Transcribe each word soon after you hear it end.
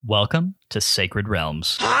Welcome to Sacred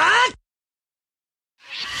Realms.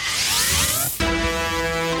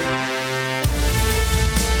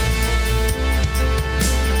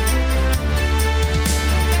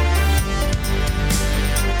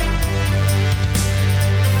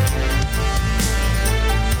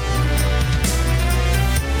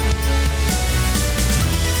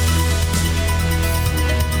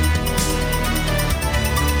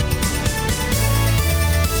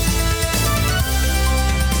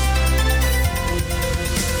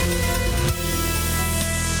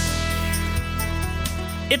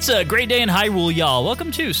 It's a great day in Hyrule, y'all. Welcome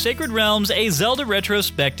to Sacred Realms, a Zelda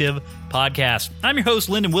retrospective podcast. I'm your host,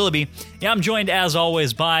 Lyndon Willoughby. Yeah, I'm joined, as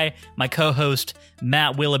always, by my co-host,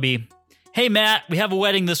 Matt Willoughby. Hey, Matt, we have a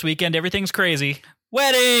wedding this weekend. Everything's crazy.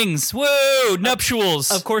 Weddings! Woo! Nuptials!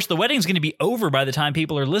 Of course, the wedding's going to be over by the time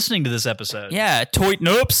people are listening to this episode. Yeah, Toit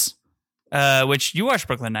Noops. Which, you watch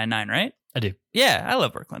Brooklyn Nine-Nine, right? I do. Yeah, I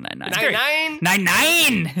love Brooklyn Nine-Nine. It's great.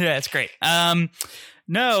 Nine-Nine? Yeah, it's great. It's going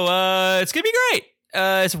to be great.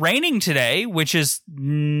 It's raining today, which is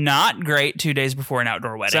not great 2 days before an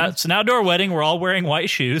outdoor wedding. So it's an outdoor wedding. We're all wearing white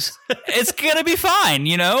shoes. It's going to be fine,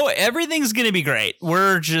 you know? Everything's going to be great.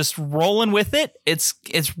 We're just rolling with it. It's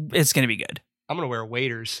going to be good. I'm going to wear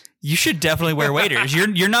waders. You should definitely wear waders.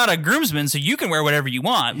 You're not a groomsman, so you can wear whatever you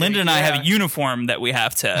want. Linda and I have a uniform that we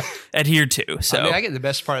have to adhere to. So I get the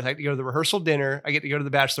best part. I get to go to the rehearsal dinner. I get to go to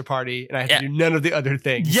the bachelor party, and I have to do none of the other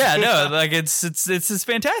things. Yeah, no, like it's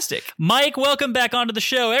fantastic. Mike, welcome back onto the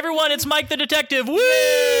show. Everyone, it's Mike the Detective. Woo!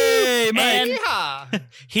 Hey, Mike. And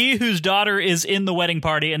he whose daughter is in the wedding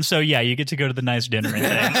party, and so you get to go to the nice dinner and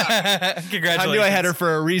things. Congratulations. I knew I had her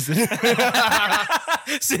for a reason.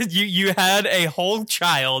 So you had a whole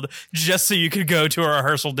child just so you could go to a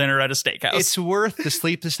rehearsal dinner at a steakhouse. It's worth the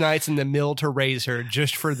sleepless nights and the mill to raise her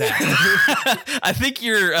just for that. I think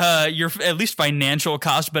your at least financial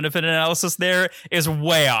cost benefit analysis there is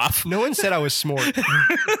way off. No one said I was smart.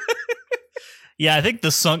 Yeah, I think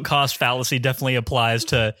the sunk cost fallacy definitely applies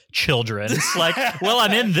to children. It's like, well,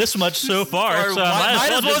 I'm in this much so far, so I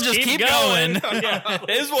might as well just keep going. It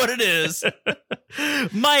is what it is.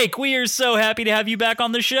 Mike, we are so happy to have you back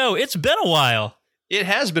on the show. It's been a while. It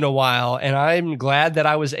has been a while, and I'm glad that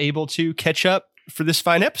I was able to catch up for this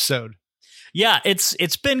fine episode. Yeah,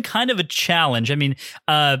 it's been kind of a challenge. I mean,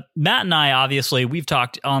 Matt and I, obviously, we've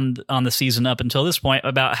talked on the season up until this point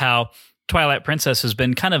about how Twilight Princess has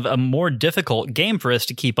been kind of a more difficult game for us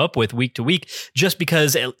to keep up with week to week, just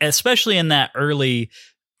because, especially in that early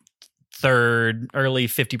third, early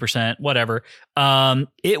 50%, whatever,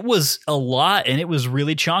 it was a lot and it was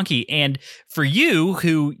really chonky. And for you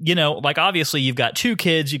who, like obviously you've got 2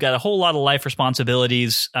 kids, you've got a whole lot of life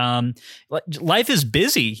responsibilities. Life is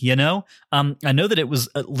busy, I know that it was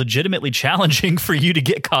legitimately challenging for you to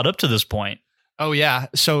get caught up to this point. Oh, yeah.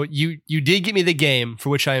 So you did get me the game, for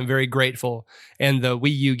which I am very grateful, and the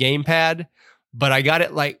Wii U gamepad, but I got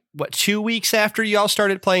it 2 weeks after y'all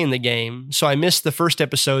started playing the game. So I missed the first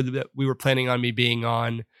episode that we were planning on me being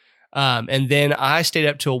on. And then I stayed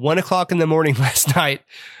up till 1 o'clock in the morning last night,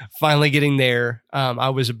 finally getting there. I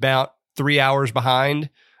was about 3 hours behind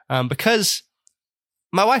because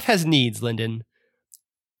my wife has needs, Lyndon,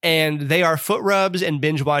 and they are foot rubs and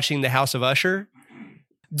binge watching The House of Usher.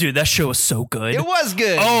 Dude, that show was so good. It was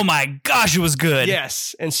good. Oh my gosh, it was good.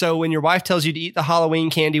 Yes. And so when your wife tells you to eat the Halloween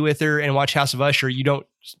candy with her and watch House of Usher, you don't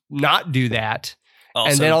not do that. Also,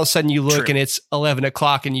 and then all of a sudden you look true. and it's 11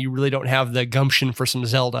 o'clock and you really don't have the gumption for some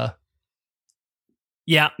Zelda.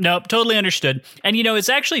 Yeah, no, totally understood. And it's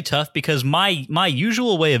actually tough because my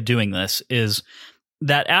usual way of doing this is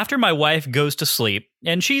that after my wife goes to sleep,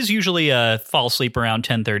 and she's usually a fall asleep around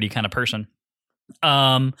 10:30 kind of person,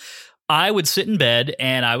 I would sit in bed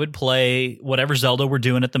and I would play whatever Zelda we're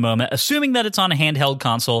doing at the moment, assuming that it's on a handheld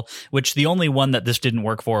console, which the only one that this didn't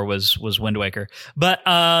work for was Wind Waker. But,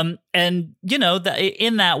 that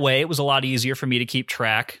in that way, it was a lot easier for me to keep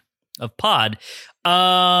track of pod.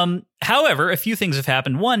 However, a few things have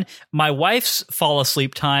happened. One, my wife's fall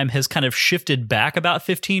asleep time has kind of shifted back about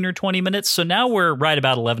 15 or 20 minutes. So now we're right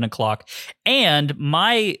about 11 o'clock. And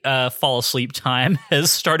my fall asleep time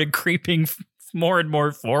has started creeping more and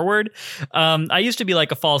more forward. I used to be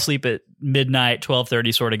like a fall asleep at midnight,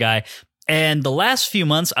 12:30 sort of guy. And the last few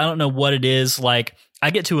months, I don't know what it is. Like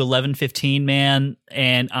I get to 11:15, man,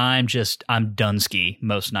 and I'm Dunsky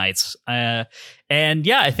most nights. I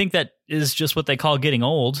think that is just what they call getting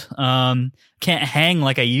old. Can't hang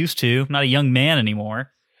like I used to. I'm not a young man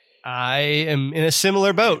anymore. I am in a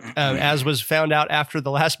similar boat, as was found out after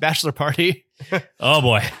the last bachelor party. Oh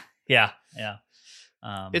boy. Yeah.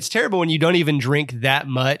 It's terrible when you don't even drink that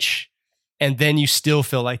much and then you still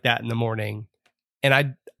feel like that in the morning.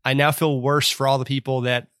 And I now feel worse for all the people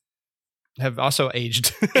that have also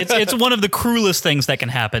aged. It's one of the cruelest things that can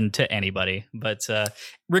happen to anybody. But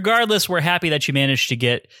regardless, we're happy that you managed to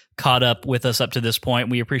get caught up with us up to this point.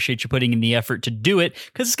 We appreciate you putting in the effort to do it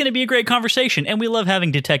because it's going to be a great conversation. And we love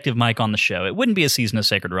having Detective Mike on the show. It wouldn't be a season of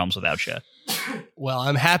Sacred Realms without you. Well,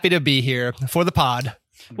 I'm happy to be here for the pod.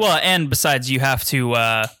 Well, and besides, you have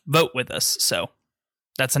to vote with us. So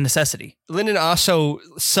that's a necessity. Lyndon also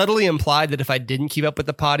subtly implied that if I didn't keep up with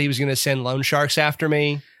the pod, he was going to send loan sharks after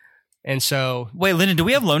me. And so, wait, Lyndon, do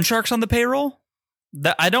we have loan sharks on the payroll?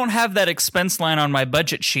 I don't have that expense line on my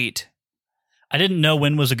budget sheet. I didn't know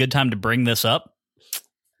when was a good time to bring this up.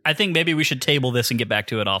 I think maybe we should table this and get back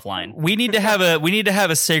to it offline. We need to have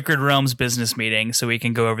a Sacred Realms business meeting so we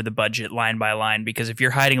can go over the budget line by line. Because if you're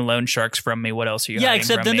hiding loan sharks from me, what else are you? Yeah, hiding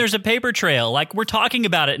except from then me? there's a paper trail. Like we're talking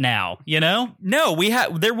about it now. You know? No,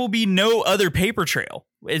 there will be no other paper trail.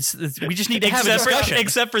 We just need to have a discussion.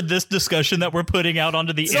 Except for this discussion that we're putting out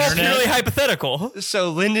onto the It's all internet. purely hypothetical.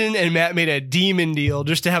 So Lyndon and Matt made a demon deal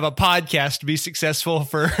just to have a podcast be successful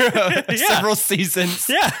for several seasons.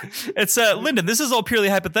 Yeah, it's Lyndon. This is all purely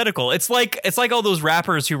hypothetical. It's like all those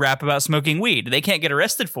rappers who rap about smoking weed. They can't get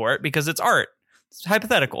arrested for it because it's art. It's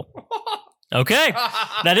hypothetical. Okay.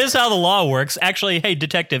 That is how the law works. Actually, hey,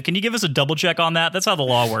 detective, can you give us a double check on that? That's how the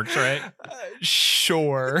law works, right?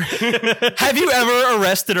 Sure. Have you ever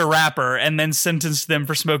arrested a rapper and then sentenced them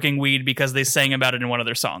for smoking weed because they sang about it in one of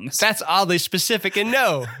their songs? That's oddly specific and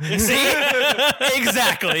no. See?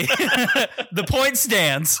 Exactly. The point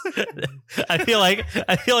stands. I feel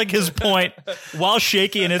like his point, while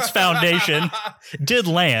shaky in its foundation, did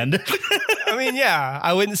land. I mean, yeah,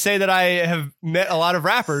 I wouldn't say that I have met a lot of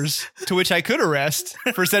rappers to which I could arrest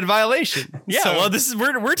for said violation. Yeah, So-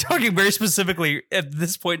 well, we're talking very specifically at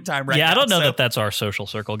this point in time right now. Yeah, I don't know so- that that's our social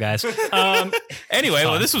circle, guys. Anyway,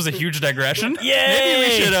 well, this was a huge digression. Yay! Maybe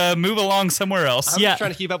we should move along somewhere else. I'm just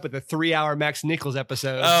trying to keep up with the 3-hour Max Nichols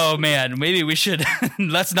episode. Oh, man, maybe we should.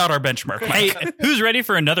 That's not our benchmark. Hey, who's ready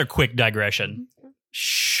for another quick digression?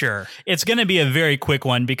 Sure. It's going to be a very quick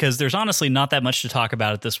one because there's honestly not that much to talk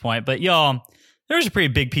about at this point. But y'all, there's a pretty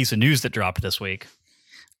big piece of news that dropped this week.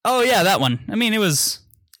 Oh, yeah, that one. I mean, it was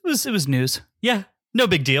news. Yeah, no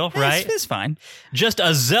big deal, right? It's fine. Just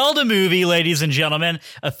a Zelda movie, ladies and gentlemen,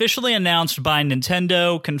 officially announced by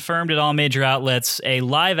Nintendo, confirmed at all major outlets. A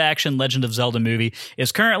live-action Legend of Zelda movie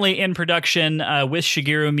is currently in production with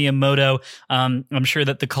Shigeru Miyamoto. I'm sure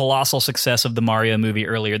that the colossal success of the Mario movie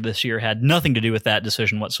earlier this year had nothing to do with that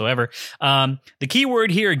decision whatsoever. The key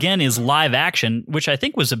word here, again, is live action, which I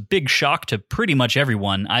think was a big shock to pretty much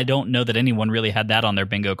everyone. I don't know that anyone really had that on their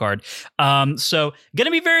bingo card. So going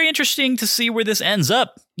to be very interesting to see where this ends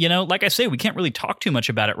up. You know, like I say, we can't really talk too much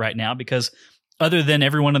about it right now because other than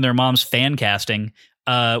everyone and their mom's fan casting,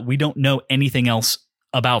 we don't know anything else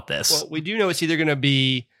about this. Well, we do know it's either going to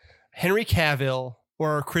be Henry Cavill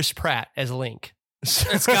or Chris Pratt as Link.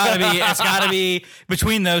 It's gotta be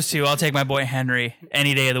between those two. I'll take my boy Henry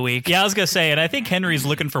any day of the week. Yeah, I was gonna say, and I think Henry's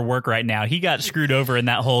looking for work right now. He got screwed over in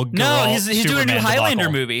that whole No, he's doing a new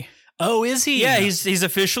Highlander movie. Oh, is he? Yeah, he's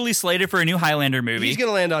officially slated for a new Highlander movie. He's going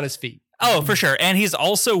to land on his feet. Oh, for sure. And he's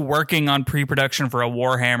also working on pre-production for a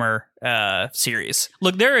Warhammer series.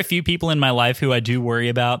 Look, there are a few people in my life who I do worry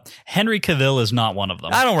about. Henry Cavill is not one of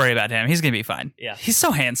them. I don't worry about him. He's going to be fine. Yeah. He's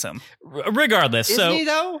so handsome. Regardless, Isn't he,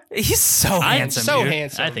 though? He's so handsome, so dude.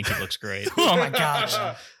 handsome. I think he looks great. Oh, my gosh.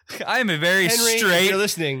 I'm a very Henry, if straight... you're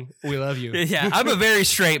listening, we love you. Yeah, I'm a very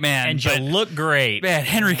straight man. And you but, look great. man,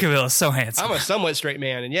 Henry Cavill is so handsome. I'm a somewhat straight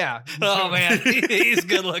man, and yeah. Oh, man. He's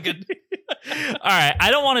good looking. All right,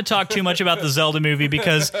 I don't want to talk too much about the Zelda movie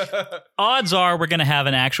because odds are we're going to have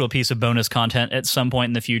an actual piece of bonus content at some point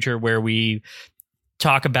in the future where we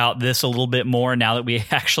talk about this a little bit more now that we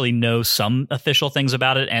actually know some official things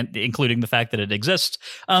about it, and including the fact that it exists.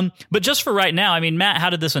 But just for right now, I mean, Matt, how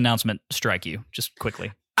did this announcement strike you? Just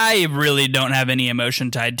quickly. I really don't have any emotion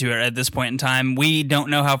tied to it at this point in time. We don't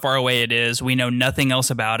know how far away it is. We know nothing else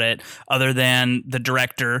about it other than the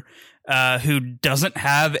director, who doesn't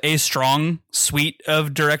have a strong suite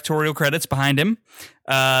of directorial credits behind him.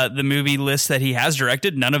 The movie list that he has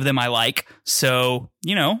directed, none of them I like. So,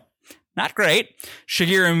 you know, not great.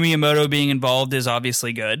 Shigeru Miyamoto being involved is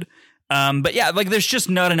obviously good. But yeah, like there's just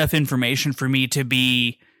not enough information for me to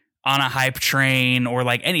be on a hype train or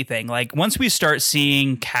like anything. Like once we start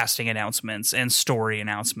seeing casting announcements and story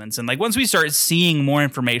announcements, and like once we start seeing more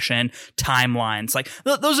information, timelines, like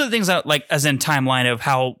those are the things that like as in timeline of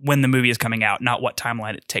how when the movie is coming out, not what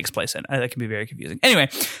timeline it takes place in. That can be very confusing. Anyway,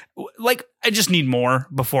 like I just need more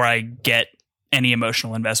before I get any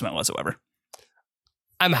emotional investment whatsoever.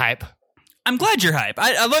 I'm hype. I'm glad you're hype.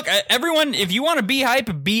 I look, everyone, if you want to be hype,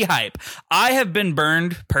 be hype. I have been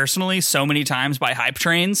burned personally so many times by hype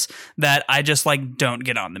trains that I just like don't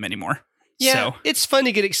get on them anymore. Yeah, so. It's fun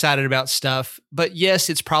to get excited about stuff, but yes,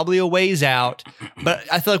 it's probably a ways out. But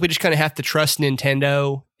I feel like we just kind of have to trust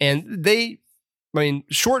Nintendo, and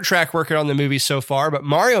short track record on the movie so far, but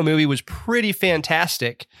Mario movie was pretty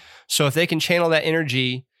fantastic. So if they can channel that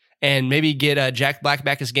energy and maybe get Jack Black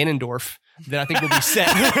back as Ganondorf, then I think we'll be set.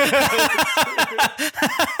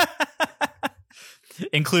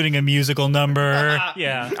 Including a musical number.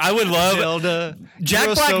 Yeah. I would love Zelda.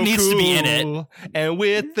 Jack Black so needs to be in it. And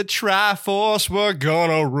with the Triforce, we're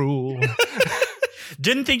gonna rule.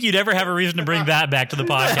 Didn't think you'd ever have a reason to bring that back to the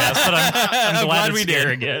podcast, but I'm glad we did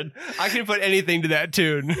again. I can put anything to that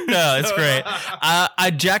tune. No, that's great.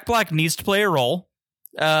 Jack Black needs to play a role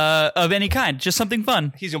of any kind, just something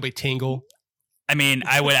fun. He's gonna be Tingle. I mean,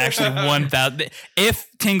 I would actually 1,000. If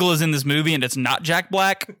Tingle is in this movie and it's not Jack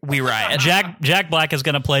Black, we riot. Jack Black is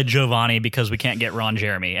going to play Giovanni because we can't get Ron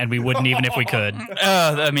Jeremy, and we wouldn't even if we could.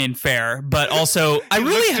 I mean, fair, but also I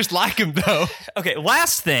really just like him though. Okay,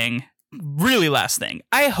 last thing.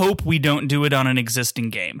 I hope we don't do it on an existing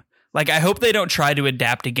game. Like, I hope they don't try to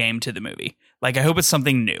adapt a game to the movie. Like, I hope it's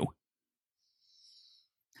something new.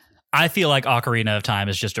 I feel like Ocarina of Time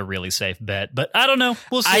is just a really safe bet, but I don't know.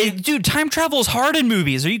 We'll see. Dude, time travel is hard in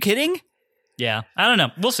movies. Are you kidding? Yeah, I don't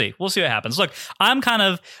know. We'll see. We'll see what happens. Look,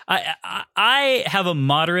 I have a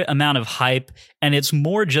moderate amount of hype, and it's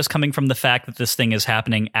more just coming from the fact that this thing is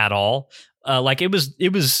happening at all. Like it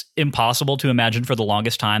was impossible to imagine for the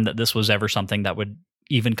longest time that this was ever something that would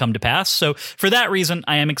even come to pass. So for that reason,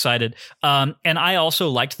 I am excited. And I also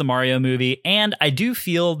liked the Mario movie, and I do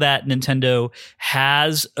feel that Nintendo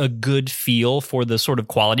has a good feel for the sort of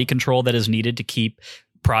quality control that is needed to keep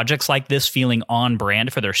projects like this feeling on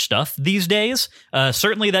brand for their stuff these days.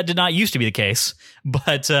 Certainly that did not used to be the case,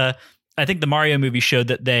 but I think the Mario movie showed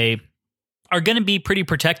that they are going to be pretty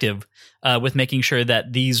protective with making sure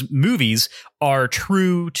that these movies are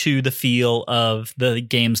true to the feel of the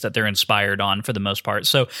games that they're inspired on for the most part.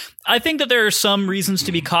 So I think that there are some reasons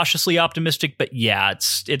to be cautiously optimistic, but yeah,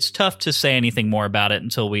 it's tough to say anything more about it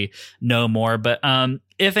until we know more. But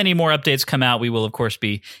if any more updates come out, we will, of course,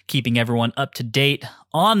 be keeping everyone up to date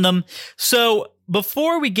on them. So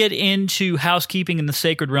before we get into housekeeping and the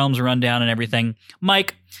Sacred Realms rundown and everything,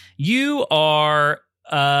 Mike, you are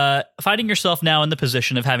finding yourself now in the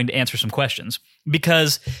position of having to answer some questions,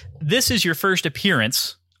 because this is your first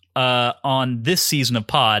appearance on this season of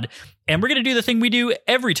Pod, and we're going to do the thing we do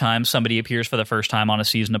every time somebody appears for the first time on a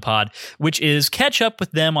season of Pod, which is catch up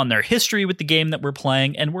with them on their history with the game that we're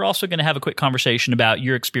playing, and we're also going to have a quick conversation about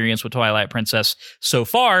your experience with Twilight Princess so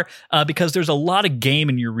far, because there's a lot of game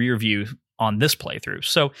in your rear view on this playthrough.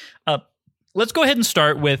 So let's go ahead and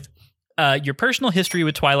start with your personal history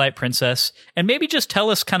with Twilight Princess, and maybe just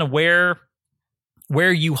tell us kind of where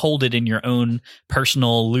you hold it in your own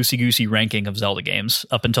personal loosey-goosey ranking of Zelda games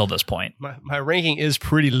up until this point. My ranking is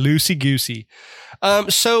pretty loosey-goosey.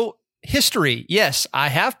 So history, yes, I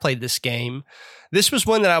have played this game. This was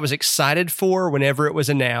one that I was excited for whenever it was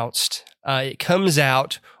announced. It comes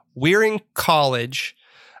out. We're in college.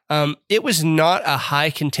 It was not a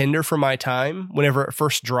high contender for my time whenever it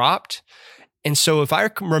first dropped. And so if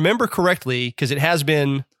I remember correctly, because it has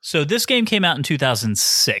been... So this game came out in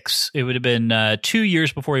 2006. It would have been 2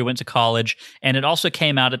 years before he went to college, and it also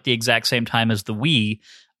came out at the exact same time as the Wii.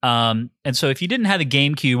 And so if you didn't have a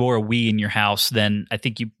GameCube or a Wii in your house, then I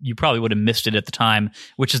think you probably would have missed it at the time,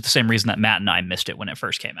 which is the same reason that Matt and I missed it when it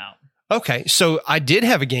first came out. Okay, so I did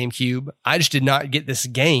have a GameCube. I just did not get this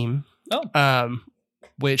game,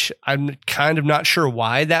 which I'm kind of not sure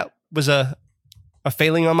why that was a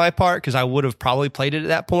failing on my part, because I would have probably played it at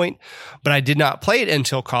that point, but I did not play it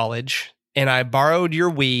until college, and I borrowed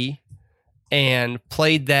your Wii and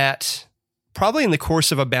played that probably in the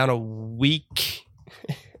course of about a week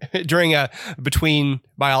during a between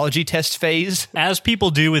biology test phase. As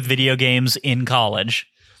people do with video games in college.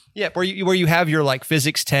 Yeah, where you have your like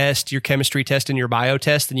physics test, your chemistry test, and your bio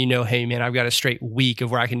test, and you know, hey man, I've got a straight week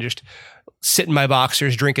of where I can just sit in my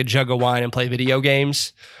boxers, drink a jug of wine, and play video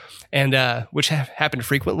games. And which happened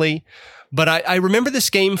frequently. But I remember this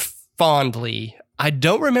game fondly. I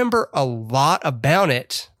don't remember a lot about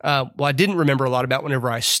it. I didn't remember a lot about whenever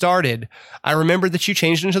I started. I remember that you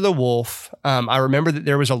changed into the wolf. I remember that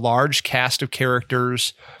there was a large cast of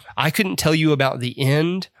characters. I couldn't tell you about the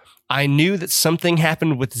end. I knew that something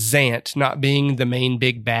happened with Zant not being the main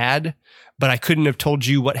big bad, but I couldn't have told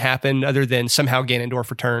you what happened other than somehow Ganondorf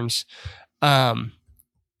returns.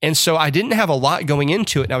 And so I didn't have a lot going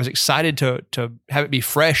into it, and I was excited to have it be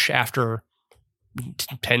fresh after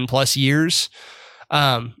 10 plus years.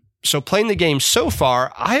 So playing the game so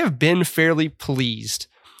far, I have been fairly pleased.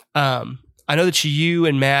 I know that you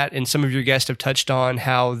and Matt and some of your guests have touched on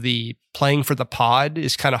how the playing for the pod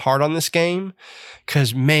is kind of hard on this game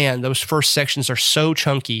because, man, those first sections are so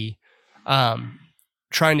chunky.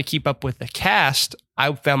 Trying to keep up with the cast,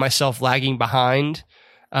 I found myself lagging behind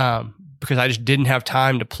because I just didn't have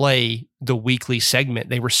time to play the weekly segment.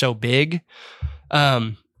 They were so big.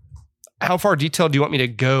 How far detailed do you want me to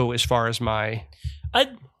go as far as my...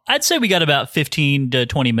 I'd say we got about 15 to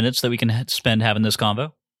 20 minutes that we can spend having this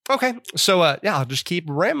convo. Okay. So, I'll just keep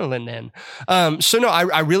rambling then.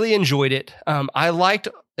 I really enjoyed it. I liked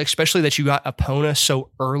especially that you got Epona so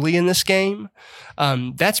early in this game.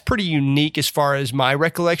 That's pretty unique as far as my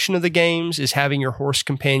recollection of the games is having your horse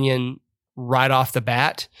companion right off the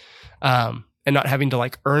bat, and not having to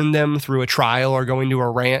like earn them through a trial or going to a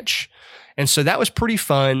ranch. And so that was pretty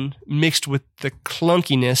fun, mixed with the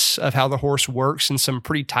clunkiness of how the horse works in some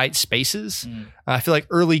pretty tight spaces. I feel like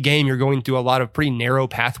early game, you're going through a lot of pretty narrow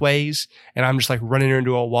pathways, and I'm just like running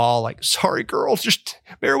into a wall like, sorry, girl, just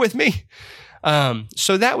bear with me.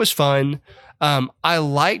 So that was fun. I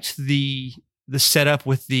liked the setup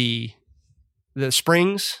with the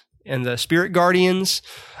springs and the spirit guardians.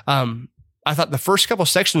 I thought the first couple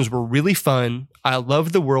sections were really fun. I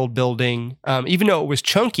loved the world building. Even though it was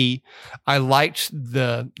chunky, I liked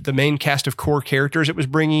the main cast of core characters it was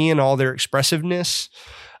bringing in, all their expressiveness.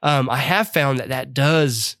 I have found that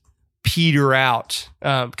does peter out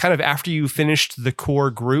kind of after you finished the core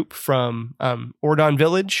group from Ordon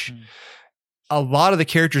Village. A lot of the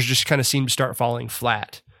characters just kind of seem to start falling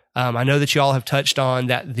flat. I know that you all have touched on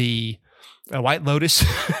that the White Lotus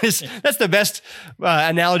that's the best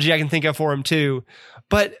analogy I can think of for him too.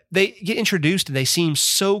 But they get introduced and they seem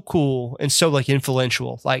so cool and so like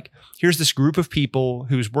influential. Like here's this group of people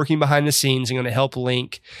who's working behind the scenes and going to help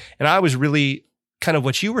Link. And I was really kind of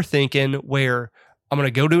what you were thinking, where I'm going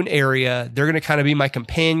to go to an area. They're going to kind of be my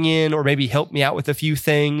companion or maybe help me out with a few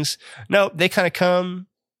things. No, they kind of come,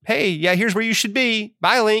 hey, yeah, here's where you should be.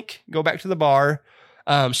 Bye, Link. Go back to the bar.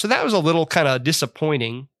 So that was a little kind of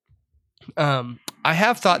disappointing. I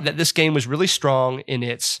have thought that this game was really strong in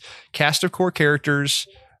its cast of core characters,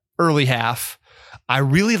 early half. I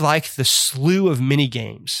really liked the slew of mini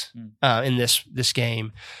games in this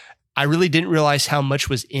game. I really didn't realize how much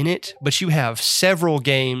was in it, but you have several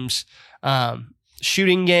games,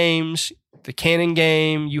 shooting games, the cannon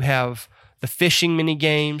game, you have the fishing mini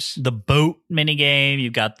games, the boat mini game,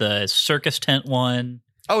 you've got the circus tent one.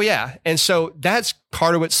 Oh, yeah. And so that's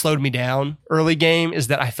part of what slowed me down early game is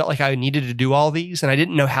that I felt like I needed to do all these and I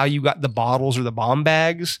didn't know how you got the bottles or the bomb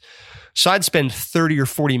bags. So I'd spend 30 or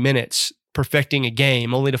 40 minutes perfecting a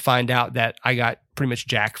game only to find out that I got pretty much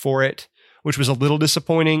jack for it, which was a little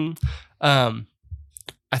disappointing. I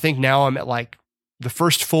think now I'm at like the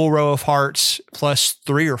first full row of hearts plus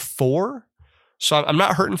 3 or 4. So I'm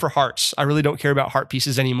not hurting for hearts. I really don't care about heart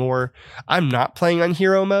pieces anymore. I'm not playing on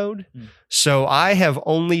hero mode. So I have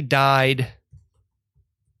only died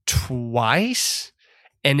twice,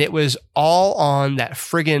 and it was all on that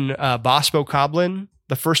friggin' Bospo Coblin,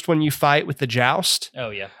 the first one you fight with the joust. Oh,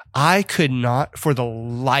 yeah. I could not, for the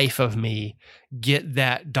life of me, get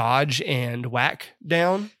that dodge and whack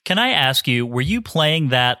down. Can I ask you, were you playing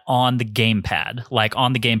that on the gamepad, like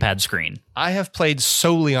on the gamepad screen? I have played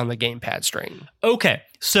solely on the gamepad screen. Okay,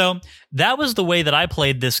 so that was the way that I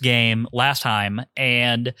played this game last time,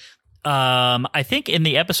 and I think in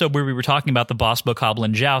the episode where we were talking about the Bospo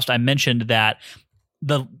Coblin Joust, I mentioned that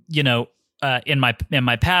in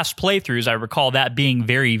my past playthroughs, I recall that being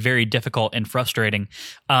very, very difficult and frustrating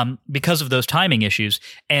because of those timing issues.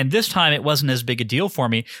 And this time it wasn't as big a deal for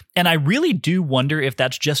me. And I really do wonder if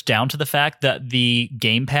that's just down to the fact that the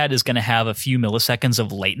gamepad is going to have a few milliseconds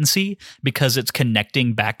of latency because it's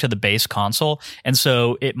connecting back to the base console. And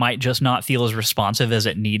so it might just not feel as responsive as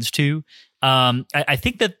it needs to. I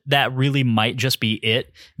think that really might just be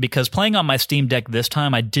it, because playing on my Steam Deck this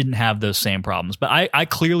time, I didn't have those same problems. But I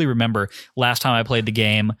clearly remember last time I played the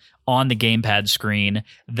game on the gamepad screen,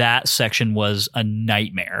 that section was a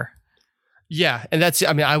nightmare. Yeah, and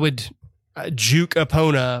I would juke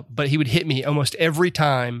Epona, but he would hit me almost every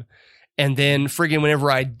time. And then friggin' whenever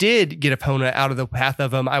I did get Epona out of the path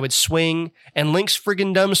of him, I would swing, and Link's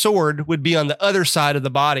friggin' dumb sword would be on the other side of the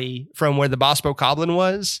body from where the Bospo Coblin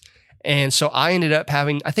was. And so I ended up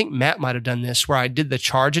having, I think Matt might have done this, where I did the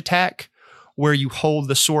charge attack where you hold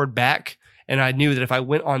the sword back. And I knew that if I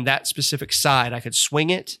went on that specific side, I could swing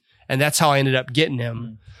it. And that's how I ended up getting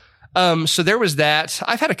him. So there was that.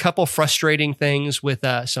 I've had a couple frustrating things with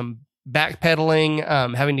some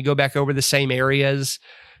backpedaling, having to go back over the same areas.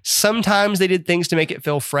 Sometimes they did things to make it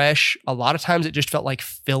feel fresh. A lot of times it just felt like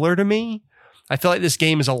filler to me. I feel like this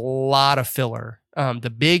game is a lot of filler.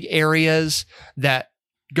 The big areas that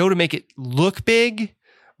go to make it look big,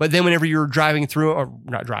 but then whenever you're riding through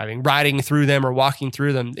them or walking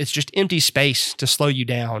through them, it's just empty space to slow you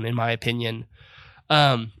down, in my opinion.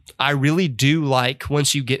 I really do like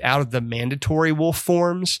once you get out of the mandatory wolf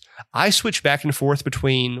forms, I switch back and forth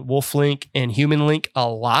between Wolf Link and Human Link a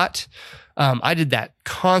lot. I did that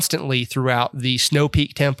constantly throughout the Snow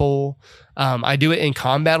Peak Temple. I do it in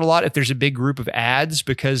combat a lot if there's a big group of ads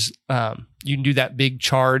because you can do that big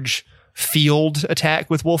charge field attack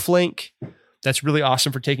with Wolf Link. That's really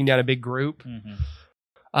awesome for taking down a big group.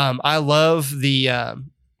 Mm-hmm. I love the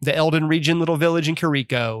Elden region little village in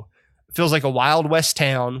Kiriko. Feels like a Wild West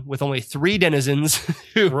town with only 3 denizens.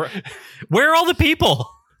 Where are all the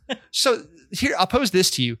people? So here, I'll pose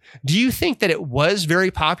this to you. Do you think that it was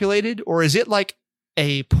very populated, or is it like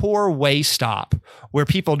a poor way stop where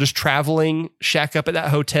people just traveling shack up at that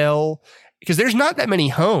hotel? Because there's not that many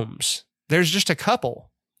homes. There's just a couple.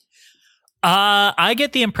 I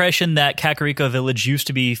get the impression that Kakariko Village used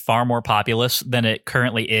to be far more populous than it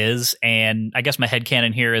currently is. And I guess my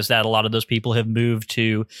headcanon here is that a lot of those people have moved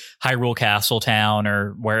to Hyrule Castle Town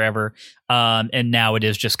or wherever. And now it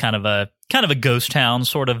is just kind of a ghost town,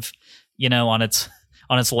 sort of, on its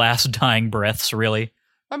last dying breaths, really.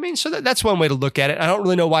 I mean, so that's one way to look at it. I don't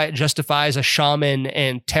really know why it justifies a shaman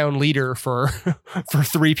and town leader for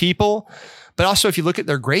 3 people. But also, if you look at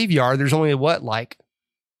their graveyard, there's only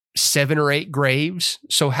 7 or 8 graves.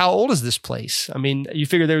 So how old is this place? I mean, you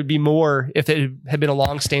figure there would be more if it had been a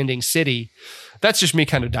long-standing city. That's just me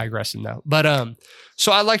kind of digressing though. But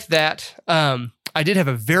so I liked that. I did have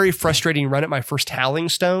a very frustrating run at my first Howling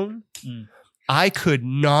Stone. I could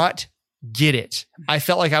not get it. I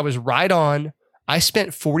felt like I was right on. I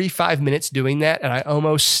spent 45 minutes doing that and I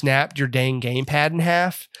almost snapped your dang gamepad in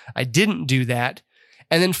half. I didn't do that.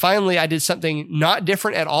 And then finally, I did something not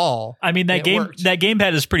different at all. I mean, that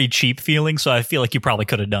gamepad is pretty cheap feeling, so I feel like you probably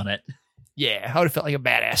could have done it. Yeah, I would have felt like a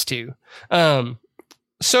badass too.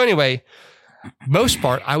 So anyway, most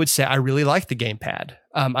part, I would say I really like the gamepad.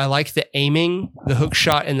 I like the aiming, the hook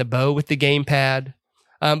shot, and the bow with the gamepad.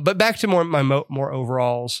 But back to more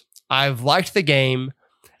overalls. I've liked the game.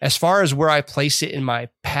 As far as where I place it in my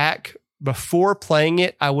pack, before playing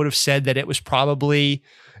it, I would have said that it was probably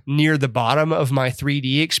near the bottom of my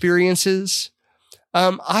 3D experiences.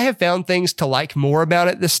 I have found things to like more about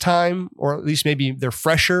it this time, or at least maybe they're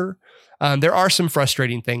fresher. There are some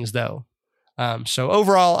frustrating things though. So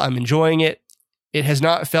overall, I'm enjoying it. It has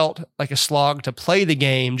not felt like a slog to play the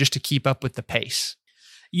game just to keep up with the pace.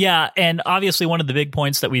 Yeah, and obviously one of the big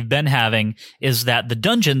points that we've been having is that the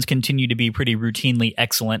dungeons continue to be pretty routinely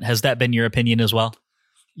excellent. Has that been your opinion as well?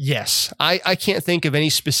 Yes. I can't think of any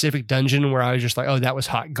specific dungeon where I was just like, oh, that was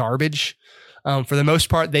hot garbage. For the most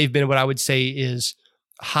part, they've been what I would say is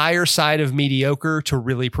higher side of mediocre to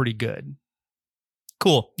really pretty good.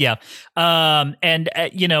 Cool. Yeah.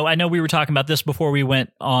 I know we were talking about this before we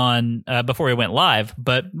went live,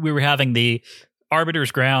 but we were having the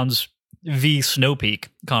Arbiter's Grounds v Snow Peak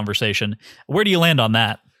conversation. Where do you land on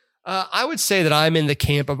that? I would say that I'm in the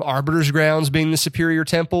camp of Arbiter's Grounds being the superior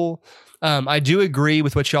temple. I do agree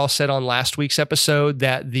with what y'all said on last week's episode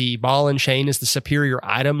that the ball and chain is the superior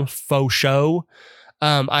item, faux show.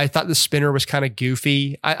 I thought the spinner was kind of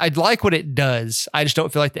goofy. I'd like what it does. I just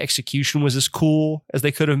don't feel like the execution was as cool as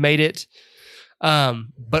they could have made it.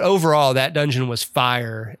 But overall, that dungeon was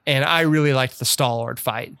fire, and I really liked the Stalwart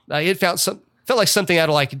fight. It felt like something out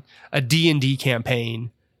of like a D&D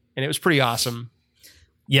campaign, and it was pretty awesome.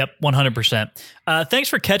 Yep, 100%. Thanks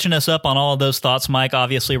for catching us up on all of those thoughts, Mike.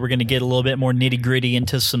 Obviously, we're going to get a little bit more nitty-gritty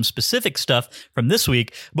into some specific stuff from this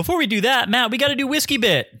week. Before we do that, Matt, we got to do Whiskey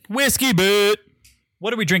Bit. Whiskey Bit!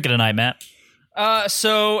 What are we drinking tonight, Matt?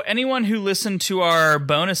 So anyone who listened to our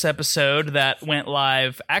bonus episode that went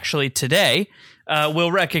live actually today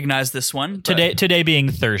will recognize this one. Today being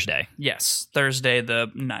Thursday. Yes, Thursday the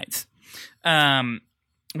 9th.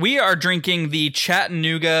 We are drinking the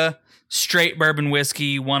Chattanooga Straight Bourbon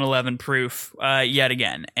Whiskey 111 proof yet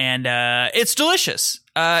again. And it's delicious.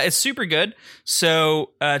 It's super good. So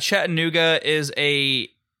Chattanooga is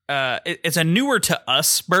it's a newer to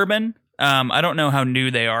us bourbon. I don't know how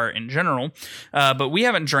new they are in general, but we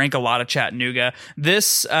haven't drank a lot of Chattanooga.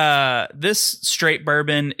 This straight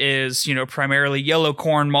bourbon is, primarily yellow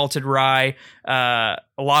corn, malted rye, a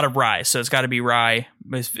lot of rye. So it's got to be rye,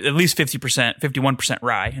 at least 50%, 51%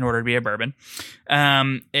 rye in order to be a bourbon.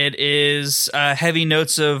 It is heavy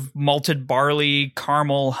notes of malted barley,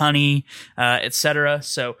 caramel, honey, etc.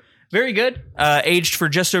 So very good. Aged for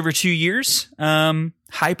just over 2 years.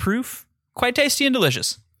 high proof, quite tasty and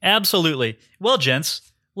delicious. Absolutely. Well,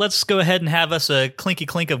 gents, let's go ahead and have us a clinky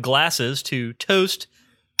clink of glasses to toast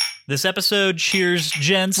this episode. Cheers,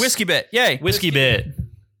 gents. Whiskey bit. Yay. Whiskey bit.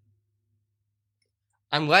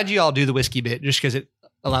 I'm glad you all do the whiskey bit just because it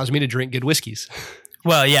allows me to drink good whiskeys.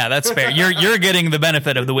 Well, yeah, that's fair. You're getting the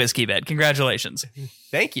benefit of the whiskey bit. Congratulations.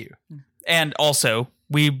 Thank you. And also,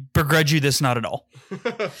 we begrudge you this not at all.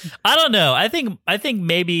 I don't know. I think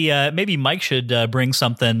maybe Mike should bring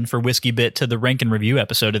something for Whiskey Bit to the rank and review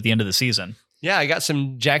episode at the end of the season. Yeah, I got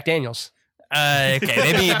some Jack Daniels. Okay,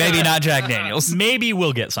 maybe not Jack Daniels. Maybe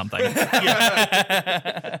we'll get something.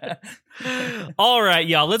 All right,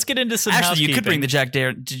 y'all. Let's get into some. Actually, you could bring the Jack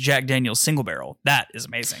Daniels single barrel. That is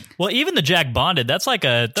amazing. Well, even the Jack Bonded. That's like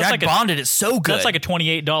a Bonded is so good. That's like a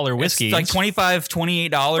 $28 whiskey. It's like $25,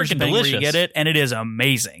 $28 depending where you get it, and it is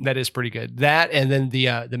amazing. That is pretty good. That and then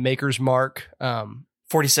the Maker's Mark.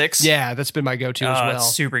 46? Yeah, that's been my go-to as well.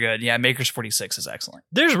 It's super good. Yeah, Maker's 46 is excellent.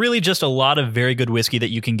 There's really just a lot of very good whiskey that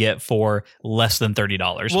you can get for less than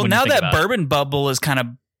 $30. Well, now that bourbon bubble is kind of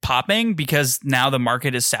popping because now the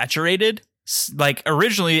market is saturated. Like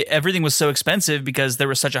originally everything was so expensive because there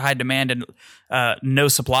was such a high demand and no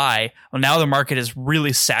supply. Well, now the market is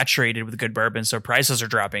really saturated with good bourbon, so prices are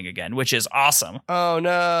dropping again, which is awesome. Oh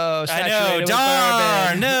no! I know,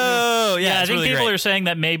 darn, no. Yeah, I think really people great. are saying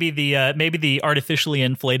that maybe the artificially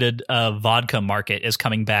inflated vodka market is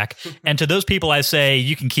coming back, and to those people I say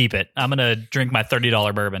you can keep it. I'm gonna drink my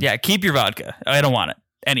 $30 bourbon. Yeah, keep your vodka. I don't want it.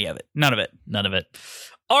 Any of it. None of it. None of it.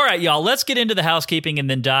 All right, y'all, let's get into the housekeeping and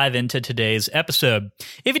then dive into today's episode.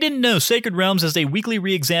 If you didn't know, Sacred Realms is a weekly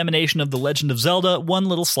re-examination of The Legend of Zelda, one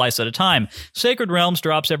little slice at a time. Sacred Realms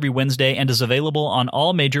drops every Wednesday and is available on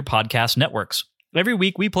all major podcast networks. Every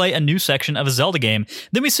week, we play a new section of a Zelda game.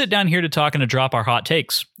 Then we sit down here to talk and to drop our hot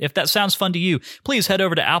takes. If that sounds fun to you, please head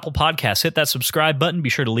over to Apple Podcasts, hit that subscribe button, be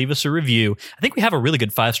sure to leave us a review. I think we have a really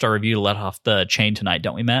good 5-star review to let off the chain tonight,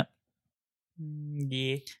 don't we, Matt?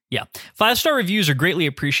 Yeah. 5-star reviews are greatly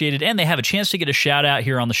appreciated, and they have a chance to get a shout out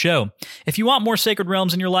here on the show. If you want more Sacred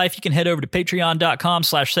Realms in your life, you can head over to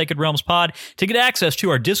patreon.com/Sacred Realms Pod to get access to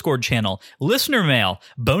our Discord channel, listener mail,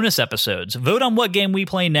 bonus episodes, vote on what game we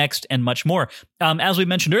play next, and much more. As we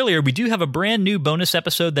mentioned earlier, we do have a brand new bonus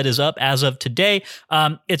episode that is up as of today.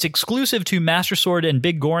 It's exclusive to Master Sword and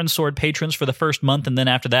Big Goron Sword patrons for the first month, and then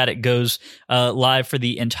after that, it goes live for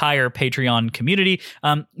the entire Patreon community.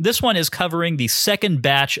 This one is covering the second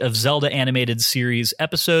batch of Zelda animated series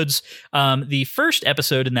episodes. The first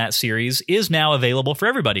episode in that series is now available for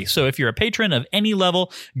everybody. So if you're a patron of any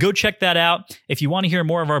level, go check that out. If you want to hear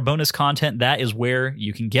more of our bonus content, that is where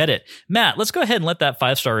you can get it. Matt, let's go ahead and let that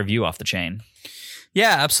 5-star review off the chain.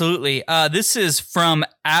 Yeah, absolutely. This is from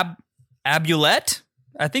Abulette.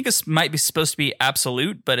 I think this might be supposed to be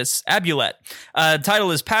absolute, but it's Abulette.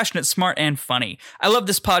 Title is Passionate, Smart, and Funny. I love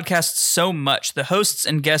this podcast so much. The hosts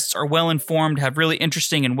and guests are well-informed, have really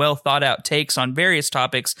interesting and well-thought-out takes on various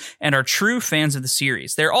topics, and are true fans of the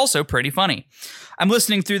series. They're also pretty funny. I'm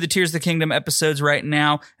listening through the Tears of the Kingdom episodes right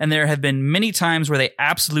now, and there have been many times where they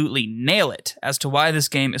absolutely nail it as to why this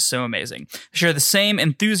game is so amazing. I share the same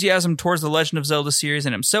enthusiasm towards the Legend of Zelda series,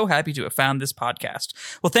 and I'm so happy to have found this podcast.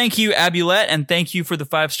 Well, thank you, Abulette, and thank you for the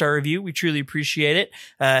 5-star review. We truly appreciate it.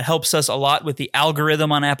 It helps us a lot with the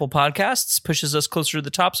algorithm on Apple Podcasts, pushes us closer to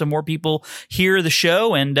the top so more people hear the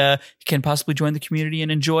show and can possibly join the community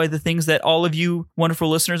and enjoy the things that all of you wonderful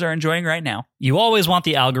listeners are enjoying right now. You always want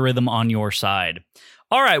the algorithm on your side.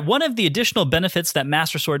 All right, one of the additional benefits that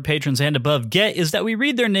Master Sword patrons and above get is that we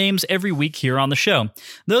read their names every week here on the show.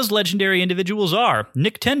 Those legendary individuals are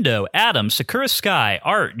Nintendo, Adam, Sakura Sky,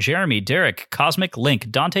 Art, Jeremy, Derek, Cosmic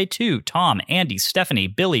Link, Dante 2, Tom, Andy, Stephanie,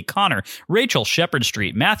 Billy, Connor, Rachel, Shepherd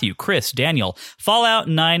Street, Matthew, Chris, Daniel, Fallout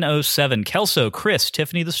 907, Kelso, Chris,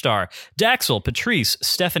 Tiffany the Star, Daxel, Patrice,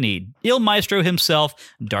 Stephanie, Il Maestro himself,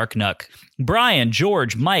 Dark Nuck, Brian,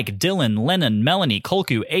 George, Mike, Dylan, Lennon, Melanie,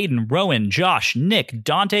 Kolku, Aiden, Rowan, Josh, Nick,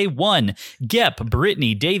 Dante 1, Gep,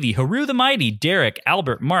 Brittany, Davey, Haru the Mighty, Derek,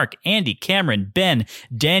 Albert, Mark, Andy, Cameron, Ben,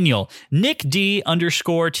 Daniel, Nick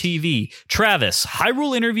D_TV, Travis,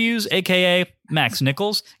 Hyrule Interviews, aka Max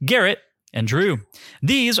Nichols, Garrett, and Drew.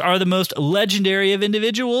 These are the most legendary of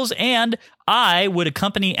individuals, and I would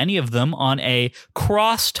accompany any of them on a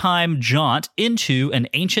cross-time jaunt into an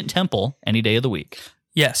ancient temple any day of the week.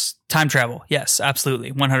 Yes, time travel. Yes,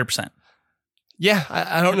 absolutely. 100%. Yeah,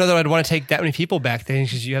 I don't know that I'd want to take that many people back then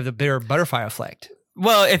because you have the bitter butterfly effect.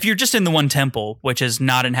 Well, if you're just in the one temple, which is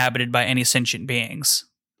not inhabited by any sentient beings,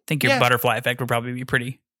 I think your butterfly effect would probably be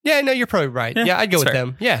pretty... Yeah, no, you're probably right. Yeah, I'd go with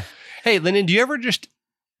them. Yeah. Hey, Lyndon, do you ever just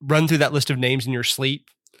run through that list of names in your sleep?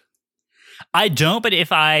 I don't, but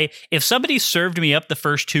if somebody served me up the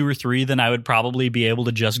first 2 or 3, then I would probably be able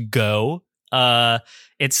to just go.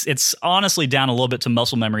 It's honestly down a little bit to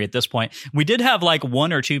muscle memory at this point. We did have like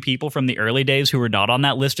 1 or 2 people from the early days who were not on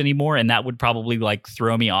that list anymore, and that would probably like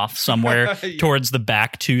throw me off somewhere towards the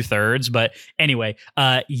back 2/3. But anyway,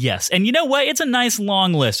 yes. And you know what? It's a nice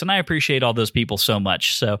long list, and I appreciate all those people so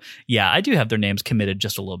much. So yeah, I do have their names committed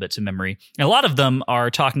just a little bit to memory. And a lot of them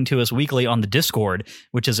are talking to us weekly on the Discord,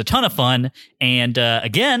 which is a ton of fun. And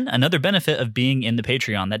again, another benefit of being in the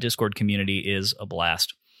Patreon. That Discord community is a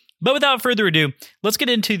blast. But without further ado, let's get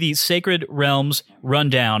into the Sacred Realms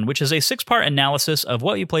Rundown, which is a 6-part analysis of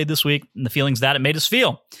what you played this week and the feelings that it made us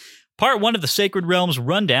feel. Part 1 of the Sacred Realms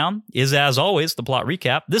Rundown is, as always, the plot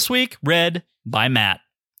recap, this week read by Matt.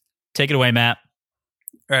 Take it away, Matt.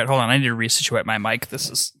 All right, hold on. I need to resituate my mic.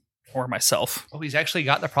 This is for myself. Oh, he's actually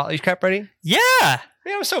got the plot recap ready? Yeah!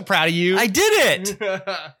 Man, I'm so proud of you. I did it!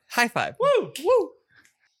 High five. Woo! Woo!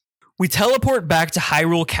 We teleport back to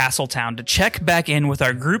Hyrule Castletown to check back in with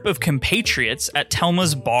our group of compatriots at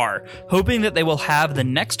Telma's bar, hoping that they will have the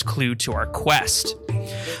next clue to our quest.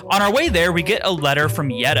 On our way there, we get a letter from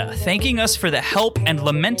Yetta, thanking us for the help and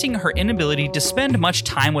lamenting her inability to spend much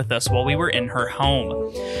time with us while we were in her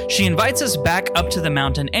home. She invites us back up to the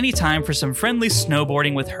mountain anytime for some friendly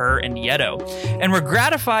snowboarding with her and Yetto, and we're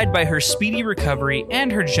gratified by her speedy recovery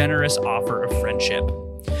and her generous offer of friendship.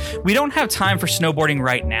 We don't have time for snowboarding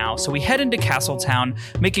right now, so we head into Castletown,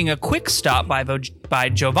 making a quick stop by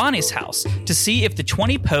Giovanni's house to see if the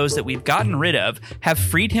 20 Poes that we've gotten rid of have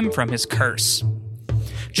freed him from his curse.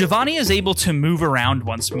 Giovanni is able to move around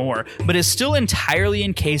once more, but is still entirely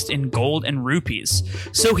encased in gold and rupees,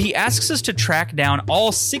 so he asks us to track down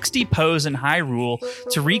all 60 Poes in Hyrule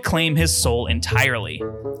to reclaim his soul entirely.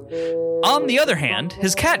 On the other hand,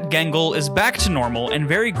 his cat Gengal is back to normal and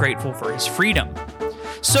very grateful for his freedom.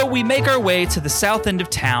 So we make our way to the south end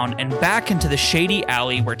of town and back into the shady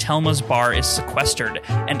alley where Telma's bar is sequestered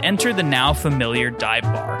and enter the now familiar dive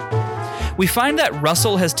bar. We find that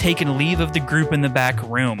Russell has taken leave of the group in the back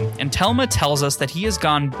room, and Telma tells us that he has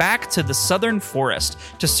gone back to the southern forest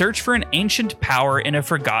to search for an ancient power in a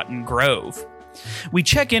forgotten grove. We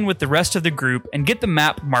check in with the rest of the group and get the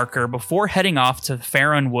map marker before heading off to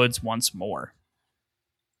Faron Woods once more.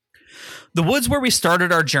 The woods where we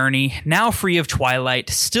started our journey, now free of Twilight,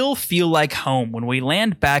 still feel like home when we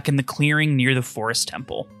land back in the clearing near the Forest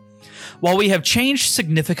Temple. While we have changed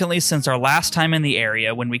significantly since our last time in the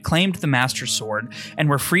area when we claimed the Master Sword and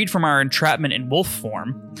were freed from our entrapment in wolf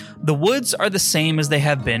form, the woods are the same as they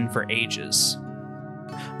have been for ages.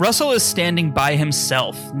 Russell is standing by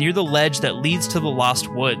himself near the ledge that leads to the Lost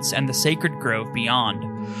Woods and the Sacred Grove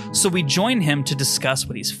beyond, so we join him to discuss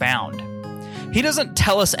what he's found. He doesn't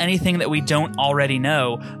tell us anything that we don't already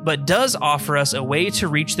know, but does offer us a way to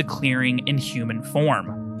reach the clearing in human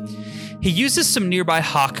form. He uses some nearby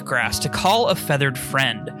hawk grass to call a feathered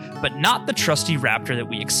friend, but not the trusty raptor that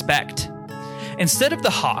we expect. Instead of the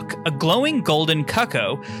hawk, a glowing golden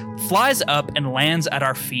cuckoo flies up and lands at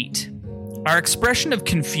our feet. Our expression of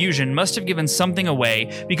confusion must have given something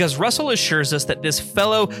away because Russell assures us that this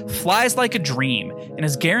fellow flies like a dream and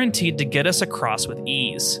is guaranteed to get us across with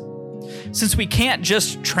ease. Since we can't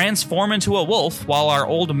just transform into a wolf while our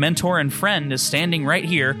old mentor and friend is standing right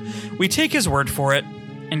here, we take his word for it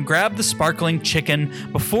and grab the sparkling chicken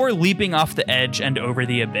before leaping off the edge and over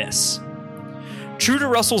the abyss. True to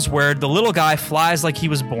Russell's word, the little guy flies like he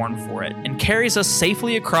was born for it and carries us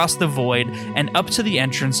safely across the void and up to the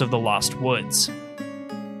entrance of the Lost Woods.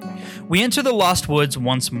 We enter the Lost Woods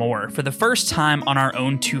once more, for the first time on our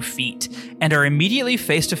own 2 feet, and are immediately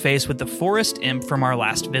face to face with the forest imp from our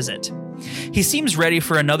last visit. He seems ready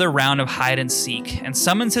for another round of hide and seek, and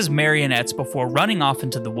summons his marionettes before running off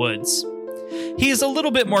into the woods. He is a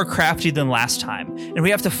little bit more crafty than last time, and we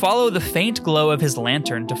have to follow the faint glow of his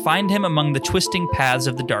lantern to find him among the twisting paths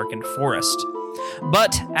of the darkened forest.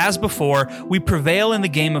 But, as before, we prevail in the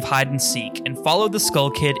game of hide and seek, and follow the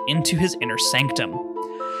Skull Kid into his inner sanctum.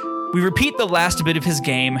 We repeat the last bit of his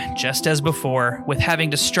game, just as before, with having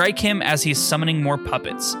to strike him as he's summoning more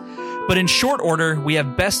puppets. But in short order, we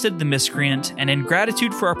have bested the miscreant, and in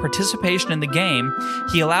gratitude for our participation in the game,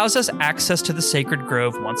 he allows us access to the Sacred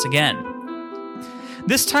Grove once again.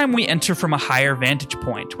 This time we enter from a higher vantage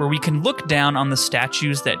point, where we can look down on the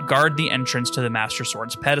statues that guard the entrance to the Master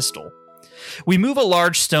Sword's pedestal. We move a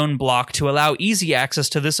large stone block to allow easy access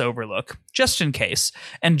to this overlook, just in case,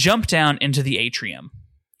 and jump down into the atrium.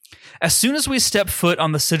 As soon as we step foot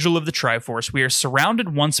on the sigil of the Triforce, we are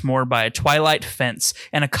surrounded once more by a twilight fence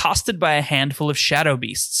and accosted by a handful of shadow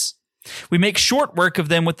beasts. We make short work of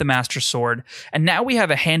them with the Master Sword, and now we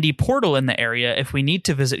have a handy portal in the area if we need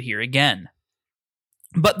to visit here again.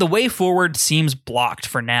 But the way forward seems blocked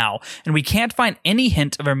for now, and we can't find any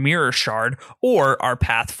hint of a mirror shard or our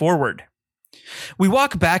path forward. We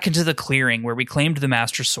walk back into the clearing where we claimed the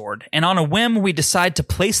Master Sword, and on a whim we decide to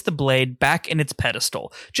place the blade back in its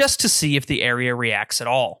pedestal, just to see if the area reacts at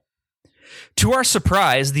all. To our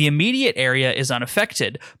surprise, the immediate area is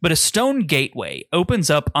unaffected, but a stone gateway opens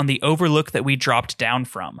up on the overlook that we dropped down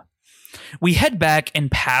from. We head back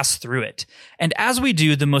and pass through it, and as we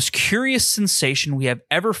do, the most curious sensation we have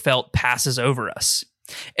ever felt passes over us.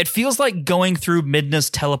 It feels like going through Midna's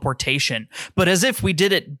teleportation, but as if we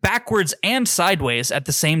did it backwards and sideways at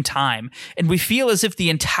the same time, and we feel as if the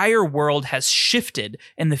entire world has shifted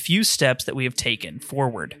in the few steps that we have taken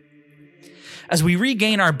forward. As we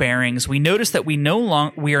regain our bearings, we notice that we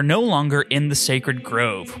are no longer in the sacred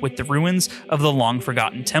grove with the ruins of the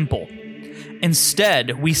long-forgotten temple.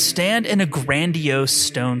 Instead, we stand in a grandiose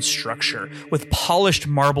stone structure with polished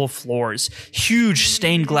marble floors, huge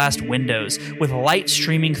stained glass windows with light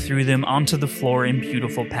streaming through them onto the floor in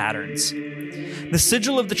beautiful patterns. The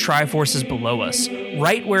sigil of the Triforce is below us,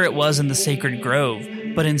 right where it was in the sacred grove,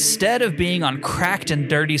 but instead of being on cracked and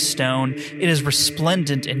dirty stone, it is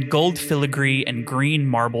resplendent in gold filigree and green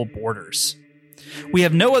marble borders. We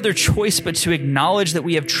have no other choice but to acknowledge that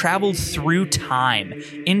we have traveled through time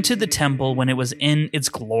into the temple when it was in its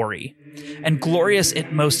glory, and glorious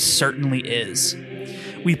it most certainly is.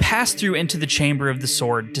 We pass through into the Chamber of the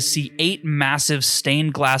Sword to see 8 massive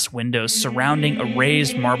stained glass windows surrounding a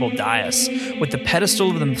raised marble dais with the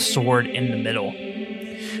pedestal of the sword in the middle.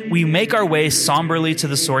 We make our way somberly to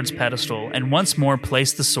the sword's pedestal and once more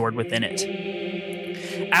place the sword within it.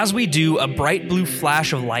 As we do, a bright blue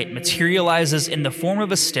flash of light materializes in the form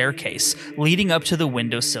of a staircase leading up to the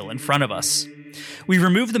windowsill in front of us. We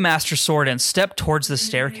remove the Master Sword and step towards the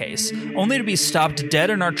staircase, only to be stopped dead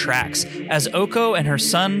in our tracks as Oko and her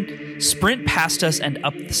son sprint past us and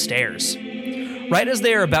up the stairs. Right as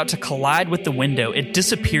they are about to collide with the window, it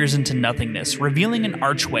disappears into nothingness, revealing an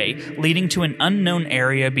archway leading to an unknown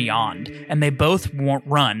area beyond, and they both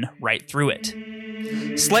run right through it.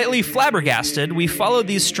 Slightly flabbergasted, we follow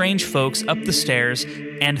these strange folks up the stairs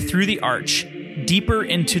and through the arch, deeper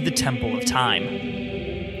into the Temple of Time.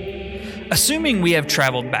 Assuming we have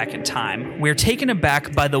traveled back in time, we're taken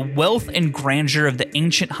aback by the wealth and grandeur of the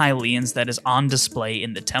ancient Hylians that is on display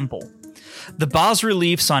in the temple. The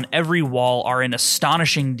bas-reliefs on every wall are in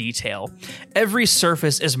astonishing detail. Every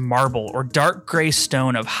surface is marble or dark gray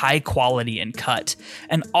stone of high quality and cut,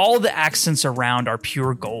 and all the accents around are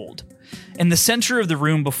pure gold. In the center of the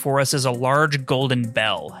room before us is a large golden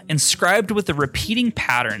bell, inscribed with the repeating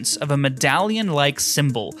patterns of a medallion-like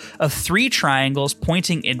symbol of 3 triangles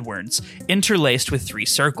pointing inwards, interlaced with 3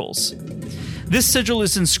 circles. This sigil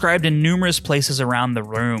is inscribed in numerous places around the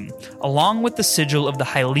room, along with the sigil of the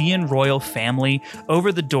Hylian royal family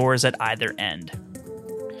over the doors at either end.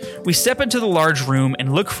 We step into the large room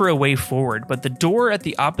and look for a way forward, but the door at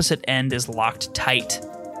the opposite end is locked tight.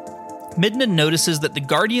 Midna notices that the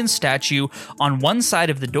guardian statue on one side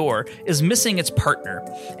of the door is missing its partner,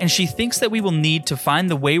 and she thinks that we will need to find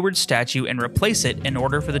the wayward statue and replace it in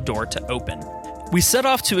order for the door to open. We set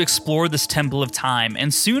off to explore this Temple of Time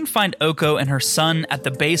and soon find Oko and her son at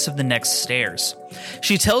the base of the next stairs.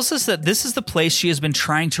 She tells us that this is the place she has been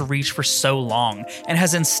trying to reach for so long and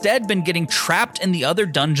has instead been getting trapped in the other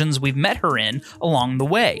dungeons we've met her in along the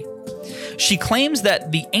way. She claims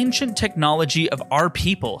that the ancient technology of our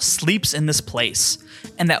people sleeps in this place,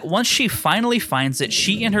 and that once she finally finds it,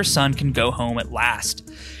 she and her son can go home at last.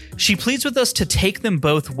 She pleads with us to take them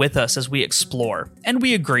both with us as we explore, and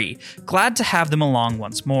we agree, glad to have them along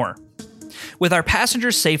once more. With our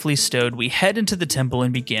passengers safely stowed, we head into the temple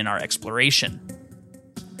and begin our exploration.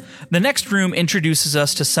 The next room introduces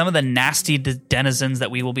us to some of the nasty denizens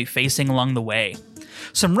that we will be facing along the way.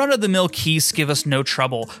 Some run-of-the-mill keys give us no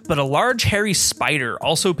trouble, but a large hairy spider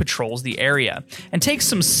also patrols the area, and takes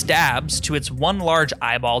some stabs to its one large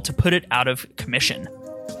eyeball to put it out of commission.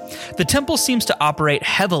 The temple seems to operate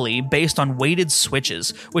heavily based on weighted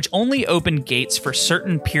switches, which only open gates for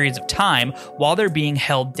certain periods of time while they're being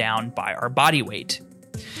held down by our body weight.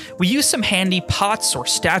 We use some handy pots or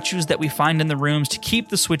statues that we find in the rooms to keep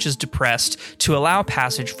the switches depressed to allow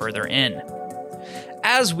passage further in.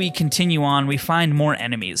 As we continue on, we find more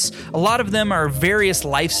enemies. A lot of them are various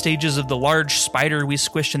life stages of the large spider we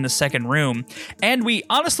squished in the second room, and we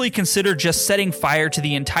honestly consider just setting fire to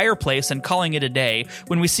the entire place and calling it a day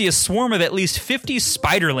when we see a swarm of at least 50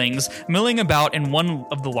 spiderlings milling about in one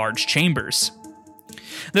of the large chambers.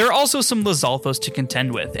 There are also some Lizalfos to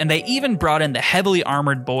contend with, and they even brought in the heavily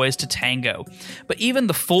armored boys to tango. But even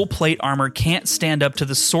the full plate armor can't stand up to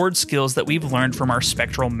the sword skills that we've learned from our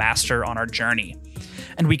spectral master on our journey.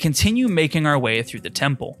 And we continue making our way through the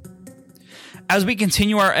temple. As we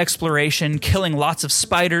continue our exploration, killing lots of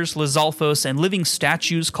spiders, Lizalfos, and living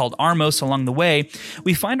statues called Armos along the way,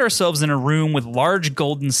 we find ourselves in a room with large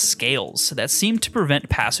golden scales that seem to prevent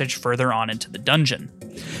passage further on into the dungeon.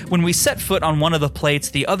 When we set foot on one of the plates,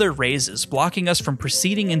 the other raises, blocking us from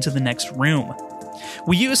proceeding into the next room.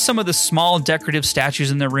 We use some of the small decorative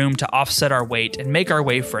statues in the room to offset our weight and make our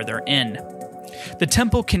way further in. The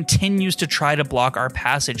temple continues to try to block our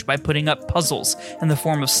passage by putting up puzzles in the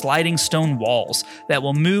form of sliding stone walls that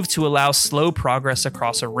will move to allow slow progress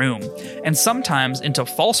across a room, and sometimes into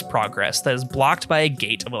false progress that is blocked by a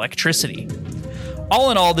gate of electricity. All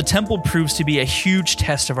in all, the temple proves to be a huge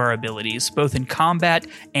test of our abilities, both in combat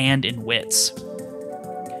and in wits.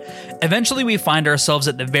 Eventually, we find ourselves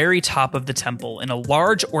at the very top of the temple in a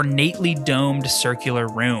large, ornately domed circular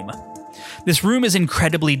room. This room is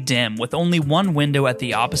incredibly dim, with only one window at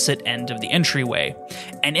the opposite end of the entryway,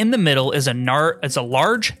 and in the middle is a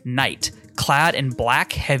large knight, clad in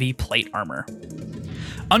black, heavy plate armor.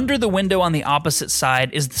 Under the window on the opposite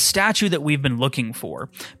side is the statue that we've been looking for,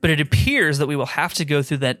 but it appears that we will have to go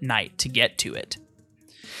through that knight to get to it.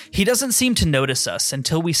 He doesn't seem to notice us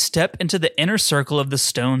until we step into the inner circle of the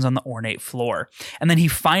stones on the ornate floor, and then he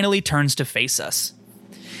finally turns to face us.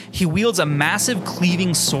 He wields a massive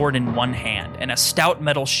cleaving sword in one hand and a stout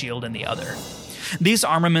metal shield in the other. These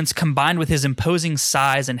armaments, combined with his imposing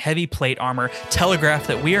size and heavy plate armor, telegraph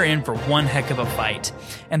that we are in for one heck of a fight,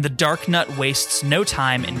 and the Dark Nut wastes no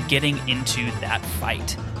time in getting into that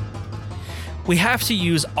fight. We have to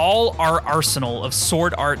use all our arsenal of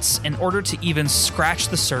sword arts in order to even scratch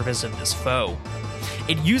the surface of this foe.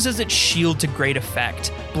 It uses its shield to great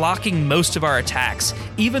effect, blocking most of our attacks,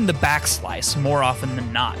 even the backslice more often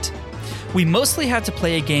than not. We mostly had to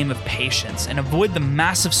play a game of patience and avoid the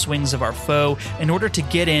massive swings of our foe in order to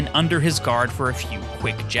get in under his guard for a few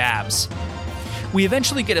quick jabs. We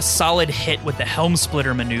eventually get a solid hit with the Helm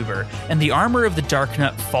Splitter maneuver, and the armor of the Dark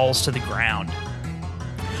Nut falls to the ground.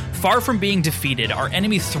 Far from being defeated, our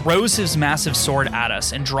enemy throws his massive sword at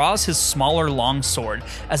us and draws his smaller long sword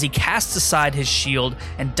as he casts aside his shield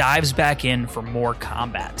and dives back in for more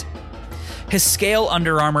combat. His scale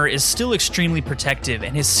underarmor is still extremely protective,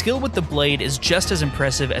 and his skill with the blade is just as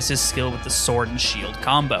impressive as his skill with the sword and shield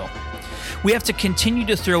combo. We have to continue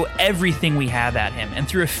to throw everything we have at him, and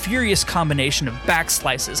through a furious combination of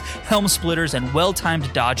backslices, helm splitters, and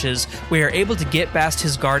well-timed dodges, we are able to get past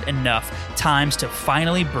his guard enough times to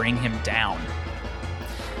finally bring him down.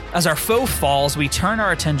 As our foe falls, we turn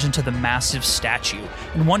our attention to the massive statue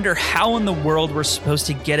and wonder how in the world we're supposed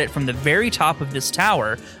to get it from the very top of this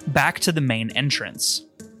tower back to the main entrance.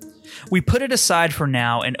 We put it aside for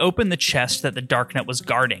now and open the chest that the Darknut was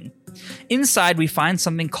guarding. Inside, we find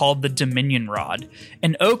something called the Dominion Rod,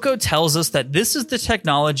 and Oko tells us that this is the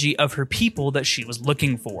technology of her people that she was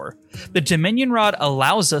looking for. The Dominion Rod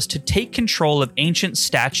allows us to take control of ancient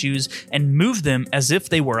statues and move them as if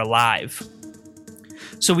they were alive.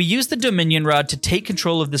 So we use the Dominion Rod to take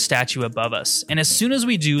control of the statue above us, and as soon as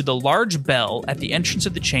we do, the large bell at the entrance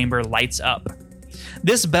of the chamber lights up.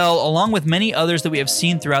 This bell, along with many others that we have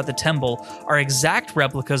seen throughout the temple, are exact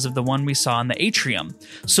replicas of the one we saw in the atrium,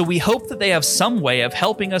 so we hope that they have some way of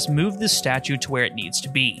helping us move this statue to where it needs to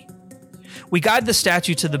be. We guide the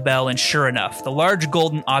statue to the bell, and sure enough, the large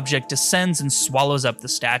golden object descends and swallows up the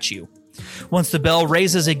statue. Once the bell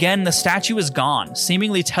raises again, the statue is gone,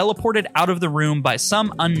 seemingly teleported out of the room by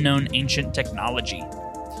some unknown ancient technology.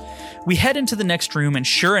 We head into the next room, and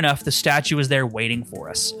sure enough, the statue is there waiting for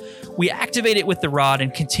us. We activate it with the rod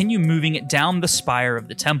and continue moving it down the spire of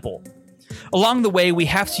the temple. Along the way, we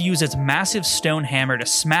have to use its massive stone hammer to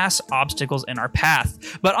smash obstacles in our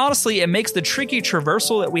path, but honestly, it makes the tricky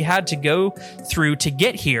traversal that we had to go through to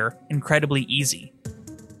get here incredibly easy.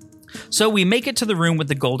 So we make it to the room with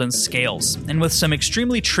the golden scales, and with some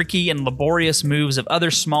extremely tricky and laborious moves of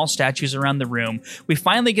other small statues around the room, we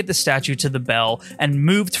finally get the statue to the bell and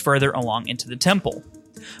moved further along into the temple.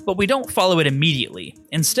 But we don't follow it immediately,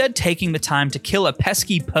 instead taking the time to kill a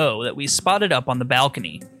pesky Poe that we spotted up on the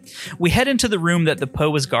balcony. We head into the room that the Poe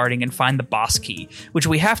was guarding and find the boss key, which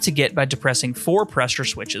we have to get by depressing 4 pressure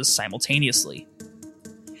switches simultaneously.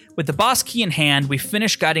 With the boss key in hand, we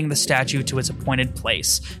finish guiding the statue to its appointed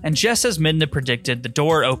place, and just as Midna predicted, the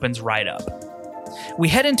door opens right up. We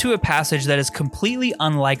head into a passage that is completely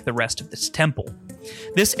unlike the rest of this temple.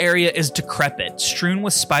 This area is decrepit, strewn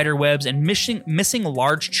with spider webs and missing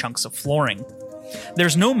large chunks of flooring.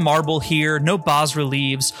 There's no marble here, no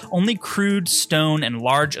bas-reliefs, only crude stone and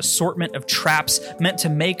large assortment of traps meant to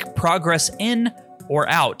make progress in or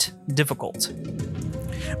out difficult.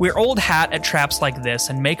 We're old hat at traps like this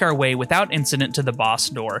and make our way without incident to the boss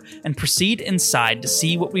door and proceed inside to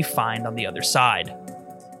see what we find on the other side.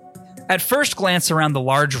 At first glance around the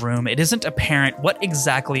large room, it isn't apparent what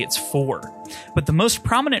exactly it's for, but the most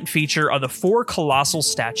prominent feature are the 4 colossal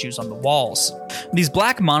statues on the walls. These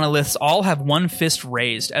black monoliths all have one fist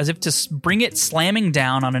raised, as if to bring it slamming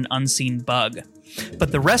down on an unseen bug,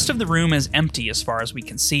 but the rest of the room is empty as far as we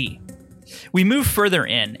can see. We move further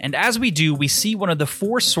in, and as we do, we see one of the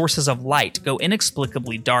 4 sources of light go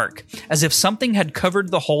inexplicably dark, as if something had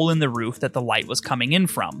covered the hole in the roof that the light was coming in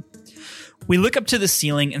from. We look up to the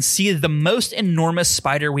ceiling and see the most enormous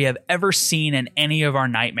spider we have ever seen in any of our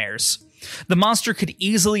nightmares. The monster could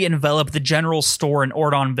easily envelop the general store in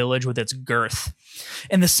Ordon Village with its girth.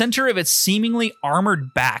 In the center of its seemingly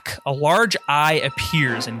armored back, a large eye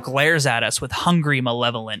appears and glares at us with hungry,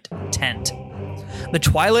 malevolent intent. The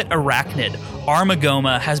Twilight arachnid,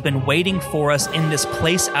 Armagoma, has been waiting for us in this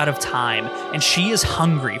place out of time, and she is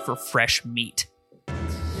hungry for fresh meat.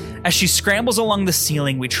 As she scrambles along the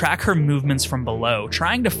ceiling, we track her movements from below,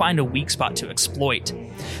 trying to find a weak spot to exploit.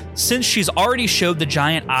 Since she's already showed the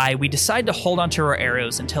giant eye, we decide to hold onto our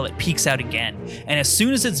arrows until it peeks out again, and as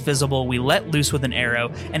soon as it's visible, we let loose with an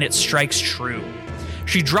arrow, and it strikes true.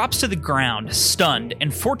 She drops to the ground, stunned,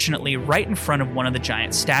 and fortunately right in front of one of the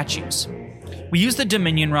giant statues. We use the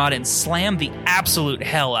Dominion Rod and slam the absolute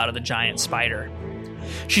hell out of the giant spider.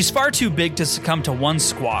 She's far too big to succumb to one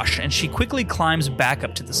squash, and she quickly climbs back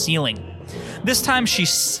up to the ceiling. This time she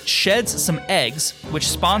sheds some eggs, which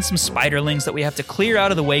spawn some spiderlings that we have to clear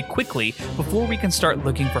out of the way quickly before we can start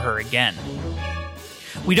looking for her again.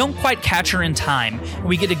 We don't quite catch her in time, and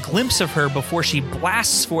we get a glimpse of her before she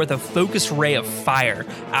blasts forth a focused ray of fire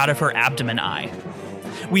out of her abdomen eye.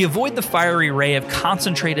 We avoid the fiery ray of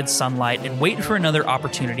concentrated sunlight and wait for another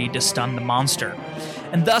opportunity to stun the monster.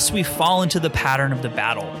 And thus we fall into the pattern of the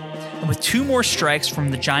battle. And with 2 more strikes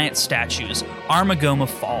from the giant statues, Armagoma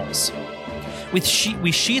falls. We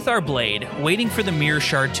sheath our blade, waiting for the mirror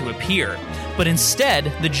shard to appear, but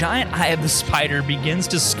instead, the giant eye of the spider begins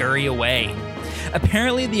to scurry away.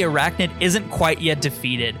 Apparently, the arachnid isn't quite yet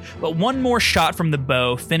defeated, but one more shot from the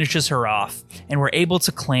bow finishes her off, and we're able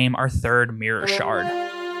to claim our 3rd mirror shard.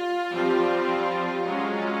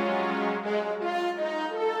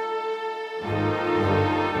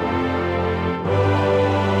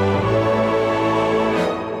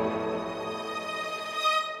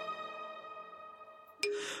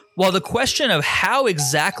 While the question of how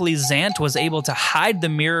exactly Zant was able to hide the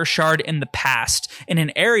mirror shard in the past in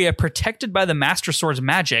an area protected by the Master Sword's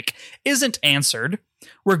magic isn't answered,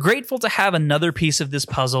 we're grateful to have another piece of this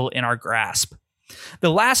puzzle in our grasp.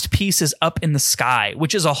 The last piece is up in the sky,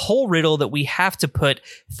 which is a whole riddle that we have to put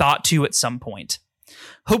thought to at some point.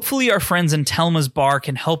 Hopefully our friends in Telma's bar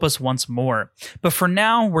can help us once more, but for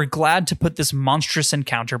now, we're glad to put this monstrous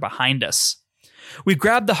encounter behind us. We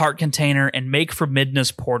grab the heart container and make for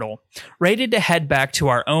Midna's portal, ready to head back to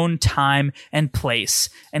our own time and place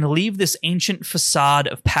and leave this ancient facade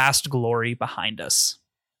of past glory behind us.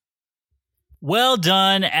 Well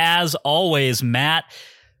done, as always, Matt.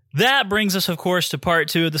 That brings us, of course, to part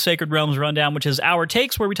 2 of the Sacred Realms Rundown, which is our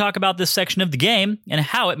takes where we talk about this section of the game and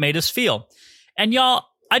how it made us feel. And y'all,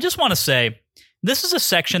 I just want to say, this is a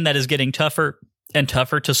section that is getting tougher and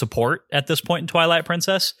tougher to support at this point in Twilight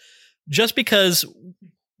Princess. Just because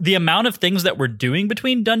the amount of things that we're doing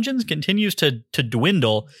between dungeons continues to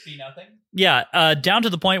dwindle. Be nothing? Yeah, down to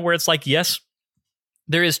the point where it's like, yes,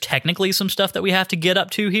 there is technically some stuff that we have to get up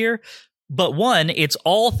to here, but one, it's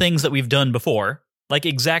all things that we've done before, like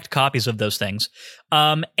exact copies of those things.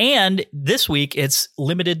 And this week, it's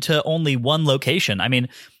limited to only one location. I mean,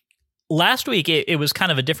 last week, it was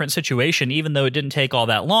kind of a different situation. Even though it didn't take all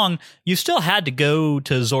that long, you still had to go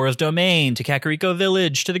to Zora's Domain, to Kakariko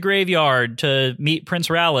Village, to the graveyard, to meet Prince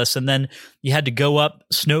Rallis, and then you had to go up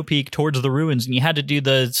Snow Peak towards the ruins, and you had to do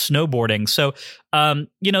the snowboarding. So,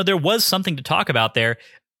 there was something to talk about there.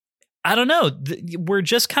 I don't know. We're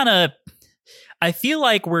just kind of... I feel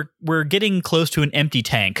like we're getting close to an empty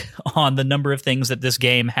tank on the number of things that this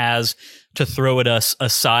game has to throw at us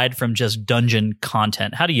aside from just dungeon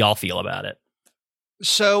content. How do y'all feel about it?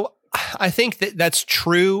 So I think that's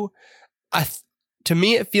true. To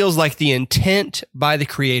me, it feels like the intent by the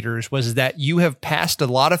creators was that you have passed a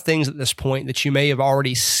lot of things at this point that you may have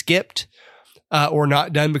already skipped or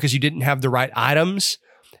not done because you didn't have the right items.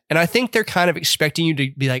 And I think they're kind of expecting you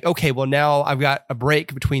to be like, okay, well, now I've got a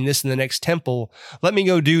break between this and the next temple. Let me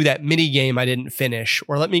go do that mini game I didn't finish,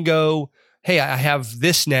 or let me go hey, I have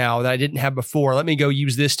this now that I didn't have before. Let me go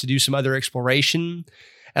use this to do some other exploration.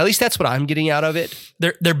 At least that's what I'm getting out of it.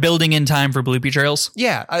 They're building in time for bloopy trails.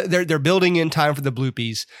 Yeah, they're building in time for the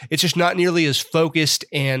bloopies. It's just not nearly as focused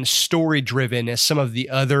and story driven as some of the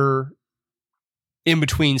other in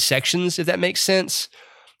between sections, if that makes sense.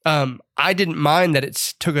 I didn't mind that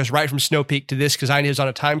it took us right from Snow Peak to this because I was on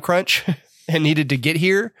a time crunch and needed to get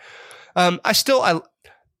here. I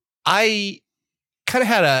kind of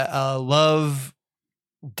had a love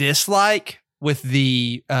dislike with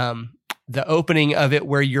the opening of it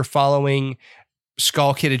where you're following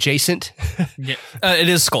Skull Kid adjacent. Yeah. It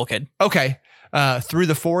is Skull Kid. Okay. Through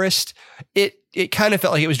the forest. It kind of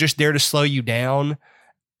felt like it was just there to slow you down.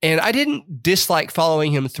 And I didn't dislike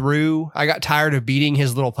following him through. I got tired of beating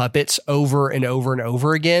his little puppets over and over and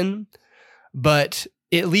over again. But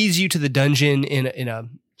it leads you to the dungeon in a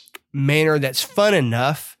manner that's fun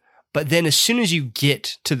enough. But then as soon as you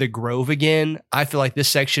get to the Grove again, I feel like this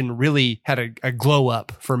section really had a glow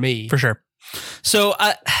up for me. For sure. So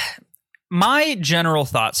my general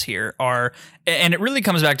thoughts here are, and it really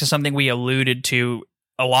comes back to something we alluded to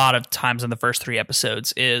a lot of times in the first 3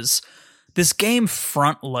 episodes, is this game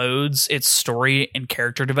front loads its story and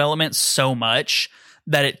character development so much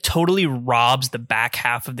that it totally robs the back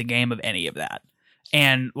half of the game of any of that.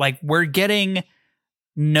 And like, we're getting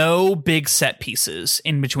no big set pieces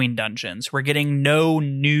in between dungeons. We're getting no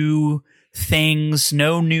new things,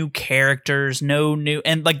 no new characters,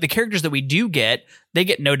 and like the characters that we do get, they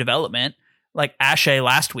get no development. Like Ashe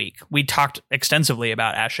last week, we talked extensively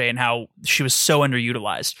about Ashe and how she was so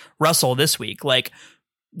underutilized. Russell this week, like,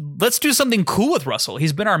 let's do something cool with Russell.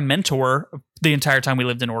 He's been our mentor the entire time we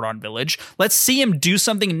lived in Ordon Village. Let's see him do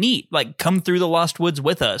something neat, like come through the Lost Woods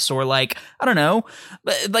with us, or like, I don't know,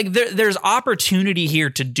 like there's opportunity here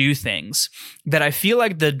to do things that I feel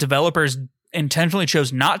like the developers intentionally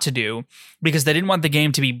chose not to do because they didn't want the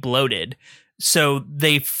game to be bloated. So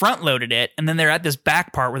they front loaded it, and then they're at this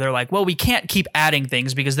back part where they're like, well, we can't keep adding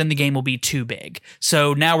things because then the game will be too big.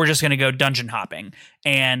 So now we're just going to go dungeon hopping.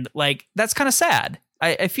 And like, that's kind of sad.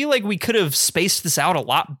 I feel like we could have spaced this out a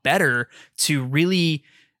lot better to really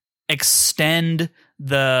extend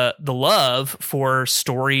the love for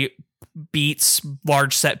story beats,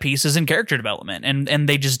 large set pieces, and character development, and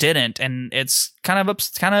they just didn't, and it's kind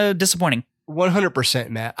of disappointing. 100%,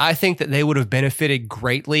 Matt. I think that they would have benefited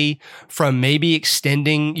greatly from maybe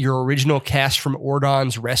extending your original cast from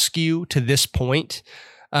Ordon's rescue to this point.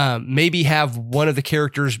 Maybe have one of the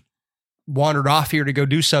characters wandered off here to go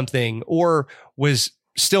do something, or was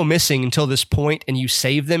still missing until this point, and you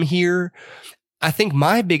save them here. I think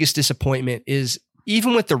my biggest disappointment is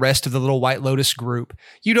even with the rest of the little White Lotus group,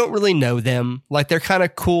 you don't really know them. Like, they're kind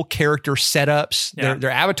of cool character setups. Yeah.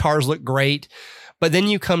 Their avatars look great. But then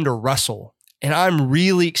you come to Russell, and I'm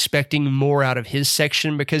really expecting more out of his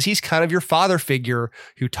section because he's kind of your father figure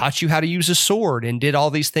who taught you how to use a sword and did all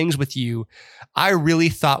these things with you. I really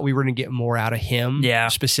thought we were going to get more out of him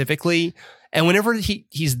specifically. And whenever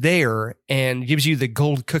he's there and gives you the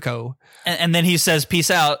gold cuckoo. And then he says,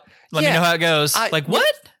 peace out. Let me know how it goes.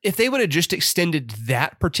 What? If they would have just extended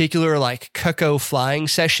that particular like cuckoo flying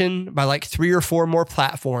session by like 3 or 4 more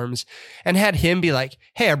platforms and had him be like,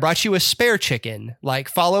 hey, I brought you a spare chicken, like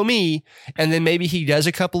follow me. And then maybe he does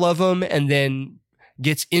a couple of them and then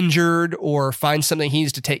gets injured or finds something he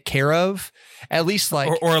needs to take care of. At least like,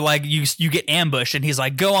 or like you get ambushed and he's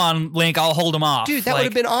like, go on, Link, I'll hold him off. Dude, that would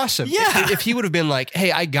have been awesome. Yeah. If he would have been like,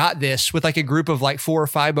 hey, I got this with like a group of like 4 or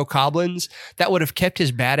 5 bokoblins, that would have kept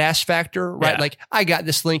his badass factor, right? Yeah. Like, I got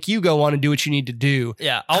this, Link, you go on and do what you need to do.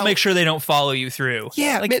 Yeah. I'll make sure they don't follow you through.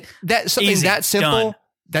 Yeah. Like, that's something easy, that simple. done.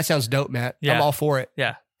 That sounds dope, Matt. Yeah. I'm all for it.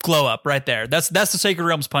 Yeah. Glow up right there. That's the Sacred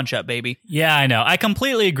Realms punch up, baby. Yeah, I know. I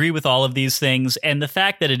completely agree with all of these things. And the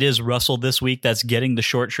fact that it is Russell this week that's getting the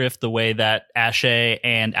short shrift the way that Ashe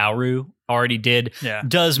and Auru already did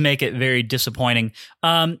does make it very disappointing.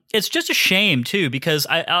 It's just a shame, too, because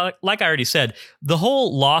I like I already said, the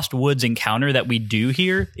whole Lost Woods encounter that we do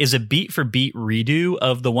here is a beat for beat redo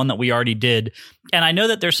of the one that we already did. And I know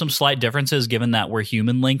that there's some slight differences given that we're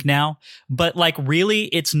Human Link now, but like really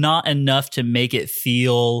it's not enough to make it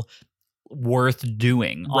feel worth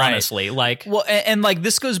doing, honestly. Right. Like, well, and like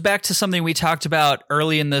this goes back to something we talked about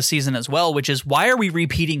early in the season as well, which is why are we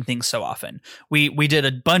repeating things so often? We did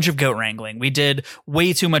a bunch of goat wrangling. We did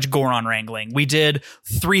way too much Goron wrangling. We did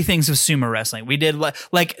 3 things of sumo wrestling. We did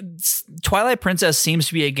like Twilight Princess seems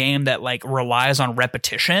to be a game that like relies on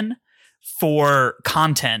repetition for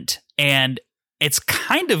content, and it's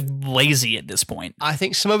kind of lazy at this point. I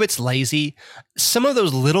think some of it's lazy. Some of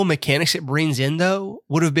those little mechanics it brings in, though,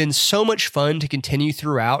 would have been so much fun to continue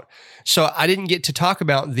throughout. So I didn't get to talk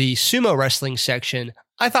about the sumo wrestling section.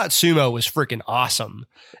 I thought sumo was freaking awesome.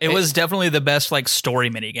 It was definitely the best like story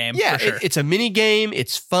minigame. Yeah, for sure. it's a mini game.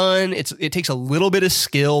 It's fun. It takes a little bit of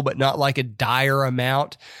skill, but not like a dire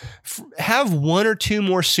amount. Have one or two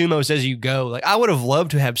more sumos as you go. Like I would have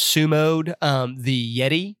loved to have sumoed the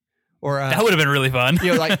Yeti. Or that would have been really fun.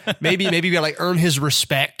 Like maybe you gotta like earn his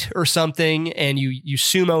respect or something, and you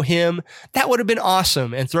sumo him. That would have been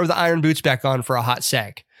awesome. And throw the iron boots back on for a hot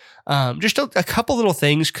sec. Just a couple little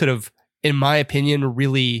things could have, in my opinion,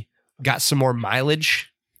 really got some more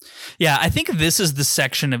mileage. Yeah, I think this is the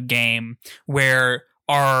section of game where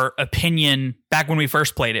our opinion, back when we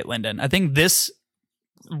first played it, Lyndon, I think this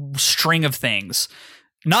string of things,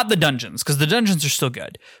 not the dungeons, because the dungeons are still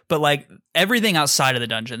good, but like everything outside of the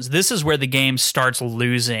dungeons, this is where the game starts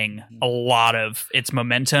losing a lot of its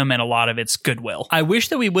momentum and a lot of its goodwill. I wish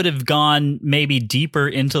that we would have gone maybe deeper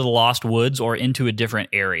into the Lost Woods or into a different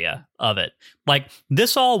area of it. Like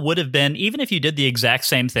this all would have been, even if you did the exact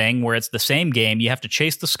same thing where it's the same game, you have to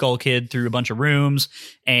chase the Skull Kid through a bunch of rooms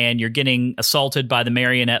and you're getting assaulted by the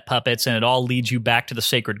marionette puppets and it all leads you back to the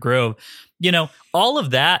Sacred Grove. You know, all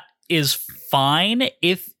of that is fine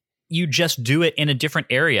if you just do it in a different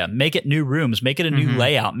area, make it new rooms, make it a new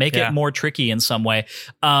layout, make it more tricky in some way.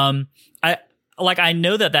 I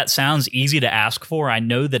know that sounds easy to ask for. I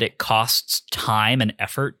know that it costs time and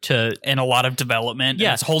effort and a lot of development. Yeah.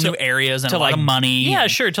 And it's whole new areas and a lot of money. Yeah,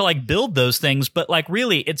 sure. To like build those things. But like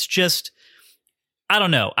really, it's just, I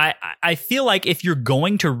don't know. I feel like if you're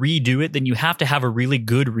going to redo it, then you have to have a really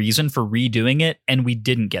good reason for redoing it. And we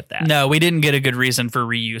didn't get that. No, we didn't get a good reason for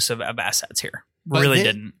reuse of assets here. We really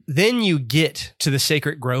didn't. Then you get to the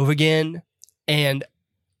Sacred Grove again. And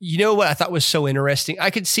you know what I thought was so interesting? I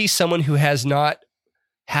could see someone who has not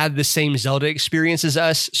had the same Zelda experience as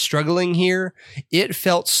us struggling here. It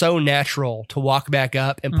felt so natural to walk back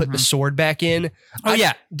up and put the sword back in.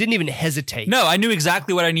 I didn't even hesitate. No, I knew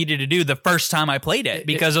exactly what I needed to do the first time I played it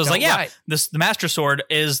because I was like, the Master Sword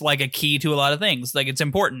is like a key to a lot of things. Like it's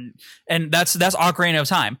important. And that's Ocarina of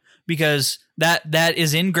Time, because that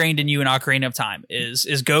is ingrained in you in Ocarina of Time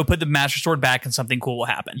is go put the Master Sword back and something cool will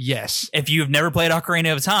happen. Yes. If you've never played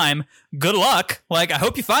Ocarina of Time, good luck. Like I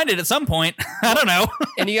hope you find it at some point. I don't know.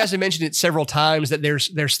 And you guys have mentioned it several times that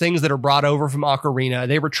there's things that are brought over from Ocarina.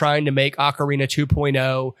 They were trying to make Ocarina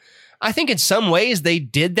 2.0. I think in some ways they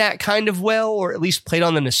did that kind of well, or at least played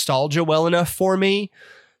on the nostalgia well enough for me.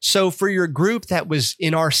 So for your group that was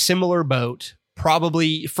in our similar boat,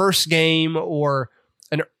 probably first game or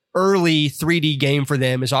an early 3D game for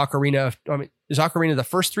them is Ocarina. Is Ocarina the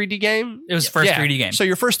first 3D game? It was the first 3D game. So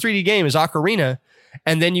your first 3D game is Ocarina,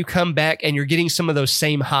 and then you come back and you're getting some of those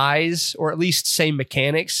same highs, or at least same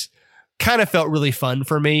mechanics. Kind of felt really fun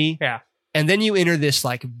for me. Yeah. And then you enter this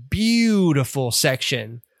like beautiful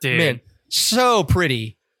section. Dude. Man, so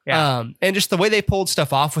pretty. Yeah. And just the way they pulled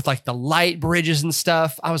stuff off with like the light bridges and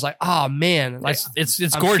stuff, I was like, oh man, like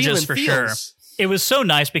it's gorgeous for sure. It was so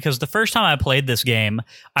nice because the first time I played this game,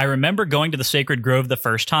 I remember going to the Sacred Grove the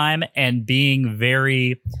first time and being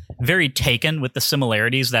very, very taken with the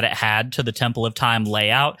similarities that it had to the Temple of Time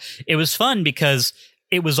layout. It was fun because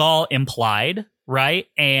it was all implied, right?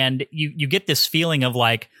 And you get this feeling of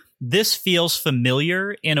like, this feels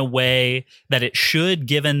familiar in a way that it should,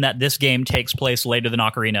 given that this game takes place later than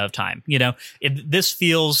Ocarina of Time. You know, this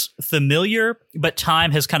feels familiar, but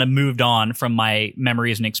time has kind of moved on from my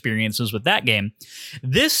memories and experiences with that game.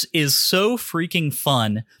 This is so freaking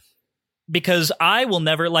fun because I will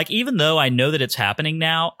never, like, even though I know that it's happening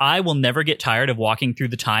now, I will never get tired of walking through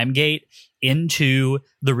the time gate into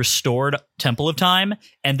the restored Temple of Time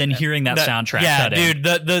and then hearing that soundtrack cut in. Dude,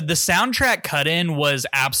 the soundtrack cut in was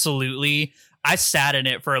absolutely, I sat in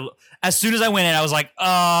it for, as soon as I went in, I was like,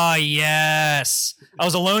 oh yes. I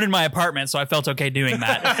was alone in my apartment, so I felt okay doing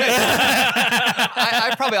that.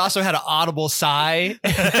 I probably also had an audible sigh.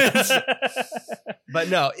 But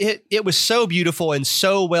no, it was so beautiful and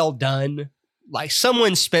so well done. Like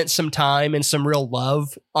someone spent some time and some real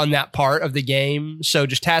love on that part of the game. So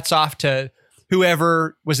just hats off to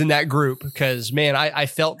whoever was in that group, because man, I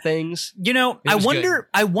felt things. You know, I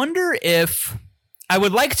wonder if I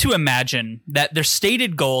would like to imagine that their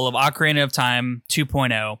stated goal of Ocarina of Time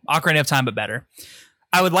 2.0, Ocarina of Time but better.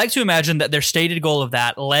 I would like to imagine that their stated goal of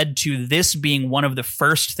that led to this being one of the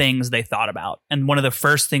first things they thought about. And one of the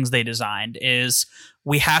first things they designed is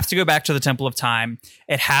we have to go back to the Temple of Time.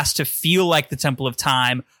 It has to feel like the Temple of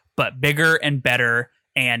Time, but bigger and better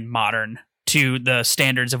and modern to the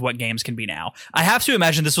standards of what games can be now. I have to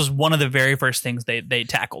imagine this was one of the very first things they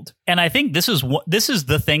tackled. And I think this is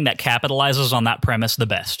the thing that capitalizes on that premise the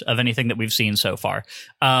best of anything that we've seen so far.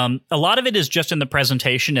 A lot of it is just in the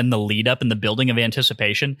presentation and the lead up and the building of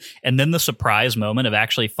anticipation, and then the surprise moment of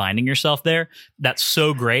actually finding yourself there. That's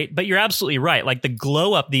so great. But you're absolutely right. Like the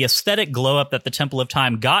glow up, the aesthetic glow up that the Temple of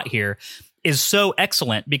Time got here is so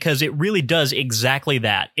excellent because it really does exactly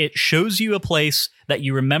that. It shows you a place that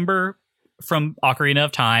you remember from Ocarina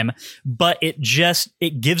of Time, but it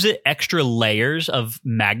gives it extra layers of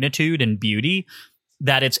magnitude and beauty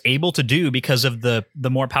that it's able to do because of the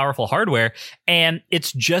more powerful hardware, and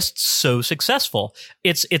it's just so successful.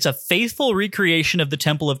 It's a faithful recreation of the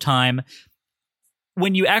Temple of Time.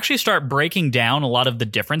 When you actually start breaking down a lot of the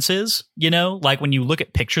differences, like when you look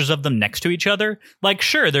at pictures of them next to each other, like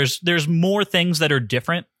sure, there's more things that are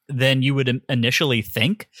different than you would initially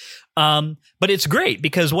think. But it's great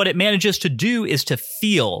because what it manages to do is to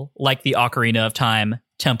feel like the Ocarina of Time,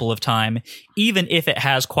 Temple of Time, even if it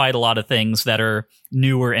has quite a lot of things that are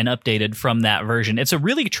newer and updated from that version. It's a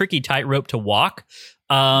really tricky tightrope to walk.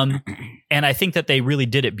 And I think that they really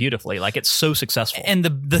did it beautifully. Like it's so successful. And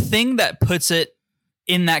the thing that puts it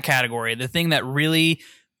in that category, the thing that really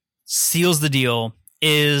seals the deal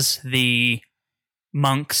is the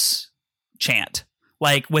monks chant.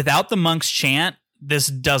 Like without the monks chant, this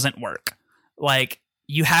doesn't work. Like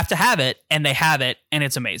you have to have it, and they have it, and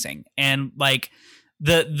it's amazing. And like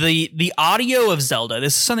the audio of Zelda,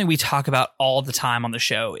 this is something we talk about all the time on the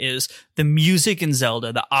show, is the music in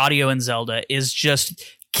Zelda, the audio in Zelda is just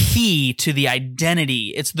key to the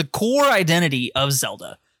identity. It's the core identity of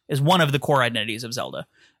Zelda. Is one of the core identities of Zelda,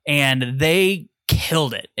 and they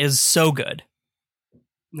killed it. Is so good.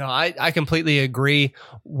 No, I completely agree.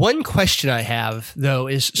 One question I have though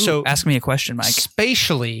is ask me a question, Mike.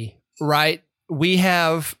 Spatially, right? We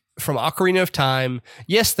have from Ocarina of Time.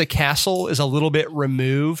 Yes, the castle is a little bit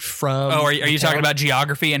removed from. Oh, are you talking about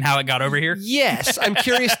geography and how it got over here? Yes, I'm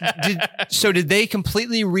curious. Did they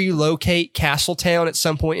completely relocate Castletown at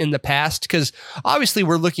some point in the past? Because obviously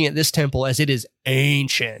we're looking at this temple as it is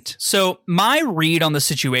ancient. So my read on the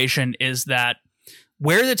situation is that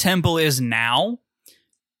where the temple is now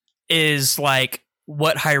is like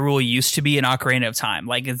what Hyrule used to be in Ocarina of Time.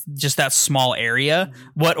 Like it's just that small area.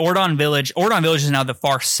 What Ordon Village is now the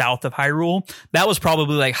far south of Hyrule. That was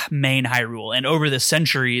probably like main Hyrule. And over the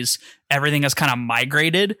centuries, everything has kind of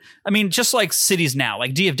migrated. I mean, just like cities now,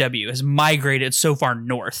 like DFW has migrated so far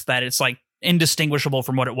north that it's like indistinguishable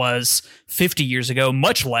from what it was 50 years ago,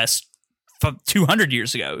 much less 200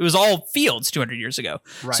 years ago. It was all fields 200 years ago.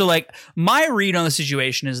 Right. So like my read on the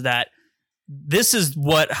situation is that this is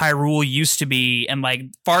what Hyrule used to be, and like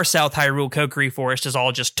far south Hyrule, Kokiri Forest is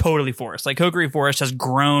all just totally forest. Like Kokiri Forest has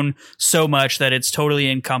grown so much that it's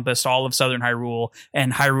totally encompassed all of southern Hyrule,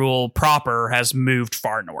 and Hyrule proper has moved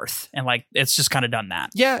far north, and like it's just kind of done that.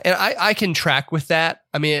 Yeah, and I can track with that.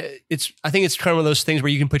 I mean, I think it's kind of one of those things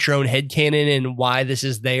where you can put your own headcanon in why this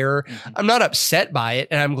is there. Mm-hmm. I'm not upset by it,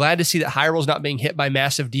 and I'm glad to see that Hyrule's not being hit by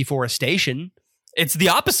massive deforestation. It's the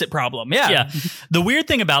opposite problem. Yeah. The weird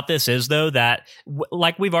thing about this is, though, that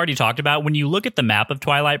like we've already talked about, when you look at the map of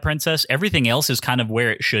Twilight Princess, everything else is kind of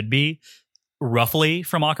where it should be, roughly,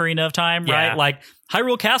 from Ocarina of Time, right? Like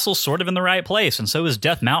Hyrule Castle's sort of in the right place, and so is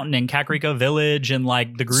Death Mountain and Kakariko Village and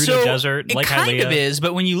like the Gerudo Desert and Lake Hylia. It kind of is,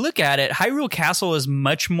 but when you look at it, Hyrule Castle is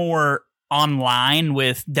much more online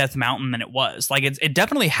with Death Mountain than it was. Like it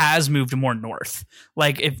definitely has moved more north.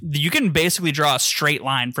 Like if you can basically draw a straight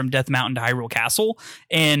line from Death Mountain to Hyrule Castle,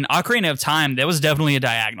 in Ocarina of Time that was definitely a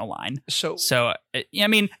diagonal line. So I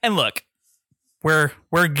mean, and look, we're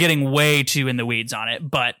getting way too in the weeds on it,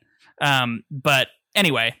 but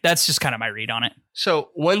anyway, that's just kind of my read on it.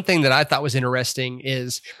 So one thing that I thought was interesting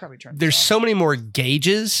is there's so many more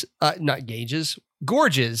gorges.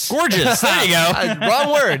 Gorges. There you go.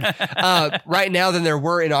 Wrong word. Right now than there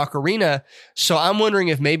were in Ocarina. So I'm wondering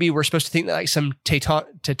if maybe we're supposed to think that like some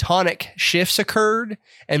tectonic shifts occurred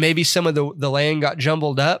and maybe some of the land got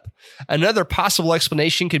jumbled up. Another possible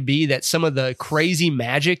explanation could be that some of the crazy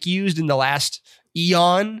magic used in the last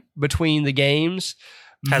eon between the games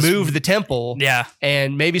moved the temple. Yeah.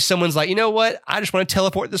 And maybe someone's like, you know what? I just want to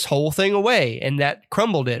teleport this whole thing away. And that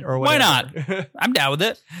crumbled it or whatever. Why not? I'm down with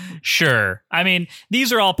it. Sure. I mean,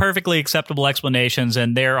 these are all perfectly acceptable explanations,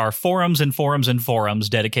 and there are forums and forums and forums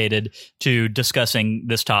dedicated to discussing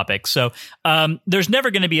this topic. So there's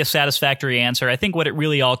never going to be a satisfactory answer. I think what it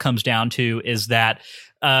really all comes down to is that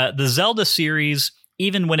the Zelda series,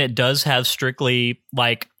 even when it does have strictly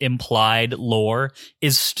like implied lore,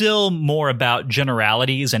 is still more about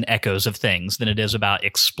generalities and echoes of things than it is about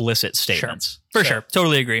explicit statements. For sure.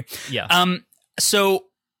 Totally agree. Yeah. So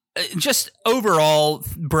just overall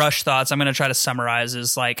brush thoughts, I'm going to try to summarize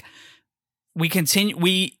is like we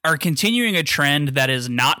are continuing a trend that is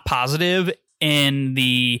not positive in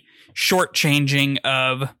the shortchanging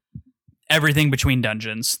of everything between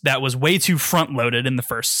dungeons that was way too front loaded in the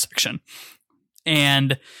first section.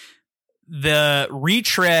 And the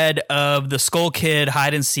retread of the Skull Kid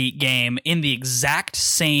hide and seek game in the exact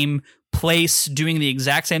same place, doing the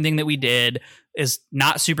exact same thing that we did, is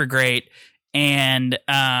not super great. And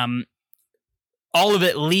all of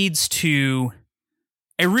it leads to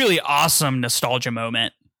a really awesome nostalgia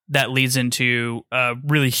moment that leads into a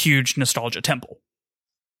really huge nostalgia temple.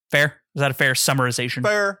 Fair? Is that a fair summarization?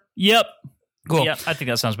 Fair. Yep. Cool. Yep. I think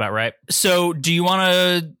that sounds about right. So do you want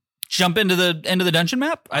to jump into the dungeon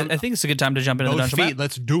map? I think it's a good time to jump into the dungeon map.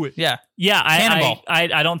 Let's do it. Yeah. Yeah, Cannonball.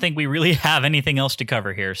 I don't think we really have anything else to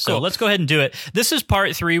cover here. So Cool. let's go ahead and do it. This is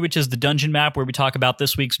part 3, which is the dungeon map, where we talk about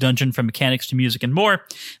this week's dungeon from mechanics to music and more.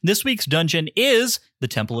 This week's dungeon is the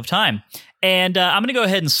Temple of Time. And I'm going to go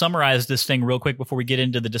ahead and summarize this thing real quick before we get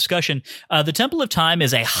into the discussion. The Temple of Time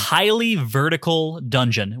is a highly vertical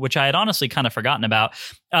dungeon, which I had honestly kind of forgotten about.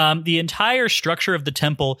 The entire structure of the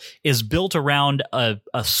temple is built around a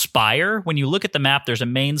spire. When you look at the map, there's a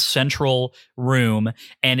main central room,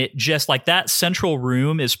 and it just like that central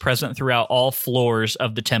room is present throughout all floors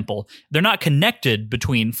of the temple. They're not connected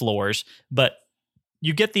between floors, but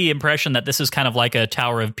you get the impression that this is kind of like a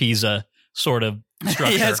Tower of Pisa sort of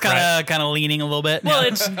structure. Yeah, it's kind of leaning a little bit. Well,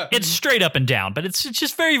 it's straight up and down, but it's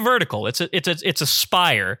just very vertical. It's a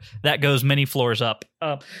spire that goes many floors up.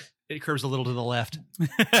 It curves a little to the left.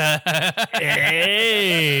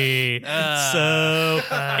 Hey.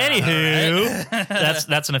 Anywho,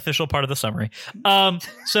 that's an official part of the summary.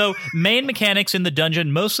 So main mechanics in the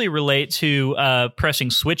dungeon mostly relate to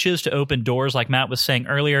pressing switches to open doors, like Matt was saying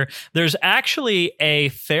earlier. There's actually a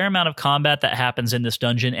fair amount of combat that happens in this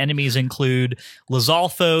dungeon. Enemies include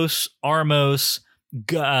Lizalfos, Armos,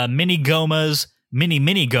 mini Gomas,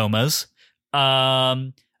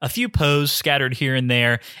 a few Poes scattered here and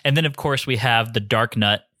there. And then, of course, we have the Dark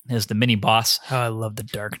Nut as the mini boss. Oh, I love the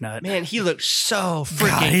Dark Nut. Man, he looks so God,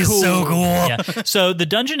 freaking he's cool. so cool. Yeah. So the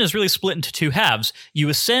dungeon is really split into 2 halves. You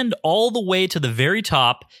ascend all the way to the very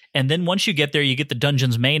top, and then once you get there, you get the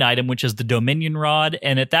dungeon's main item, which is the Dominion Rod.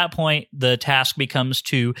 And at that point, the task becomes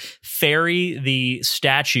to ferry the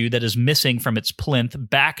statue that is missing from its plinth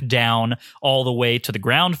back down all the way to the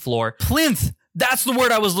ground floor. Plinth. That's the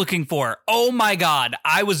word I was looking for. Oh my God.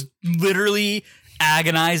 I was literally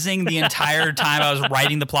agonizing the entire time I was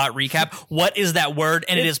writing the plot recap. What is that word?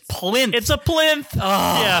 And it is plinth. It's a plinth. Oh.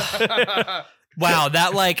 Yeah. Wow.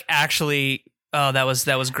 That actually... Oh, that was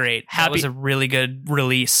great. That was a really good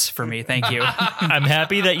release for me. Thank you. I'm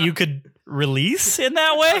happy that you could release in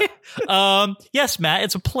that way. Yes, Matt,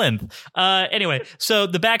 it's a plinth. Anyway, so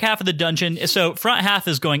the back half of the dungeon, so front half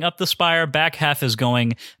is going up the spire, back half is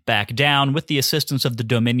going back down with the assistance of the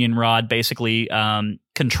Dominion Rod, basically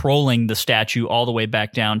controlling the statue all the way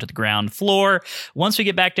back down to the ground floor. Once we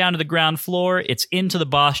get back down to the ground floor, it's into the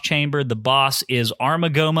boss chamber. The boss is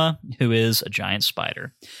Armagoma, who is a giant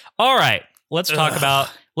spider. All right. Let's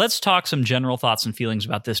talk some general thoughts and feelings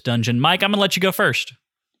about this dungeon. Mike, I'm going to let you go first.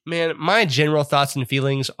 Man, my general thoughts and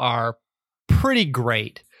feelings are pretty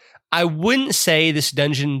great. I wouldn't say this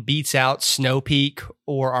dungeon beats out Snow Peak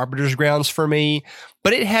or Arbiter's Grounds for me,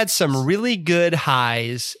 but it had some really good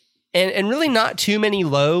highs and really not too many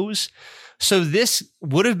lows. So this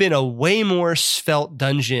would have been a way more svelte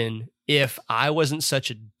dungeon if I wasn't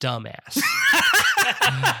such a dumbass.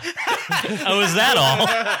 Oh, is that all?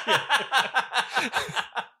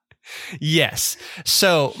 Yes.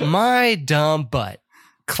 So my dumb butt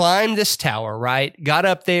climbed this tower, right? Got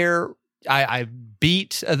up there. I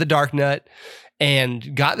beat the Dark Nut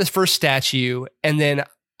and got this first statue. And then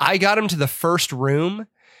I got him to the first room.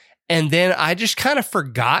 And then I just kind of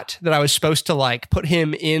forgot that I was supposed to like put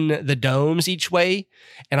him in the domes each way.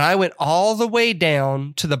 And I went all the way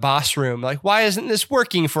down to the boss room. Like, why isn't this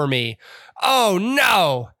working for me? Oh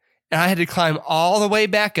no. And I had to climb all the way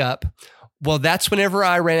back up. Well, that's whenever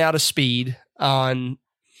I ran out of speed on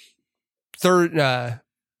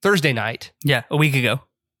Thursday night. Yeah, a week ago.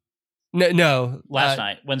 No. Last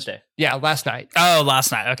night, Wednesday. Yeah, last night. Oh,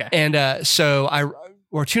 last night. Okay. And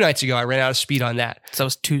or 2 nights ago, I ran out of speed on that. So it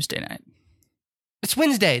was Tuesday night. It's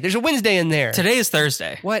Wednesday. There's a Wednesday in there. Today is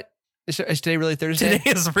Thursday. What? Is today really Thursday? Today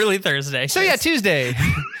is really Thursday. So yeah, Tuesday.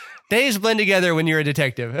 Days blend together when you're a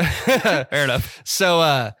detective. Fair enough.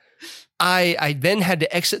 So I then had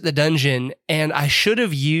to exit the dungeon, and I should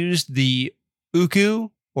have used the Uku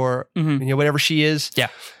or whatever she is. Yeah.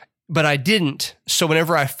 But I didn't. So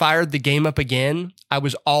whenever I fired the game up again, I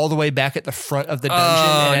was all the way back at the front of the dungeon and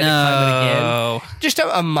I had to climb it again. Just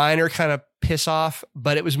a minor kind of piss off,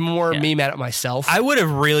 but it was more me mad at myself. I would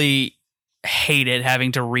have really hated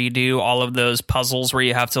having to redo all of those puzzles where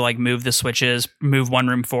you have to like move the switches, move one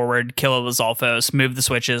room forward, kill a Lizalfos, move the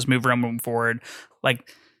switches, move room forward. Like,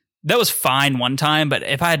 that was fine one time, but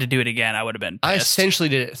if I had to do it again, I would have been pissed. I essentially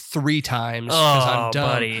did it 3 times because I'm dumb.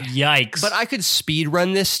 Buddy. Yikes. But I could speed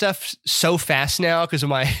run this stuff so fast now because of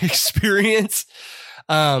my experience.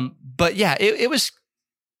 But yeah, it was,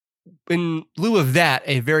 in lieu of that,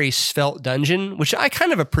 a very svelte dungeon, which I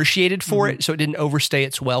kind of appreciated for it, so it didn't overstay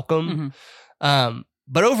its welcome.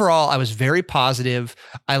 But overall, I was very positive.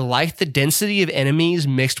 I liked the density of enemies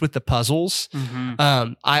mixed with the puzzles.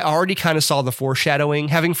 I already kind of saw the foreshadowing,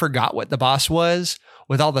 having forgot what the boss was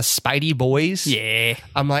with all the Spidey boys. Yeah.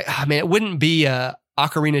 I'm like, man, it wouldn't be a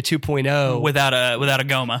Ocarina 2.0 without a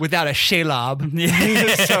Goma. without a Shelob.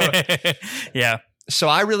 So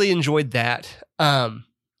I really enjoyed that.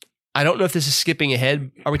 I don't know if this is skipping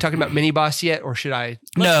ahead. Are we talking about mini boss yet, or should I?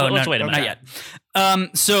 Let's wait a minute. Not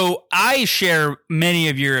yet. So I share many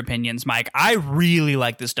of your opinions, Mike. I really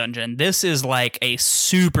like this dungeon. This is like a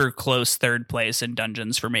super close third place in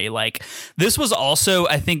dungeons for me. Like, this was also,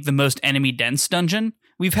 I think, the most enemy dense dungeon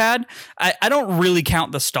we've had. I don't really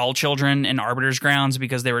count the stall children in Arbiter's Grounds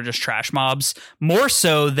because they were just trash mobs, more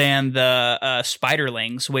so than the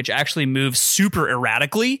spiderlings, which actually move super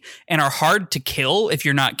erratically and are hard to kill if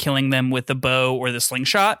you're not killing them with the bow or the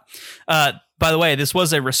slingshot. By the way, this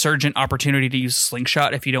was a resurgent opportunity to use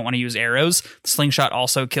slingshot if you don't want to use arrows. The slingshot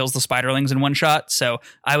also kills the spiderlings in one shot, so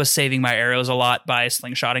I was saving my arrows a lot by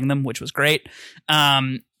slingshotting them, which was great.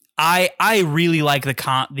 I really like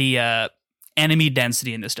the enemy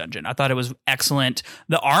density in this dungeon. I thought it was excellent.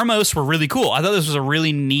 The Armos were really cool. I thought this was a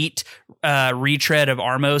really neat retread of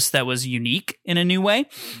Armos that was unique in a new way.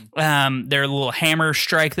 Their little hammer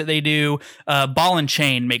strike that they do. Ball and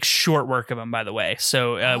chain makes short work of them, by the way.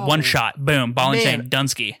 So one shot, boom, ball and chain,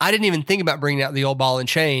 Dunsky. I didn't even think about bringing out the old ball and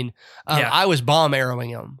chain. I was bomb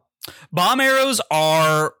arrowing them. Bomb arrows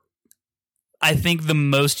are, I think, the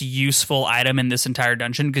most useful item in this entire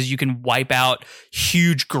dungeon because you can wipe out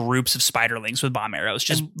huge groups of spiderlings with bomb arrows.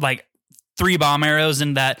 Just like 3 bomb arrows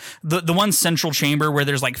in that the one central chamber where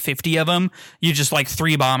there's like 50 of them. You just like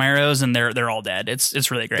 3 bomb arrows and they're all dead.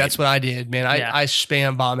 It's really great. That's what I did, man. I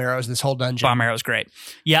spam bomb arrows this whole dungeon. Bomb arrows, great.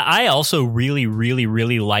 Yeah, I also really, really,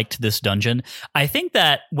 really liked this dungeon. I think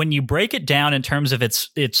that when you break it down in terms of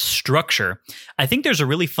its structure, I think there's a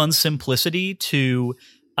really fun simplicity to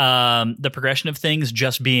the progression of things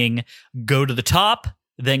just being go to the top,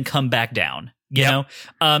 then come back down. You know,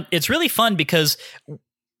 it's really fun because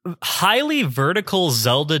highly vertical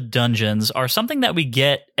Zelda dungeons are something that we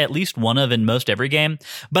get at least one of in most every game,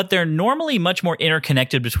 but they're normally much more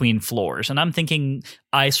interconnected between floors. And I'm thinking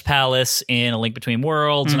Ice Palace in A Link Between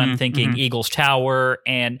Worlds, and I'm thinking Eagle's Tower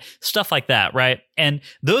and stuff like that, right? And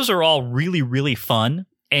those are all really, really fun,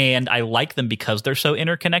 and I like them because they're so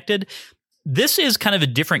interconnected. This is kind of a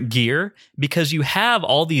different gear because you have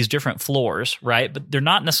all these different floors, right? But they're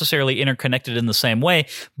not necessarily interconnected in the same way.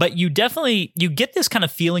 But you get this kind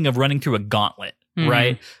of feeling of running through a gauntlet,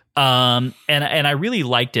 right? And I really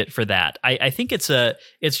liked it for that. I think it's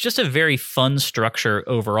just a very fun structure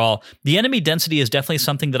overall. The enemy density is definitely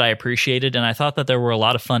something that I appreciated, and I thought that there were a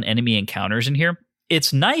lot of fun enemy encounters in here.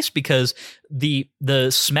 It's nice because the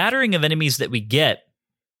smattering of enemies that we get,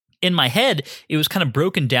 in my head, it was kind of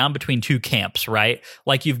broken down between 2 camps, right?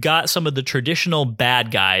 Like, you've got some of the traditional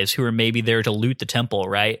bad guys who are maybe there to loot the temple,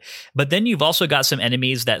 right? But then you've also got some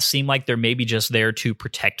enemies that seem like they're maybe just there to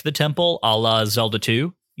protect the temple, a la Zelda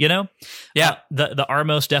 2, you know? Yeah. The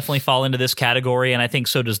Armos definitely fall into this category, and I think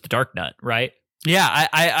so does the Dark Nut, right? Yeah,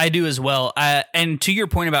 I do as well. And to your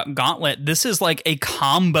point about Gauntlet, this is like a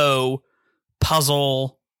combo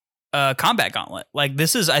puzzle combat gauntlet. Like,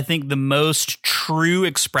 this is, I think, the most true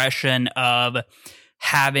expression of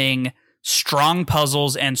having strong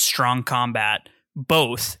puzzles and strong combat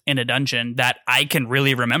both in a dungeon that I can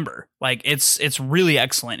really remember. Like, it's really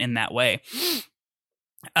excellent in that way.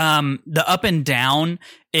 The up and down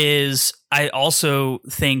is, I also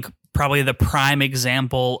think, probably the prime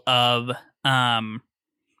example of dungeon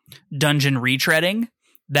retreading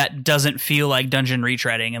that doesn't feel like dungeon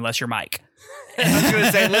retreading unless you're Mike. I was going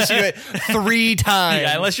to say, unless you do it 3 times.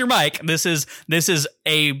 Yeah, unless you're Mike. This is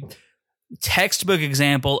a textbook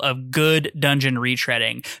example of good dungeon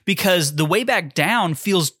retreading, because the way back down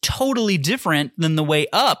feels totally different than the way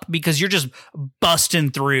up, because you're just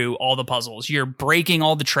busting through all the puzzles. You're breaking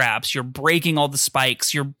all the traps. You're breaking all the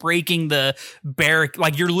spikes. You're breaking the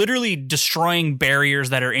like you're literally destroying barriers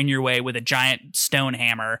that are in your way with a giant stone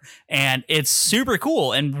hammer. And it's super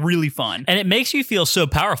cool and really fun. And it makes you feel so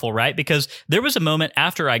powerful, right? Because there was a moment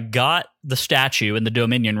after I got the statue and the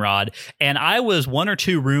Dominion Rod, and I was 1 or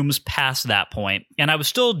 2 rooms past that point, and I was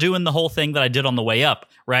still doing the whole thing that I did on the way up,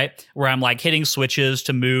 right? Where I'm like hitting switches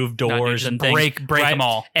to move doors and things, break right? them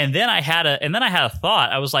all. And then I had a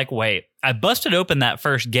thought. I was like, wait, I busted open that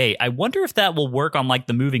first gate. I wonder if that will work on like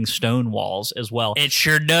the moving stone walls as well. It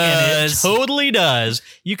sure does. And it totally does.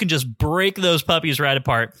 You can just break those puppies right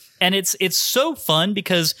apart. And it's so fun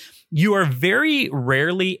because you are very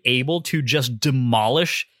rarely able to just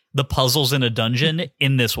demolish the puzzles in a dungeon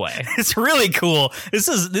in this way. It's really cool. This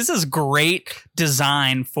is great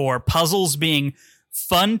design for puzzles being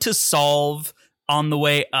fun to solve on the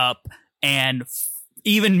way up and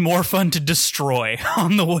even more fun to destroy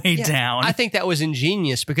on the way down. I think that was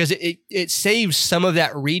ingenious because it saves some of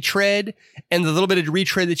that retread, and the little bit of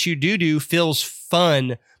retread that you do feels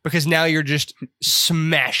fun because now you're just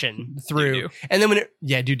smashing through. Do-do. And then when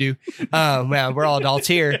do. Man, we're all adults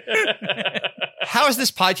here. How is this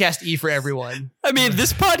podcast E for everyone? I mean,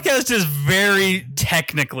 this podcast is very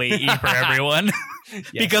technically E for everyone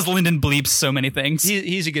because Lyndon bleeps so many things.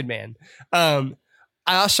 He's a good man.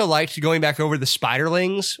 I also liked going back over the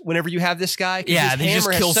spiderlings whenever you have this guy. Yeah, they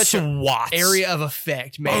just kill such swats. Area of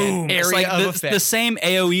effect, man. Boom. Area of effect. The same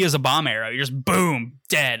AoE as a bomb arrow. You're just boom,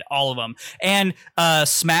 dead, all of them. And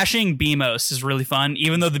smashing Beamos is really fun.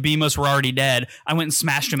 Even though the Beamos were already dead, I went and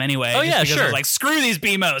smashed them anyway. Oh, yeah, because sure. I was like, screw these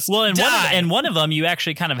Beamos. Well, and one of them, you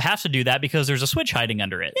actually kind of have to do that because there's a switch hiding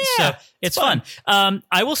under it. Yeah, so it's fun.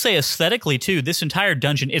 I will say aesthetically, too, this entire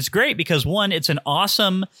dungeon, it's great because, one, it's an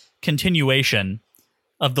awesome continuation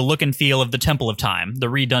of the look and feel of the Temple of Time, the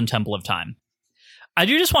redone Temple of Time. I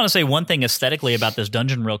do just want to say one thing aesthetically about this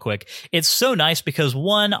dungeon real quick. It's so nice because,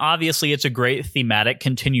 one, obviously it's a great thematic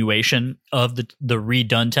continuation of the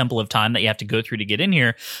redone Temple of Time that you have to go through to get in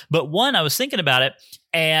here. But one, I was thinking about it,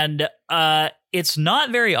 and it's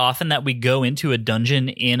not very often that we go into a dungeon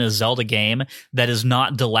in a Zelda game that is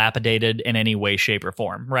not dilapidated in any way, shape, or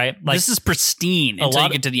form, right? Like, this is pristine until you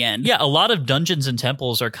get to the end. Yeah, a lot of dungeons and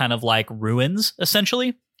temples are kind of like ruins,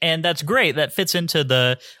 essentially. And that's great. That fits into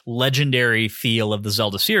the legendary feel of the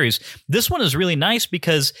Zelda series. This one is really nice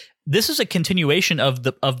because this is a continuation of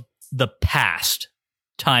the past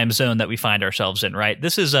time zone that we find ourselves in, right?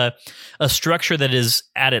 This is a structure that is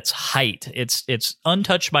at its height. It's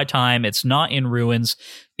untouched by time. It's not in ruins.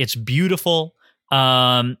 It's beautiful.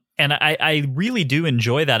 And I really do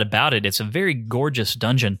enjoy that about it. It's a very gorgeous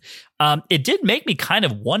dungeon. It did make me kind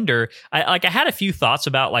of wonder. I had a few thoughts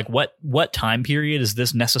about like what time period is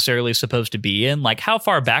this necessarily supposed to be in? Like, how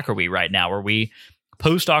far back are we right now? Are we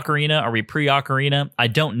post Ocarina? Are we pre Ocarina? I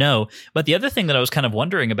don't know. But the other thing that I was kind of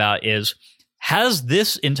wondering about is, has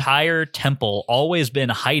this entire temple always been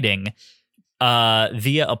hiding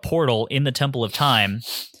via a portal in the Temple of Time?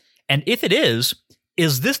 And if it is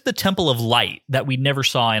this the Temple of Light that we never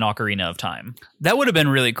saw in Ocarina of Time? That would have been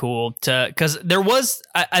really cool because there was,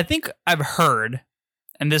 I think I've heard,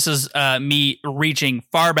 and this is me reaching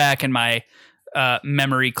far back in my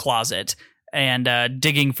memory closet and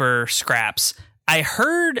digging for scraps. I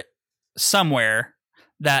heard somewhere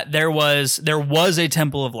that there was a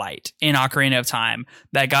Temple of Light in Ocarina of Time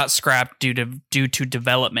that got scrapped due to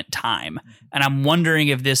development time. And I'm wondering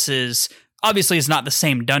if this is, obviously it's not the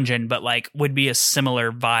same dungeon, but like would be a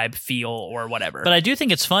similar vibe, feel, or whatever. But I do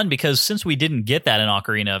think it's fun because since we didn't get that in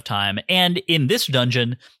Ocarina of Time, and in this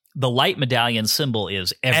dungeon, the light medallion symbol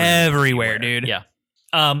is everywhere, dude. Yeah.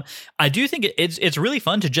 I do think it's really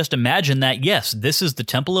fun to just imagine that, yes, this is the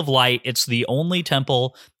Temple of Light. It's the only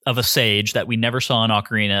temple of a sage that we never saw in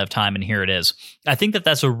Ocarina of Time, and here it is. I think that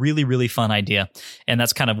that's a really, really fun idea, and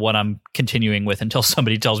that's kind of what I'm continuing with until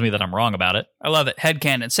somebody tells me that I'm wrong about it. I love it.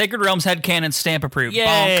 Headcanon. Sacred Realms headcanon, stamp approved.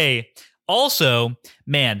 Yay! Bonk. Also,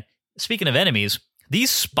 man, speaking of enemies, these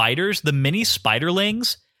spiders, the mini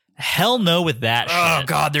spiderlings, hell no with that shit. Oh,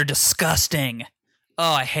 God, they're disgusting.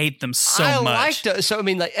 Oh, I hate them so much. So, I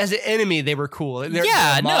mean, like, as an enemy, they were cool. They're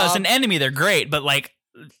as an enemy, they're great. But, like,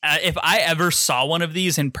 if I ever saw one of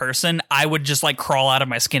these in person, I would just, like, crawl out of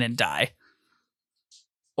my skin and die.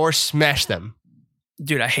 Or smash them.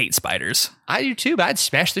 Dude, I hate spiders. I do, too, but I'd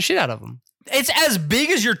smash the shit out of them. It's as big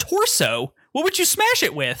as your torso. What would you smash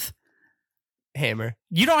it with? Hammer.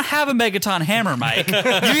 You don't have a Megaton hammer, Mike.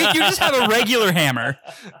 you just have a regular hammer.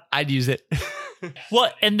 I'd use it.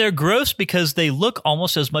 Well, and they're gross because they look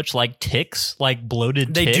almost as much like ticks, like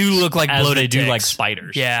bloated They ticks. do look like as bloated they do ticks. like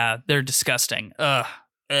spiders. Yeah, they're disgusting. Ugh.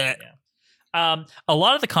 A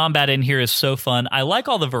lot of the combat in here is so fun. I like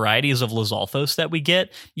all the varieties of Lizalfos that we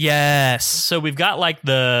get. Yes. So we've got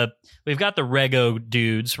we've got the Rego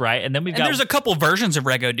dudes, right? And then we've got there's a couple versions of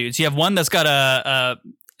Rego dudes. You have one that's got a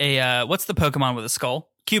what's the Pokemon with a skull?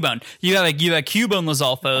 Cubone. You have Cubone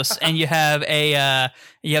Lizalfos, and you have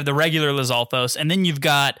the regular Lizalfos, and then you've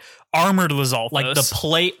got armored Lizalfos, like the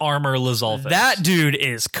plate armor Lizalfos. That dude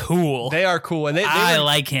is cool. They are cool, and I were,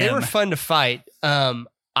 like him. They were fun to fight.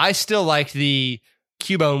 I still like the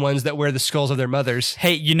Cubone ones that wear the skulls of their mothers.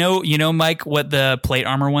 Hey, you know, Mike, what the plate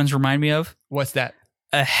armor ones remind me of? What's that?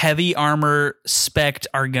 A heavy armor spec'd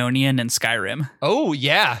Argonian in Skyrim. Oh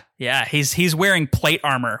yeah, yeah. He's wearing plate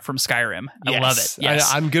armor from Skyrim. I love it.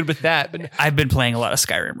 Yes, I'm good with that. But I've been playing a lot of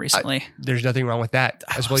Skyrim recently. There's nothing wrong with that.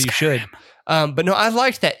 As well, you Skyrim. should. But no, I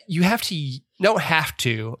liked that. You don't have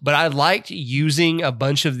to, but I liked using a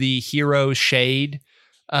bunch of the hero shade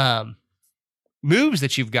moves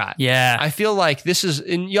that you've got. Yeah. I feel like this is,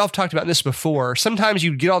 and y'all have talked about this before. Sometimes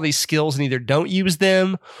you get all these skills and either don't use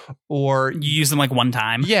them or you use them like one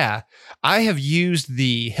time. Yeah. I have used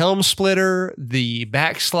the helm splitter, the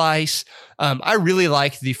backslice. I really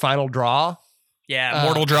like the final draw. Yeah,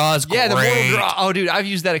 Mortal Draw is great. Yeah, the Mortal Draw. Oh, dude, I've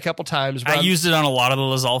used that a couple times. I used it on a lot of the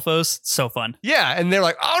Lizalfos. So fun. Yeah, and they're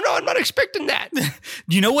like, oh, no, I'm not expecting that.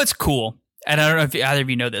 You know what's cool? And I don't know if either of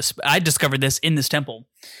you know this, but I discovered this in this temple.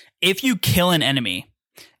 If you kill an enemy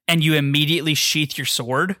and you immediately sheath your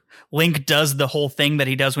sword, Link does the whole thing that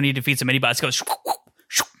he does when he defeats a mini-boss. He goes...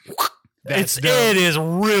 It is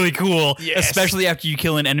really cool, yes. Especially after you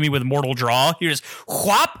kill an enemy with Mortal Draw. You just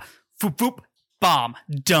whop, foop, foop, bomb,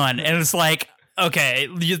 done. And it's like... Okay,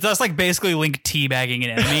 that's like basically Link teabagging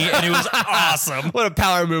an enemy, and it was awesome. What a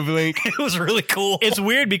power move, Link. It was really cool. It's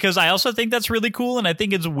weird because I also think that's really cool, and I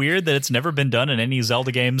think it's weird that it's never been done in any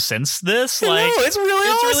Zelda game since this. Like, no, it's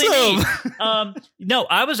really awesome. No,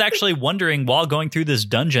 I was actually wondering while going through this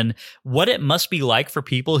dungeon what it must be like for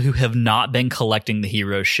people who have not been collecting the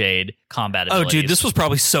hero shade combat abilities. Oh, dude, this was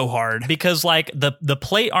probably so hard. Because like the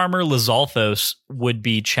plate armor Lizalfos would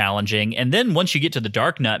be challenging, and then once you get to the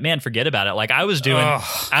Dark Nut, man, forget about it. Like I was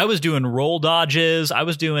doing roll dodges, I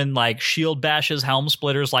was doing like shield bashes, helm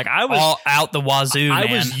splitters, like I was all out the wazoo. I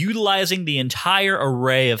was utilizing the entire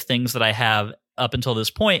array of things that I have up until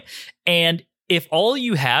this point. And if all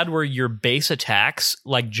you had were your base attacks,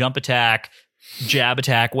 like jump attack, jab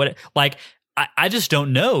attack, I just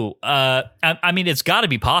don't know. I mean, it's got to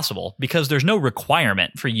be possible because there's no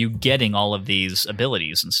requirement for you getting all of these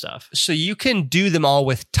abilities and stuff. So you can do them all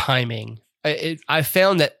with timing. I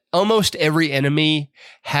found that almost every enemy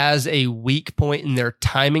has a weak point in their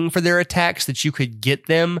timing for their attacks that you could get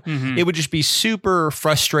them. Mm-hmm. It would just be super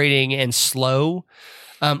frustrating and slow.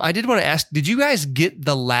 I did want to ask, did you guys get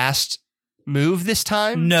the last move this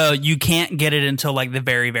time? No, you can't get it until like the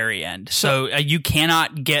very, very end. So you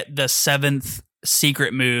cannot get the 7th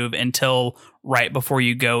secret move until right before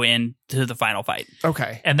you go into the final fight.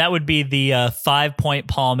 Okay. And that would be the 5-point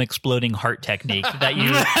palm exploding heart technique that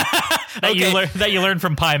you that you learned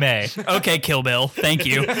from Pai Mei. Okay, Kill Bill. Thank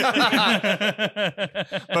you. But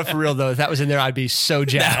for real though, if that was in there, I'd be so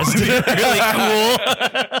jazzed. That would be really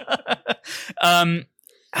cool.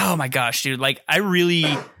 Oh my gosh, dude. Like I really,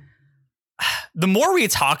 the more we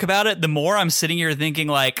talk about it, the more I'm sitting here thinking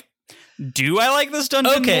like, do I like this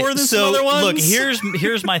dungeon more than some other ones? Look,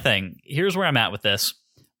 here's my thing. Here's where I'm at with this.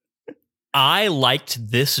 I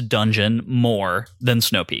liked this dungeon more than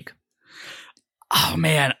Snow Peak. Oh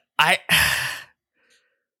man,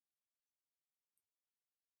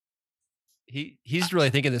 he's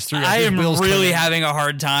really thinking this through. I am really having a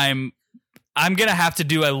hard time. I'm going to have to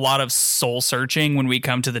do a lot of soul searching when we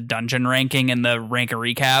come to the dungeon ranking and the rank a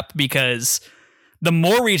recap, because the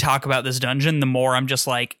more we talk about this dungeon, the more I'm just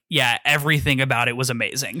like, yeah, everything about it was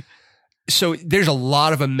amazing. So there's a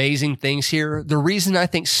lot of amazing things here. The reason I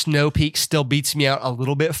think Snow Peak still beats me out a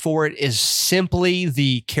little bit for it is simply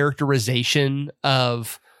the characterization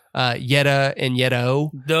of Yetta and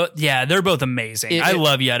Yetto. They're both amazing. I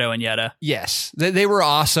love Yetto and Yetta. Yes, they were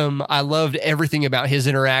awesome. I loved everything about his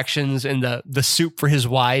interactions and the soup for his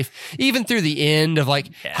wife, even through the end of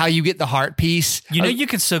how you get the heart piece. You know, you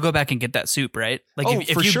can still go back and get that soup, right? Like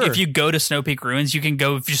if you go to Snow Peak Ruins, you can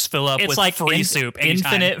go just fill up with like free soup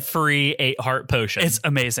anytime. Infinite free 8 heart potion. It's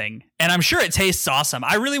amazing, and I'm sure it tastes awesome.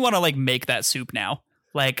 I really want to make that soup now.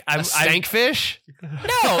 Like stank fish? No, you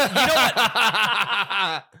know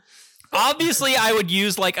what? Obviously, I would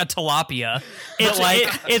use like a tilapia.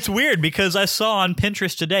 It's weird because I saw on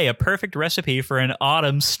Pinterest today a perfect recipe for an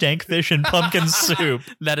autumn stankfish and pumpkin soup.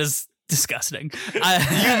 That is disgusting.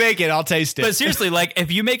 You make it, I'll taste it. But seriously, like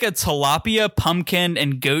if you make a tilapia, pumpkin,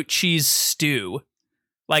 and goat cheese stew,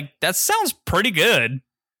 like that sounds pretty good.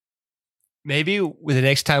 Maybe with the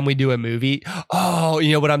next time we do a movie. Oh,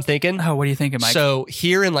 you know what I'm thinking? Oh, what are you thinking, Mike? So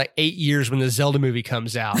here in like 8 years when the Zelda movie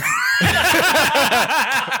comes out,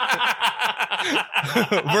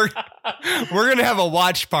 we're gonna have a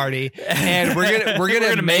watch party, and we're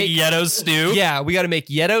gonna make Yeto stew. Yeah, we got to make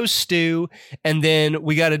Yeto stew, and then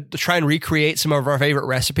we got to try and recreate some of our favorite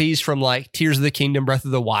recipes from like Tears of the Kingdom, Breath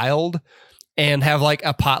of the Wild, and have like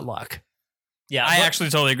a potluck. Yeah, I actually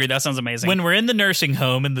totally agree. That sounds amazing. When we're in the nursing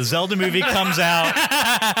home and the Zelda movie comes out,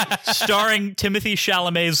 starring Timothy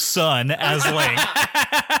Chalamet's son as Link.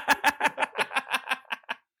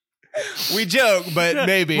 We joke, but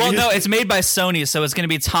maybe. Well, no, it's made by Sony, so it's going to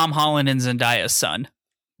be Tom Holland and Zendaya's son.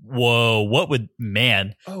 Whoa, what would,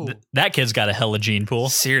 man, that kid's got a hella gene pool.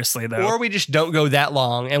 Seriously, though. Or we just don't go that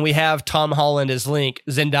long, and we have Tom Holland as Link,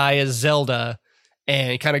 Zendaya as Zelda,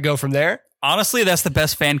 and kind of go from there. Honestly, that's the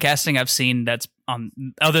best fan casting I've seen that's on,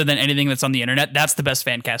 other than anything that's on the internet. That's the best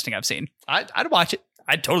fan casting I've seen. I'd watch it.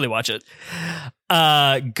 I'd totally watch it.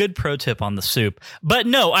 Good pro tip on the soup. But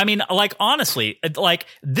no, I mean, like, honestly, like,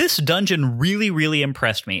 this dungeon really, really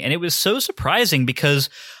impressed me. And it was so surprising because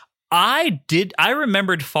I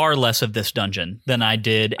remembered far less of this dungeon than I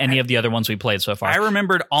did any of the other ones we played so far. I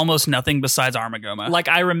remembered almost nothing besides Armagoma. Like,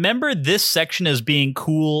 I remember this section as being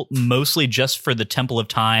cool mostly just for the Temple of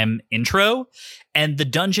Time intro, and the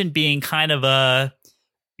dungeon being kind of a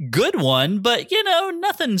good one, but, you know,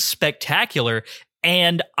 nothing spectacular.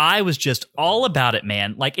 And I was just all about it,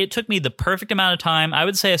 man. Like, it took me the perfect amount of time. I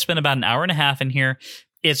would say I spent about an hour and a half in here.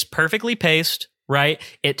 It's perfectly paced. Right?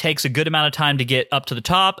 It takes a good amount of time to get up to the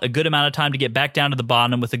top, a good amount of time to get back down to the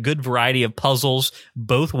bottom with a good variety of puzzles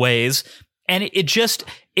both ways. And it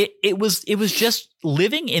was just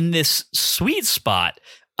living in this sweet spot,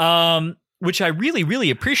 which I really, really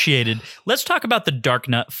appreciated. Let's talk about the Dark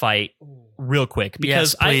Nut fight real quick.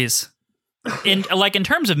 Because yes, please. In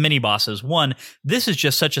terms of mini bosses, one, this is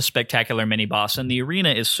just such a spectacular mini boss, and the arena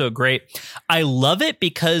is so great. I love it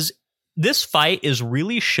because this fight is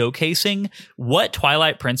really showcasing what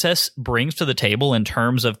Twilight Princess brings to the table in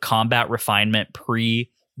terms of combat refinement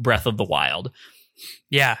pre-Breath of the Wild.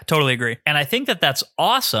 Yeah, totally agree. And I think that that's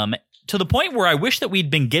awesome, to the point where I wish that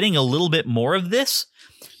we'd been getting a little bit more of this,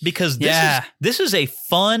 because this is a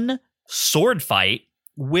fun sword fight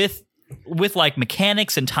with like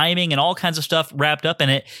mechanics and timing and all kinds of stuff wrapped up in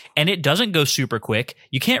it, and it doesn't go super quick.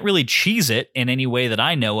 You can't really cheese it in any way that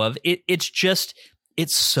I know of.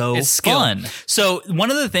 It's so fun. So one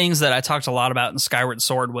of the things that I talked a lot about in Skyward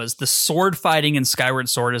Sword was the sword fighting in Skyward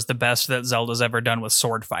Sword is the best that Zelda's ever done with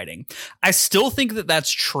sword fighting. I still think that that's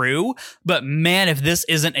true, but man, if this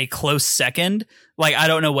isn't a close second, like I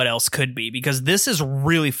don't know what else could be, because this is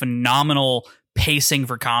really phenomenal pacing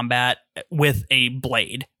for combat with a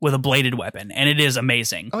bladed weapon, and it is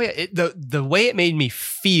amazing. Oh yeah, the way it made me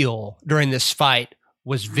feel during this fight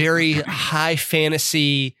was very high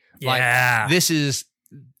fantasy. Yeah. Like,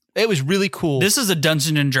 it was really cool. This is a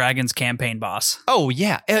Dungeons and Dragons campaign boss. Oh,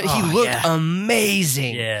 yeah. He looked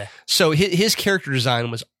amazing. Yeah. So his character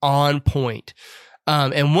design was on point.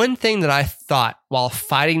 And one thing that I thought while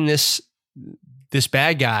fighting this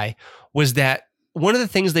bad guy was that one of the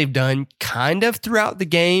things they've done kind of throughout the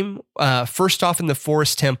game, first off in the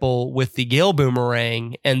Forest Temple with the Gale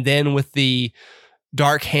Boomerang, and then with the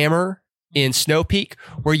Dark Hammer in Snow Peak,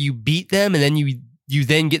 where you beat them and then you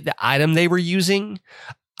then get the item they were using.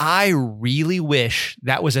 I really wish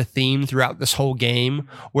that was a theme throughout this whole game,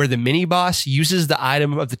 where the mini boss uses the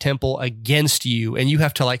item of the temple against you and you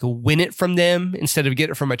have to like win it from them instead of get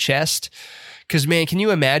it from a chest. Because man, can you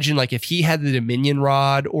imagine like if he had the Dominion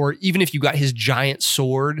Rod, or even if you got his giant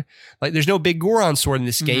sword? Like there's no big Goron sword in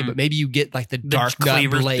this game, but maybe you get like the Dark Nut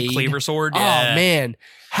blade. The cleaver sword. Oh man,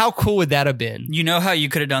 how cool would that have been? You know how you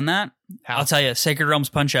could have done that? How? I'll tell you, Sacred Realms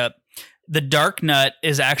Punch Up. The Dark Nut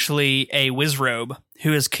is actually a Wizrobe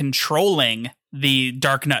who is controlling the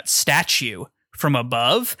Dark Nut statue from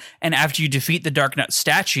above. And after you defeat the Dark Nut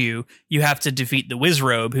statue, you have to defeat the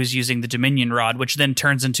Wizrobe who's using the Dominion Rod, which then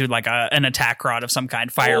turns into like an attack rod of some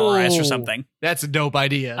kind, Fire or Ice or something. That's a dope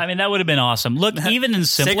idea. I mean, that would have been awesome. Look, even in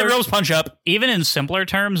Sacred simpler Realms punch up. even in simpler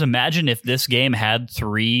terms, imagine if this game had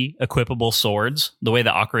 3 equipable swords, the way the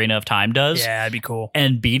Ocarina of Time does. Yeah, that'd be cool.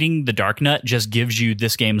 And beating the Dark Nut just gives you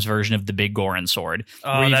this game's version of the Big Goron sword.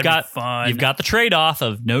 Oh, where that'd be fun. You've got the trade-off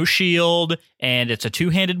of no shield, and it's a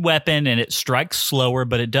 2-handed weapon, and it strikes slower,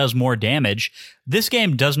 but it does more damage. This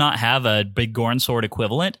game does not have a Big Goron sword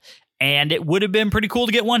equivalent, and it would have been pretty cool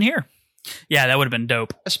to get one here. Yeah, that would have been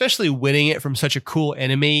dope. Especially winning it from such a cool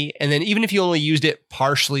enemy. And then even if you only used it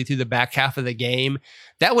partially through the back half of the game,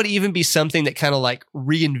 that would even be something that kind of like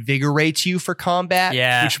reinvigorates you for combat.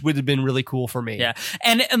 Yeah. Which would have been really cool for me. Yeah.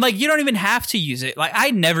 And like, you don't even have to use it. Like,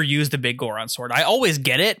 I never use the Big Goron sword. I always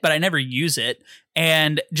get it, but I never use it.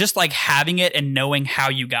 And just like having it and knowing how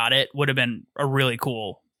you got it would have been a really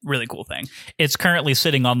cool thing. It's currently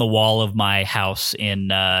sitting on the wall of my house in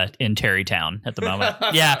Terrytown at the moment.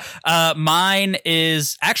 Yeah. Mine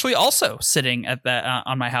is actually also sitting at the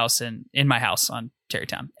on my house in my house on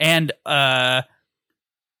Terrytown. And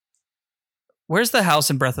where's the house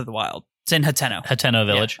in Breath of the Wild? It's in Hateno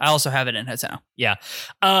Village. Yeah, I also have it in Hateno. Yeah.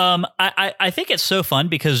 I think it's so fun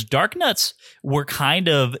because Dark Nuts were kind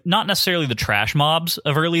of not necessarily the trash mobs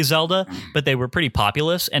of early Zelda, but they were pretty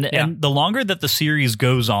populous. And the longer that the series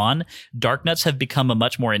goes on, Dark Nuts have become a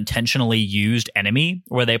much more intentionally used enemy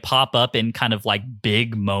where they pop up in kind of like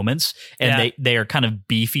big moments and they are kind of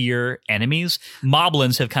beefier enemies.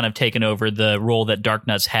 Moblins have kind of taken over the role that Dark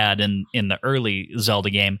Nuts had in the early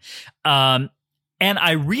Zelda game. And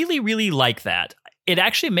I really, really like that. It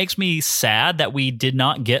actually makes me sad that we did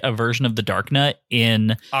not get a version of the Dark Nut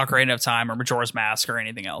in Ocarina of Time or Majora's Mask or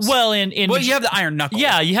anything else. Well, you have the Iron Knuckles.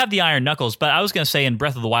 Yeah, you have the Iron Knuckles, but I was going to say in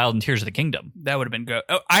Breath of the Wild and Tears of the Kingdom. That would have been good.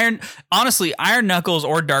 Honestly, Iron Knuckles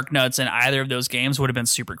or Dark Nuts in either of those games would have been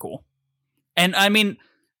super cool. And I mean,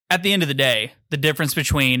 at the end of the day, the difference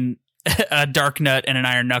between a Dark Nut and an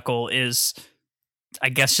Iron Knuckle is, I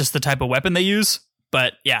guess, just the type of weapon they use.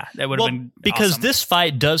 But yeah, that would have been because awesome. This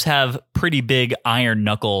fight does have pretty big Iron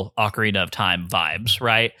Knuckle Ocarina of Time vibes,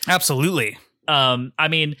 right? Absolutely. I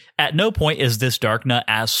mean, at no point is this Dark Nut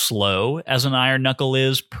as slow as an Iron Knuckle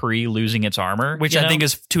is pre-losing its armor, which I think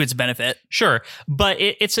is to its benefit. Sure, but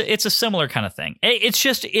it's a similar kind of thing.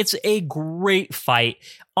 It's a great fight.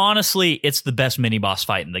 Honestly, it's the best mini boss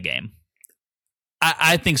fight in the game.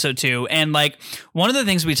 I think so too. And like one of the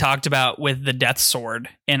things we talked about with the Death Sword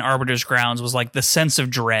in Arbiter's Grounds was like the sense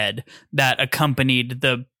of dread that accompanied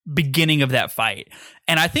the beginning of that fight.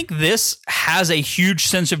 And I think this has a huge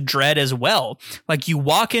sense of dread as well. Like you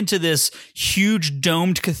walk into this huge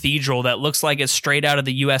domed cathedral that looks like it's straight out of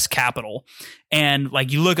the US Capitol. And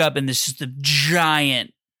like you look up and this is the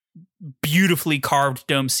giant, beautifully carved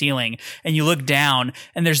dome ceiling, and you look down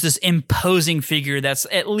and there's this imposing figure that's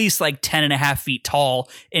at least like 10.5 feet tall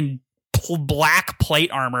in black plate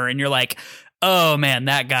armor, and you're like, oh man,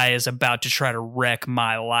 that guy is about to try to wreck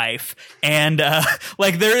my life. And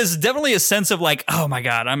like there is definitely a sense of like, oh my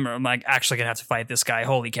god, I'm like actually gonna have to fight this guy,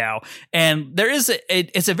 holy cow. And there is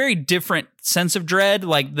it's a very different sense of dread.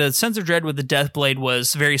 Like the sense of dread with the Death Blade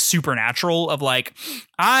was very supernatural, of like,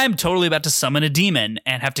 I'm totally about to summon a demon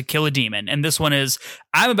and have to kill a demon. And this one is,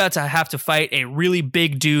 I'm about to have to fight a really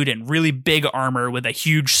big dude in really big armor with a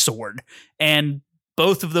huge sword. And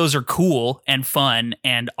both of those are cool and fun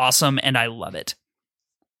and awesome, and I love it.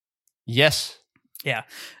 Yes. Yeah.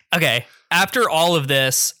 Okay. After all of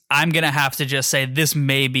this, I'm going to have to just say this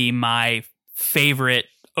may be my favorite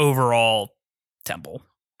overall temple.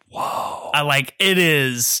 Whoa. It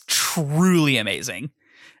is truly amazing.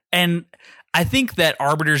 And I think that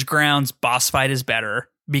Arbiter's Grounds boss fight is better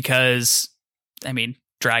because, I mean,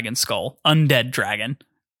 Dragon Skull, Undead Dragon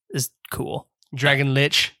is cool. Dragon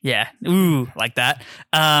Lich. Yeah. Ooh, like that.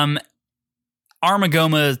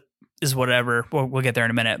 Armagoma is whatever. We'll get there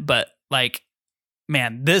in a minute. But like,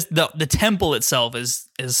 man, the temple itself is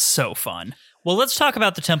so fun. Well, let's talk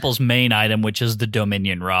about the temple's main item, which is the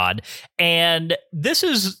Dominion Rod. And this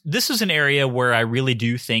is an area where I really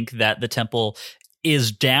do think that the temple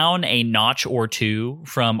is down a notch or two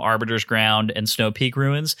from Arbiter's Ground and Snow Peak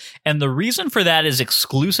Ruins. And the reason for that is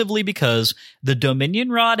exclusively because the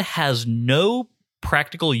Dominion Rod has no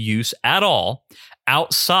practical use at all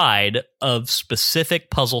outside of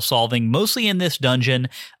specific puzzle solving, mostly in this dungeon,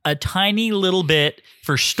 a tiny little bit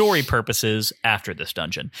for story purposes after this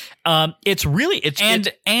dungeon. It's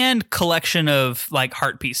collection of like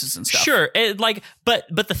heart pieces and stuff. Sure, but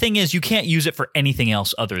the thing is, you can't use it for anything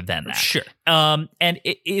else other than that. Sure, and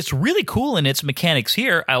it's really cool in its mechanics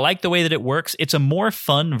here. I like the way that it works. It's a more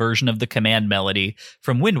fun version of the command melody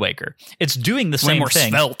from Wind Waker. It's doing the same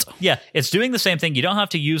thing. Way more svelte. Yeah, it's doing the same thing. You don't have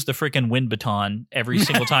to use the freaking wind baton every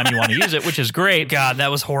single time you want to use it, which is great. God,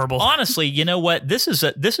 that was horrible. Honestly, you know what? This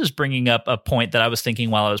is bringing up a point that I was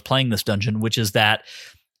thinking while I was playing this dungeon, which is that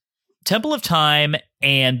Temple of Time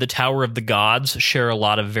and the Tower of the Gods share a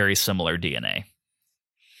lot of very similar DNA.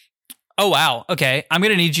 Oh, wow. Okay. I'm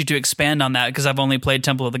going to need you to expand on that because I've only played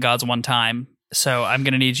Temple of the Gods one time. So I'm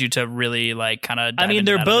going to need you to really like kind of. I mean,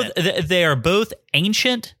 they are both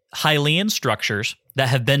ancient Hylian structures that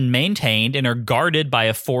have been maintained and are guarded by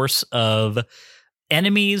a force of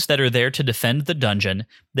enemies that are there to defend the dungeon.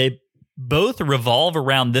 They both revolve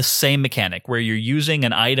around this same mechanic where you're using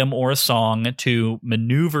an item or a song to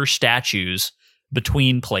maneuver statues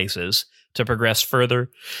between places to progress further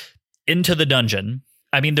into the dungeon.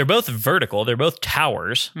 I mean, they're both vertical. They're both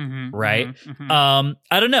towers, right? I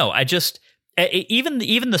don't know. I just even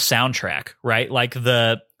the soundtrack, right? Like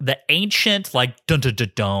the ancient, like dun dun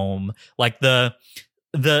dun dome, like the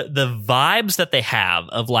vibes that they have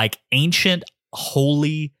of like ancient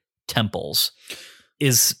holy temples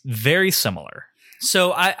is very similar.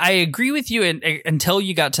 So I agree with you until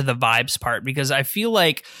you got to the vibes part, because I feel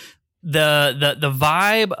like the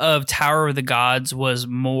vibe of Tower of the Gods was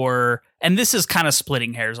more, and this is kind of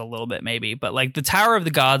splitting hairs a little bit maybe, but like the Tower of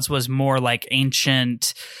the Gods was more like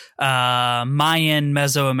ancient Mayan,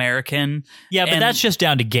 Mesoamerican. Yeah, but that's just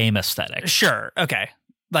down to game aesthetic. Sure. Okay.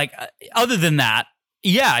 Like other than that,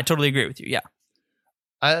 yeah, I totally agree with you. Yeah.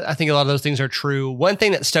 I think a lot of those things are true. One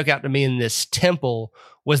thing that stuck out to me in this temple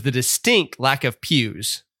was the distinct lack of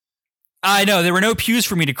pews. I know, there were no pews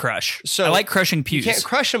for me to crush. So I like crushing pews. You can't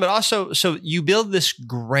crush them, but also, so you build this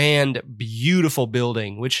grand, beautiful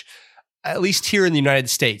building, which at least here in the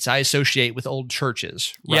United States, I associate with old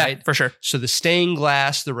churches, right? Yeah, for sure. So the stained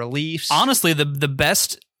glass, the reliefs. Honestly, the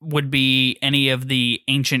best would be any of the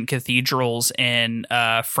ancient cathedrals in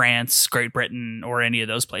France, Great Britain, or any of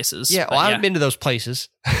those places. Yeah, well, I haven't been to those places.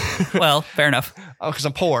 Well, fair enough. Oh, because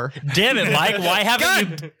I'm poor. Damn it, Mike! Why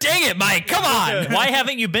haven't you? Dang it, Mike! Come on! Why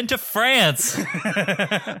haven't you been to France?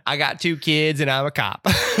 I got 2 kids and I'm a cop.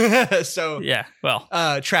 So yeah, well,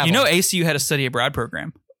 travel. You know, ACU had a study abroad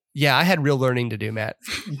program. Yeah, I had real learning to do, Matt.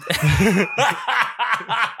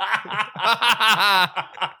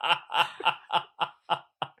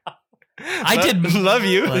 I did love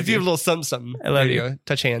you. Love If you you. have a little something. I love There you. go.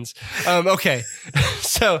 Touch hands. Okay.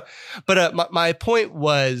 So, but my point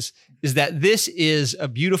is that this is a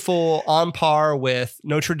beautiful, on par with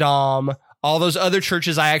Notre Dame, all those other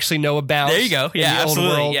churches I actually know about. There you go. in Yeah, the old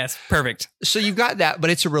absolutely. world. Yes, perfect. So you've got that, but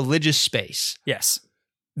it's a religious space. Yes.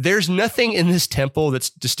 There's nothing in this temple that's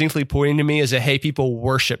distinctly pointing to me as a, hey, people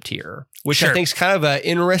worshipped here, which I Sure. think is kind of an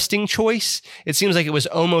interesting choice. It seems like it was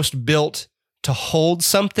almost built to hold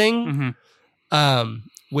something,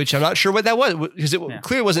 which I'm not sure what that was, because it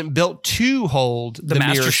clearly wasn't built to hold the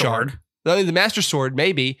Master mirror Sword. shard. Only the Master Sword,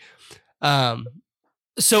 maybe.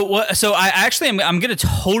 So I actually I'm going to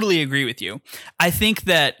totally agree with you. I think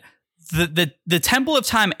that the Temple of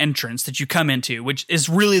Time entrance that you come into, which is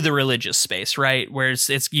really the religious space, right? Where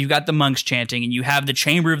it's you got the monks chanting, and you have the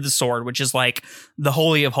Chamber of the Sword, which is like the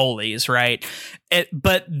Holy of Holies, right?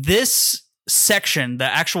 But this section, the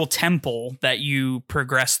actual temple that you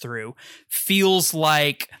progress through, feels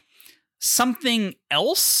like something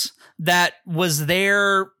else that was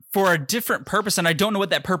there for a different purpose, and I don't know what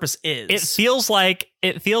that purpose is. It feels like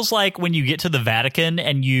when you get to the Vatican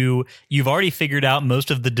and you've already figured out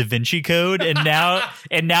most of the Da Vinci Code, and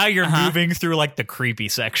now you're moving through like the creepy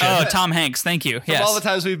section. Oh, Tom Hanks, thank you. From Yes. all the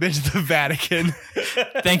times we've been to the Vatican.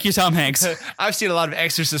 Thank you, Tom Hanks. I've seen a lot of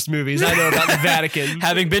Exorcist movies. I know about the Vatican.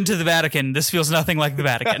 Having been to the Vatican, this feels nothing like the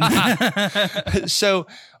Vatican. So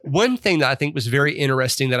one thing that I think was very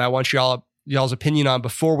interesting that I want y'all's opinion on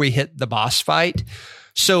before we hit the boss fight.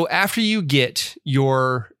 So after you get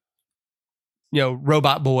your,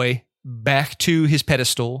 robot boy back to his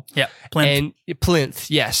pedestal. Yeah, Plinth. And Plinth,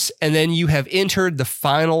 yes. And then you have entered the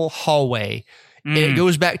final hallway. And it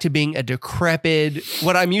goes back to being a decrepit,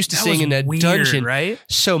 what I'm used to That seeing was in a weird, dungeon. right?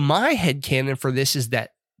 So my headcanon for this is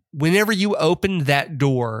that whenever you opened that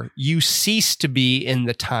door, you cease to be in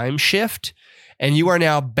the time shift, and you are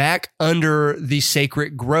now back under the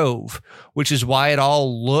sacred grove, which is why it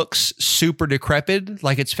all looks super decrepit,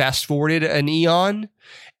 like it's fast forwarded an eon,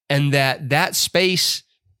 and that space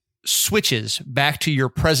switches back to your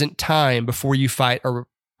present time before you fight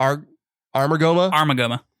Armagoma.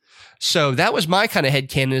 Armagoma. So that was my kind of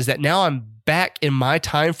headcanon, is that now I'm back in my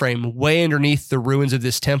time frame way underneath the ruins of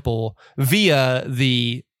this temple via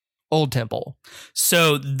the old temple.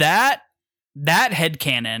 So that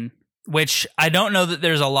headcanon, which I don't know that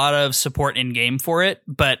there's a lot of support in game for it,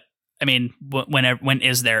 but I mean, when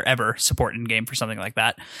is there ever support in game for something like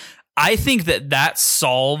that? I think that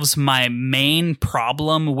solves my main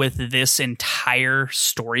problem with this entire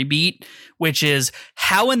story beat, which is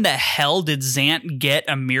how in the hell did Zant get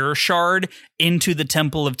a mirror shard into the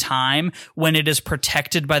Temple of Time when it is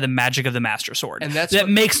protected by the magic of the Master Sword? And that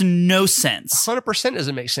makes no sense. 100%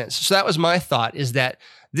 doesn't make sense. So that was my thought, is that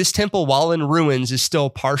this temple, while in ruins, is still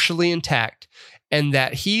partially intact, and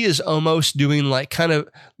that he is almost doing like kind of,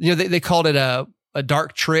 they called it a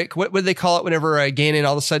dark trick. What would they call it whenever Ganon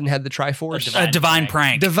all of a sudden had the Triforce? A divine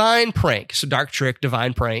prank. Divine prank. So dark trick,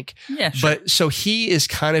 divine prank. Yeah, sure. But so he is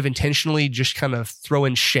kind of intentionally just kind of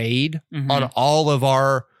throwing shade on all of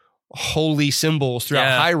our holy symbols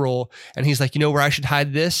throughout Hyrule. And he's like, you know where I should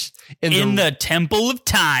hide this? In the Temple of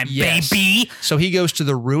Time, baby. So he goes to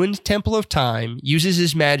the ruined Temple of Time, uses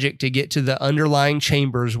his magic to get to the underlying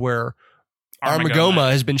chambers where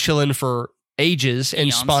Armagoma has been chilling for ages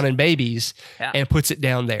and spawning babies, and puts it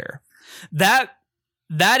down there. That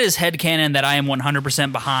is headcanon that I am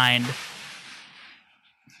 100% behind.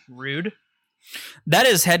 Rude. That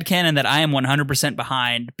is headcanon that I am 100%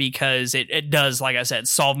 behind, because it does, like I said,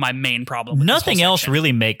 solve my main problem with nothing else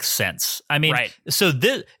really makes sense. I mean, so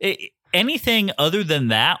anything other than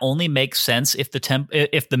that only makes sense if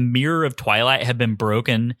the Mirror of Twilight had been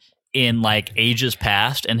broken in like ages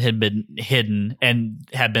past and had been hidden and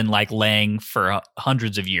had been like laying for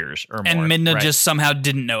hundreds of years or more. And Midna just somehow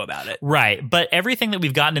didn't know about it. Right. But everything that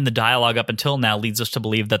we've gotten in the dialogue up until now leads us to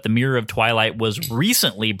believe that the Mirror of Twilight was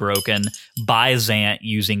recently broken by Zant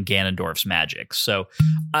using Ganondorf's magic. So,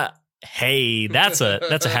 hey, that's a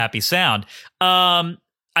happy sound. I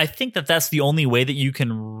think that's the only way that you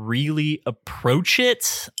can really approach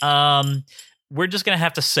it. We're just going to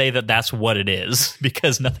have to say that that's what it is,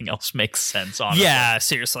 because nothing else makes sense, honestly. Yeah,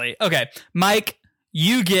 seriously. Okay, Mike,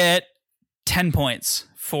 you get 10 points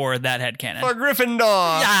for that headcanon. For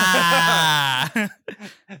Gryffindor. Yeah.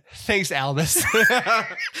 Thanks, Albus.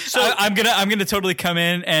 So I'm gonna totally come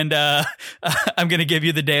in and I'm gonna give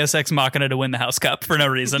you the Deus Ex Machina to win the House Cup for no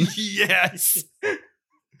reason. Yes.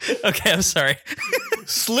 Okay, I'm sorry.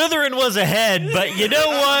 Slytherin was ahead, but you know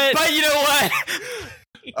what?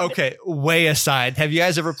 Okay, way aside. Have you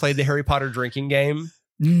guys ever played the Harry Potter drinking game?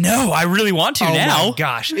 No, I really want to now. Oh my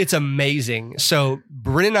gosh, it's amazing. So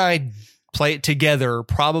Bryn and I play it together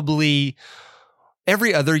probably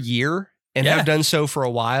every other year, and have done so for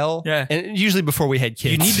a while. Yeah, and usually before we had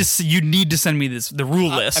kids. You need to send me the rule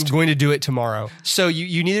list. I'm going to do it tomorrow. So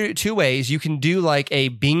you need to do it two ways. You can do like a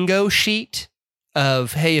bingo sheet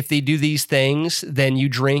of, hey, if they do these things, then you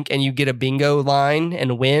drink and you get a bingo line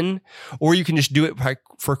and win. Or you can just do it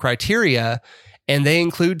for criteria, and they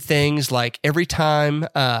include things like every time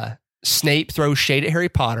Snape throws shade at Harry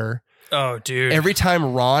Potter. Oh, dude. Every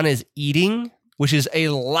time Ron is eating, which is a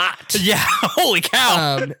lot. Yeah, holy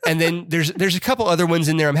cow. And then there's a couple other ones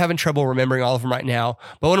in there. I'm having trouble remembering all of them right now.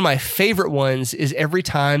 But one of my favorite ones is every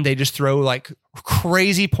time they just throw like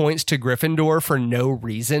crazy points to Gryffindor for no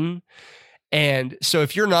reason. And so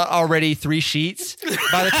if you're not already 3 sheets,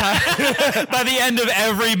 by the time by the end of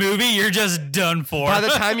every movie, you're just done for. By the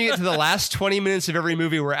time you get to the last 20 minutes of every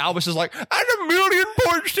movie where Albus is like, and 1,000,000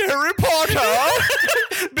 points to Harry Potter.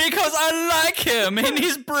 Because I like him and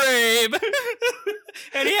he's brave.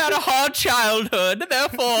 And he had a hard childhood.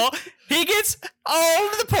 Therefore, he gets all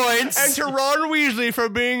the points. And to Ron Weasley for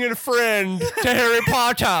being a friend to Harry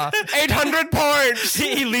Potter. 800 points.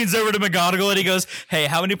 He leans over to McGonagall and he goes, hey,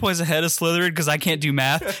 how many points ahead is Slytherin? Because I can't do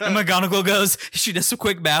math. And McGonagall goes, she does some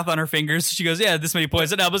quick math on her fingers. She goes, yeah, this many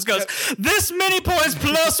points. And Albus goes, this many points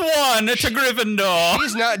plus 1 to Gryffindor.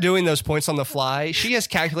 She's not doing those points on the fly. She has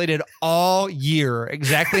calculated all year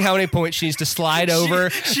exactly how many points she needs to slide over.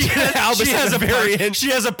 She has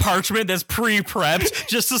a parchment that's pre-prepped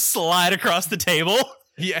just to slide across the table.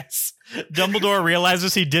 Yes. Dumbledore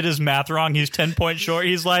realizes he did his math wrong. He's 10 points short.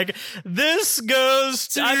 He's like, this goes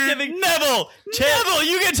to I'm giving Neville. Neville,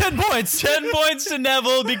 you get 10 points. 10 points to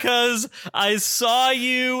Neville because I saw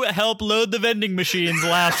you help load the vending machines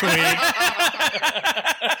last week.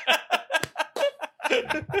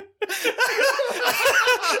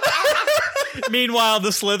 Meanwhile, the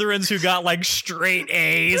Slytherins who got like straight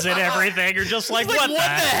A's and everything are just like, what the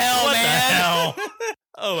hell, what man? The hell?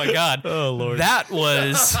 Oh my God. Oh Lord. That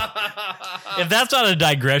was... If that's not a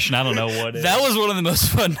digression, I don't know what is. That was one of the most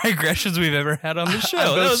fun digressions we've ever had on the show.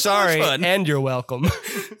 I'm both sorry, so fun. and you're welcome.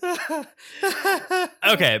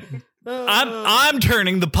 Okay. I'm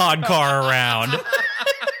turning the pod car around.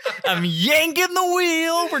 I'm yanking the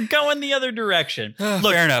wheel. We're going the other direction.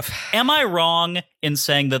 Look, fair enough. Am I wrong in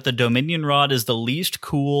saying that the Dominion Rod is the least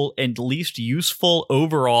cool and least useful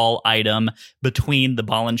overall item between the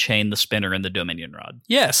ball and chain, the spinner, and the Dominion Rod?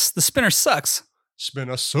 Yes, the spinner sucks.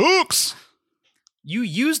 Spinner sucks. You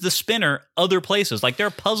use the spinner other places. Like there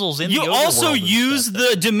are puzzles in the overworld. You also and use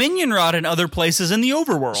stuff. the Dominion Rod in other places in the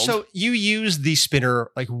overworld. So you use the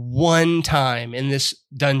spinner like one time in this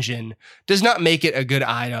dungeon does not make it a good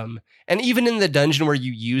item. And even in the dungeon where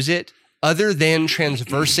you use it, other than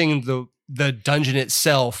transversing the dungeon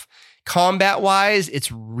itself, combat-wise,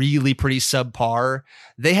 it's really pretty subpar.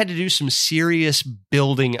 They had to do some serious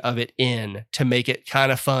building of it in to make it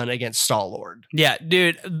kind of fun against Star-Lord. Yeah,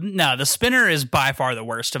 dude. No, the spinner is by far the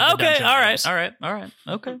worst of the dungeon items. All right.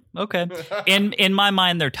 Okay. In my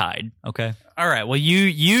mind, they're tied. Okay. All right. Well,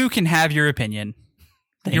 you can have your opinion.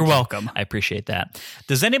 You're welcome. I appreciate that.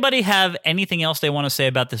 Does anybody have anything else they want to say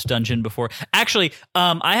about this dungeon before? Actually,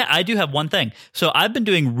 I do have one thing. So I've been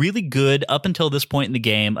doing really good up until this point in the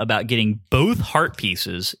game about getting both heart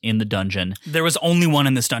pieces in the dungeon. There was only one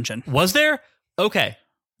in this dungeon. Was there? Okay.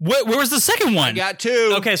 Where was the second one? I got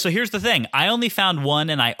two. Okay, so here's the thing. I only found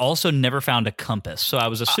one, and I also never found a compass. So I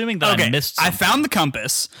was assuming that I missed something. I found the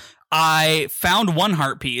compass. I found one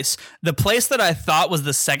heart piece. The place that I thought was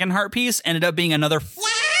the second heart piece ended up being another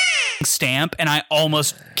stamp, and I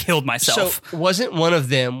almost killed myself. So wasn't one of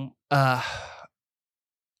them? I'm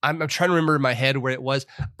trying to remember in my head where it was.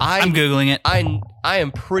 I'm Googling it. I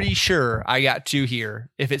am pretty sure I got two here.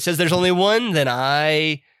 If it says there's only one, then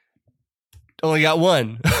I only got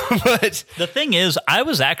one. But the thing is, I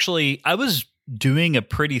was doing a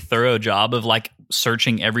pretty thorough job of like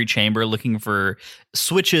searching every chamber, looking for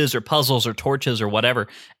switches or puzzles or torches or whatever.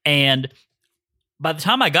 And by the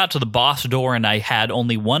time I got to the boss door and I had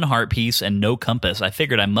only one heart piece and no compass, I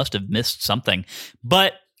figured I must have missed something.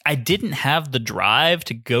 But I didn't have the drive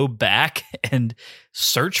to go back and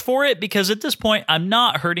search for it because at this point I'm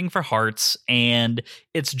not hurting for hearts and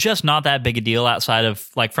it's just not that big a deal outside of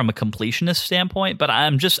like from a completionist standpoint. But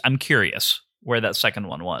I'm curious where that second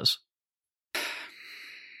one was.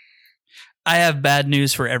 I have bad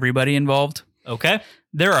news for everybody involved. Okay.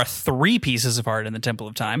 There are 3 pieces of heart in the Temple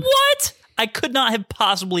of Time. What? I could not have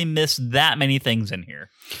possibly missed that many things in here.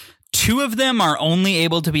 2 of them are only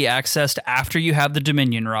able to be accessed after you have the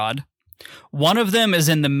Dominion Rod. One of them is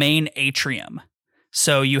in the main atrium.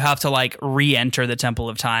 So you have to like re-enter the Temple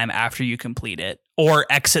of Time after you complete it, or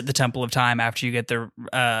exit the Temple of Time after you get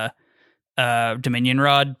the Dominion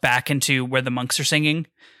Rod back into where the monks are singing.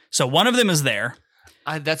 So one of them is there.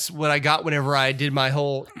 That's what I got whenever I did my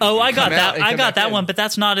whole. Oh, I got that. I got that one, but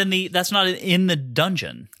that's not in the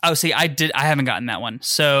dungeon. Oh, see, I haven't gotten that one.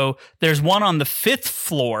 So there's one on the 5th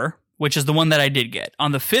floor, which is the one that I did get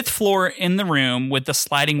on the 5th floor in the room with the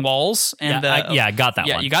sliding walls and I got that one.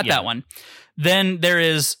 Yeah, you got that one. Then there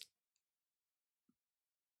is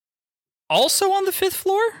also on the 5th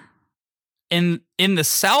floor in the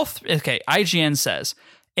south. Okay, IGN says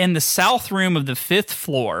in the south room of the 5th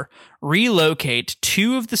floor, relocate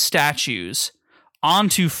 2 of the statues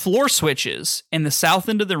onto floor switches in the south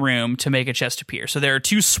end of the room to make a chest appear. So there are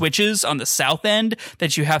 2 switches on the south end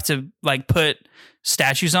that you have to like put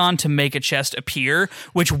statues on to make a chest appear,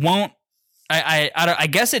 which won't. I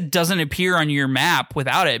guess it doesn't appear on your map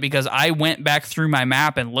without it because I went back through my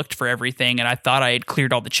map and looked for everything and I thought I had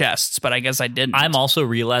cleared all the chests, but I guess I didn't. I'm also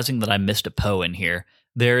realizing that I missed a Poe in here.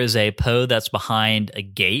 There is a Poe that's behind a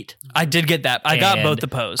gate. I did get that. I got both the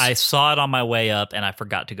Poes. I saw it on my way up, and I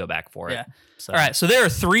forgot to go back for it. Yeah. So. All right, so there are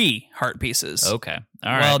 3 heart pieces. Okay.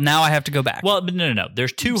 All right. Well, now I have to go back. Well, no.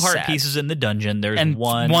 There's 2 heart pieces in the dungeon. There's and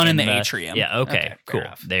one in the atrium. Yeah, okay cool.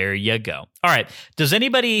 Enough. There you go. All right. Does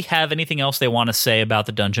anybody have anything else they want to say about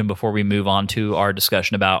the dungeon before we move on to our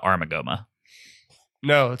discussion about Armagoma?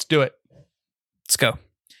 No, let's do it. Let's go.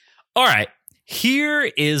 All right. Here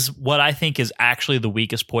is what I think is actually the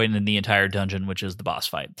weakest point in the entire dungeon, which is the boss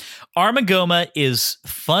fight. Armagoma is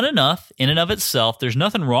fun enough in and of itself. There's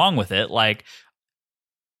nothing wrong with it. Like,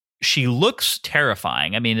 she looks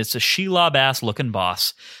terrifying. I mean, it's a Shelob-ass looking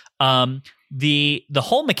boss. The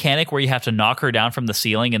whole mechanic where you have to knock her down from the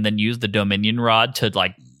ceiling and then use the Dominion Rod to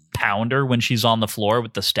like pound her when she's on the floor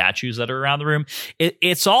with the statues that are around the room.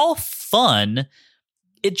 It's all fun.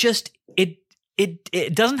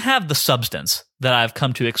 It doesn't have the substance that I've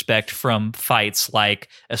come to expect from fights like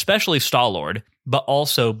especially Star-Lord, but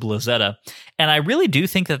also Blizzetta. And I really do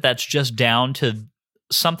think that that's just down to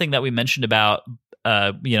something that we mentioned about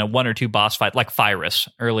 1 or 2 boss fights like Pyrus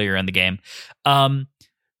earlier in the game.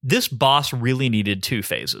 This boss really needed 2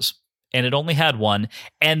 phases. And it only had 1,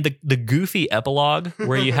 and the goofy epilogue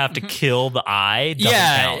where you have to kill the eye doesn't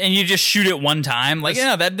count. And you just shoot it one time. Like,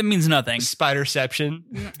 that means nothing. Spiderception.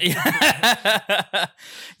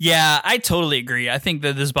 Yeah, I totally agree. I think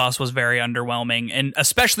that this boss was very underwhelming, and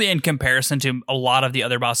especially in comparison to a lot of the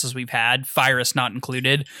other bosses we've had, Pyrus not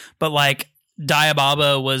included. But like,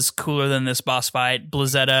 Diababa was cooler than this boss fight.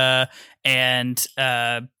 Blizzetta and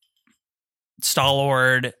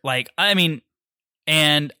Stalwart,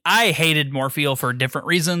 and I hated Morpheal for different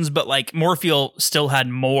reasons, but like Morpheal still had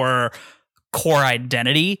more core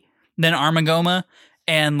identity than Armagoma,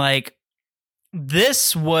 and like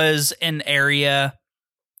this was an area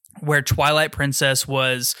where Twilight Princess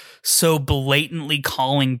was so blatantly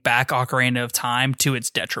calling back Ocarina of Time to its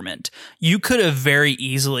detriment. You could have very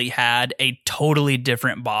easily had a totally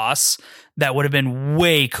different boss that would have been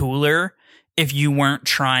way cooler if you weren't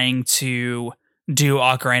trying to do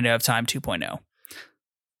Ocarina of Time 2.0.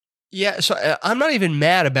 Yeah, so I'm not even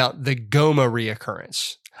mad about the Goma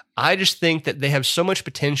reoccurrence. I just think that they have so much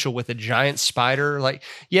potential with a giant spider. Like,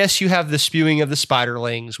 yes, you have the spewing of the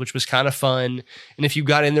spiderlings, which was kind of fun. And if you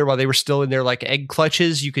got in there while they were still in their like egg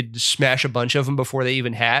clutches, you could smash a bunch of them before they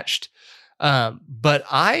even hatched. But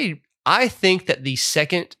I think that the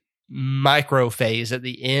second micro phase at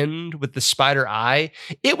the end with the spider eye,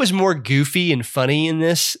 it was more goofy and funny in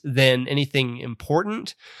this than anything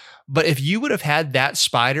important. But if you would have had that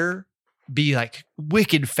spider be like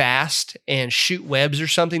wicked fast and shoot webs or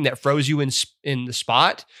something that froze you in the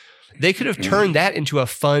spot, they could have turned that into a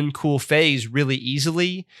fun, cool phase really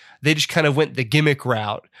easily. They just kind of went the gimmick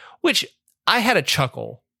route, which I had a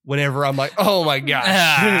chuckle whenever I'm like, oh my gosh.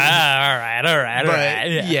 all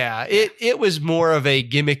right. Yeah, it was more of a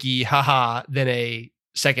gimmicky haha than a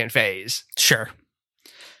second phase. Sure.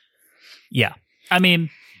 Yeah. I mean,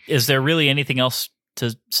 is there really anything else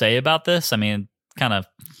to say about this? I mean, kind of.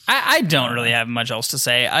 I don't really have much else to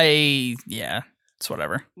say. It's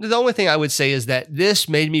whatever. The only thing I would say is that this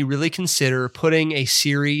made me really consider putting a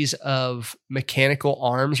series of mechanical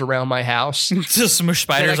arms around my house to smush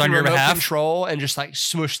spiders that I on can your remote behalf. control and just like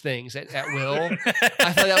smush things at will.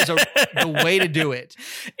 I thought that was the way to do it.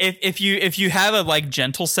 If you have a like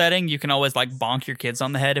gentle setting, you can always like bonk your kids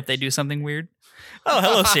on the head if they do something weird. Oh,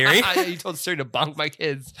 hello, Siri. You told Siri to bonk my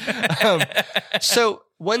kids. So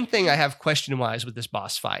one thing I have question-wise with this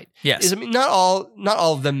boss fight is, I mean, not all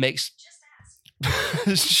of them makes.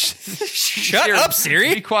 Shut up,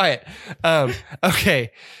 Siri. Be quiet.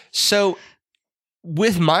 Okay, so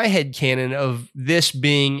with my headcanon of this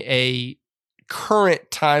being a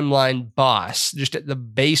current timeline boss, just at the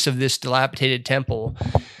base of this dilapidated temple,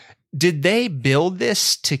 did they build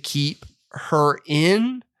this to keep her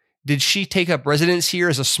in? Did she take up residence here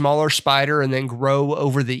as a smaller spider and then grow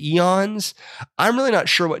over the eons? I'm really not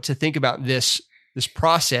sure what to think about this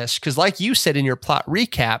process, because like you said in your plot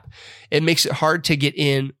recap, it makes it hard to get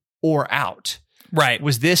in or out. Right.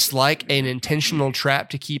 Was this like an intentional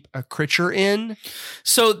trap to keep a creature in?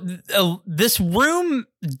 So this room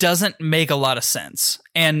doesn't make a lot of sense.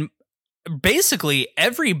 And basically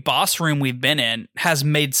every boss room we've been in has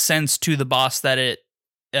made sense to the boss that it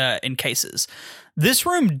encases. This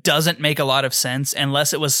room doesn't make a lot of sense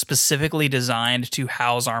unless it was specifically designed to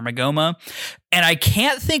house Armagoma. And I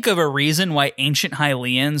can't think of a reason why ancient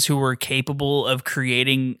Hylians who were capable of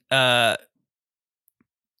creating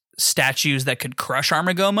statues that could crush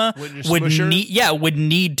Armagoma would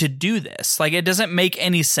need to do this. Like, it doesn't make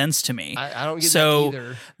any sense to me. I don't get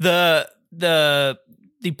that either.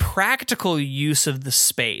 The practical use of the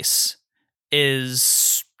space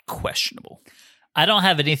is questionable. I don't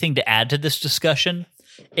have anything to add to this discussion,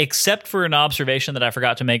 except for an observation that I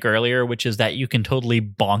forgot to make earlier, which is that you can totally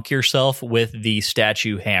bonk yourself with the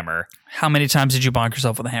statue hammer. How many times did you bonk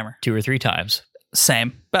yourself with a hammer? 2 or 3 times.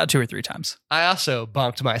 Same. About 2 or 3 times. I also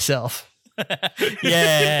bonked myself.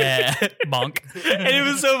 Yeah. Bonk. And it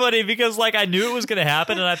was so funny because like I knew it was going to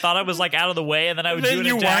happen and I thought I was like out of the way, and then I would do an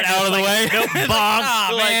attack. Out of the way. Nope, bonk.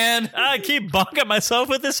 Oh, man. I keep bonking myself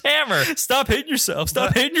with this hammer. Stop hitting yourself.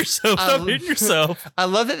 Stop hitting yourself. Stop hitting yourself. I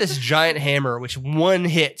love that this giant hammer, which one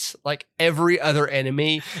hits like every other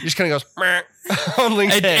enemy, just kind of goes meh, on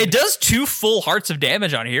Link's head. It does 2 full hearts of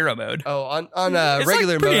damage on hero mode. Oh, on it's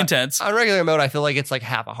regular like pretty mode, intense. On regular mode, I feel like it's like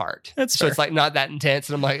half a heart. That's so fair. It's like not that intense,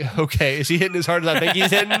 and I'm like, okay, is he hitting as hard as I think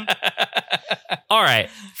he's hitting? All right.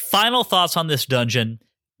 Final thoughts on this dungeon.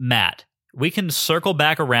 Matt, we can circle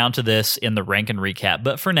back around to this in the rank and recap,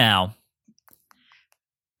 but for now,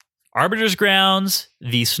 Arbiter's Grounds,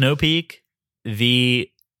 the Snow Peak, the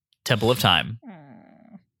Temple of Time.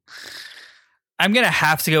 I'm going to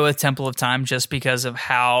have to go with Temple of Time just because of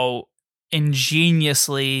how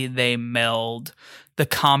ingeniously they meld the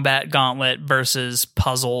combat gauntlet versus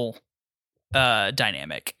puzzle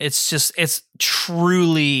dynamic. It's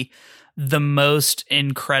truly the most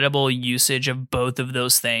incredible usage of both of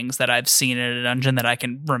those things that I've seen in a dungeon that I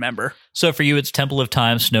can remember. So for you, it's Temple of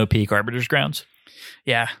Time, Snow Peak, Arbiter's Grounds?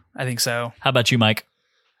 Yeah, I think so. How about you, Mike?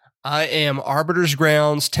 I am Arbiter's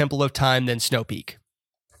Grounds, Temple of Time, then Snow Peak.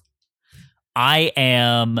 I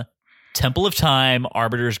am Temple of Time,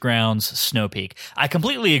 Arbiter's Grounds, Snow Peak. I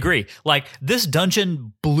completely agree. Like, this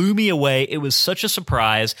dungeon blew me away. It was such a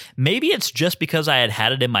surprise. Maybe it's just because I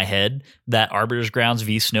had it in my head that Arbiter's Grounds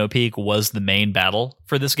v Snow Peak was the main battle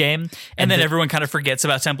for this game. And then everyone kind of forgets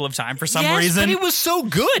about Temple of Time for some reason. But it was so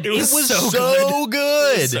good. It was so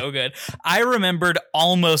good. It was so good. I remembered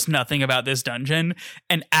almost nothing about this dungeon.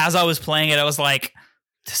 And as I was playing it, I was like,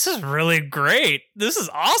 this is really great. This is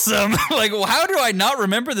awesome. Like, how do I not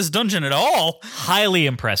remember this dungeon at all? Highly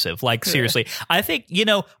impressive. Like, seriously. I think,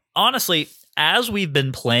 honestly, as we've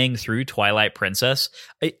been playing through Twilight Princess,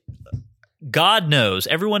 God knows,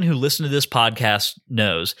 everyone who listened to this podcast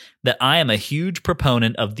knows that I am a huge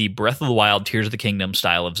proponent of the Breath of the Wild, Tears of the Kingdom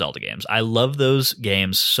style of Zelda games. I love those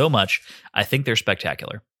games so much. I think they're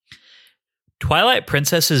spectacular. Twilight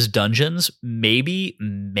Princess's dungeons maybe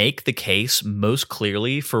make the case most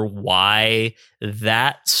clearly for why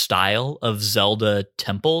that style of Zelda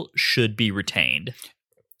temple should be retained.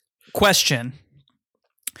 Question.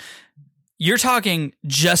 You're talking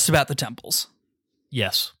just about the temples.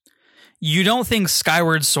 Yes. You don't think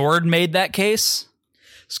Skyward Sword made that case?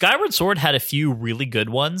 Skyward Sword had a few really good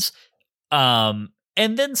ones, and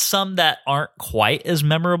then some that aren't quite as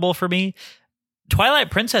memorable for me.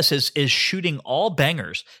 Twilight Princess is shooting all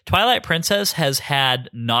bangers. Twilight Princess has had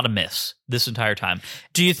not a miss this entire time.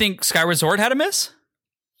 Do you think Skyward Sword had a miss?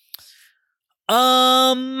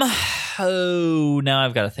 Now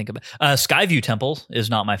I've got to think about Skyview Temple is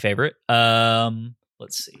not my favorite.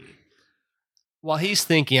 Let's see. While he's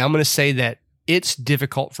thinking, I'm going to say that it's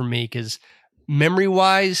difficult for me because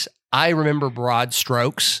memory-wise, I remember broad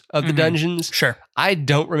strokes of the dungeons. Sure. I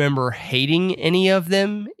don't remember hating any of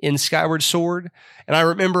them in Skyward Sword. And I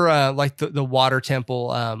remember like the water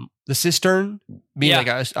temple, the cistern being like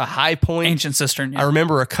a high point. Ancient cistern. Yeah. I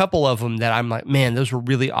remember a couple of them that I'm like, man, those were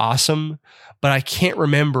really awesome. But I can't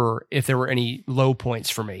remember if there were any low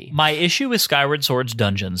points for me. My issue with Skyward Sword's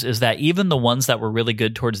dungeons is that even the ones that were really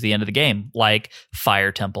good towards the end of the game, like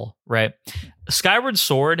Fire Temple, right? Skyward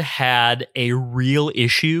Sword had a real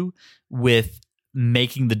issue with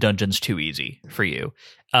making the dungeons too easy for you.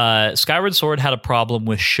 Skyward Sword had a problem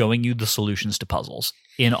with showing you the solutions to puzzles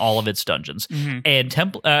in all of its dungeons. And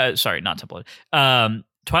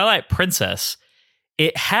Twilight Princess,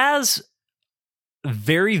 it has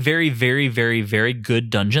very, very, very, very, very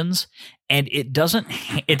good dungeons, and it doesn't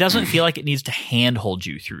feel like it needs to handhold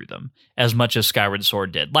you through them as much as Skyward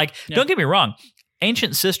Sword did. Like, don't get me wrong,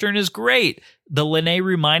 Ancient Cistern is great. The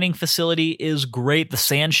Lineru mining facility is great. The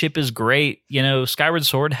sand ship is great. Skyward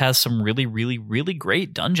Sword has some really, really, really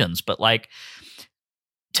great dungeons, but like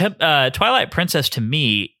Twilight Princess to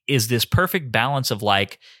me is this perfect balance of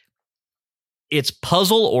like, it's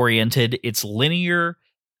puzzle oriented, it's linear,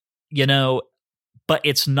 but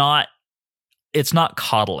it's not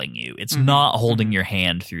coddling you. It's not holding your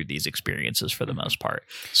hand through these experiences for the most part.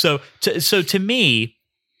 So to me,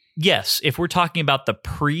 yes, if we're talking about the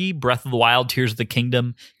pre-Breath of the Wild, Tears of the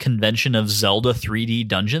Kingdom convention of Zelda 3D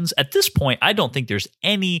dungeons, at this point, I don't think there's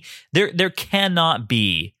there cannot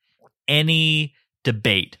be any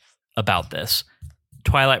debate about this.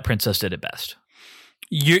 Twilight Princess did it best.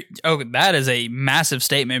 That is a massive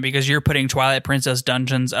statement because you're putting Twilight Princess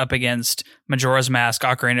dungeons up against Majora's Mask,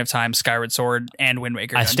 Ocarina of Time, Skyward Sword, and Wind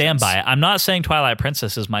Waker dungeons. I stand by it. I'm not saying Twilight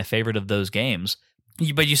Princess is my favorite of those games.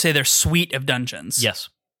 But you say they're suite of dungeons. Yes.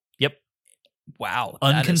 Yep. Wow.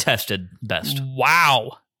 Uncontested best.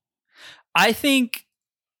 Wow. I think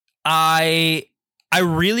I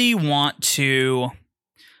really want to,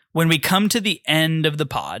 when we come to the end of the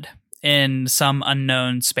pod in some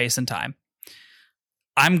unknown space and time,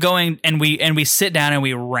 I'm going and we sit down and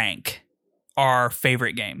we rank our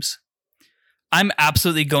favorite games. I'm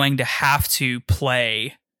absolutely going to have to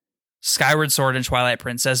play Skyward Sword and Twilight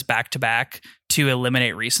Princess back to back to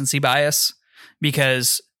eliminate recency bias,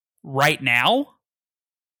 because right now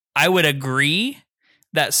I would agree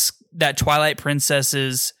that Twilight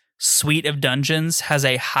Princess's suite of dungeons has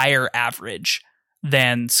a higher average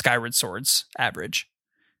than Skyward Sword's average.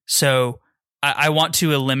 So I want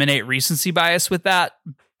to eliminate recency bias with that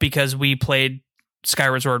because we played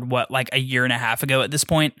Skyward Sword, like a year and a half ago at this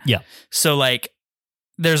point? Yeah. So like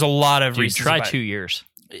there's a lot of recency try bias. 2 years.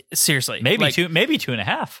 Seriously. Maybe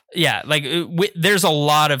 2.5. Yeah. Like there's a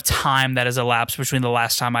lot of time that has elapsed between the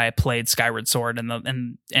last time I played Skyward Sword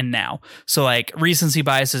and now. So like recency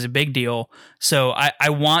bias is a big deal. So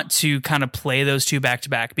I want to kind of play those two back to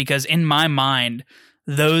back because in my mind,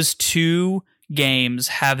 those two games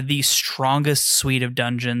have the strongest suite of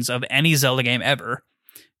dungeons of any Zelda game ever.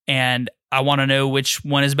 and I want to know which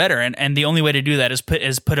one is better. And the only way to do that is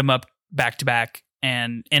put them up back to back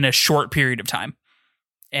and in a short period of time.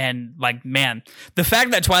 And like, man, the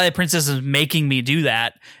fact that Twilight Princess is making me do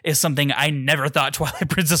that is something I never thought Twilight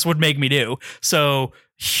Princess would make me do. So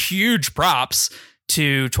huge props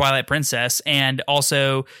to Twilight Princess, and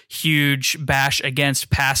also huge bash against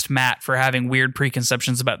past Matt for having weird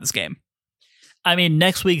preconceptions about this game. I mean,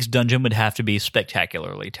 next week's dungeon would have to be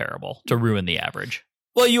spectacularly terrible to ruin the average.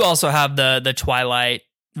 Well, you also have the Twilight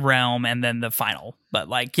realm and then the final, but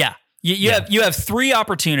like, yeah. You have 3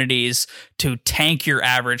 opportunities to tank your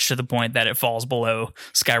average to the point that it falls below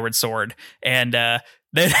Skyward Sword, and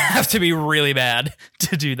they'd have to be really bad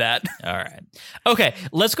to do that. All right. Okay,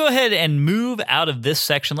 let's go ahead and move out of this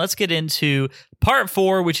section. Let's get into part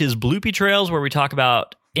 4, which is Bloopy Trails, where we talk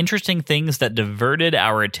about interesting things that diverted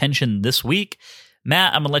our attention this week.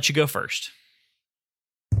 Matt, I'm going to let you go first.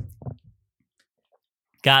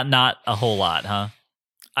 Got not a whole lot, huh?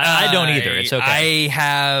 I don't either. It's okay. I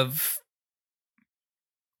have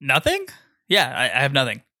nothing. Yeah, I have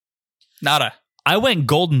nothing. Nada. I went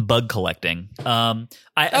golden bug collecting. Good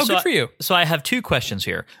for you. So I have 2 questions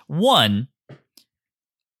here. One,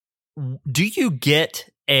 do you get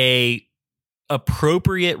a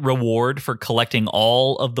appropriate reward for collecting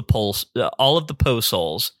all of the Poe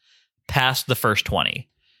souls past the first 20?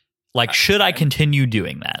 Like, should I continue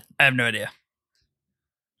doing that? I have no idea.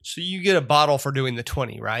 So you get a bottle for doing the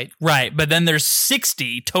 20, right? Right, but then there's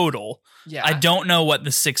 60 total. Yeah. I don't know what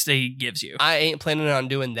the 60 gives you. I ain't planning on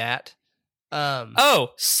doing that.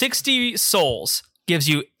 60 souls gives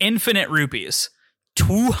you infinite rupees.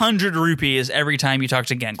 200 rupees every time you talk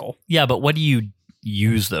to Gengal. Yeah, but what do you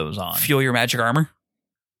use those on? Fuel your magic armor.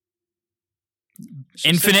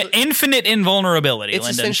 Infinite invulnerability. It's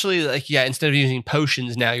Lyndon. essentially like, instead of using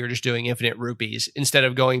potions now, you're just doing infinite rupees instead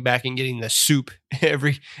of going back and getting the soup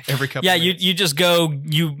every couple Yeah, of minutes. you just go,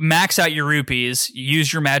 you max out your rupees,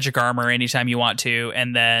 use your magic armor anytime you want to,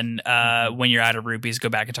 and then when you're out of rupees, go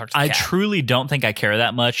back and talk to the I cat. truly don't think I care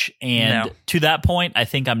that much. And No. to that point, I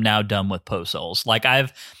think I'm now done with Poe souls. Like I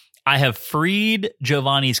have freed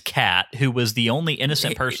Giovanni's cat, who was the only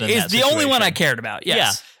innocent person. Is in the that only one I situation. cared about. Yes.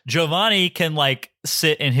 Yeah, Giovanni can like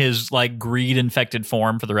sit in his like greed infected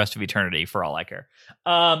form for the rest of eternity, for all I care.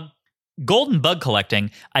 Golden bug collecting,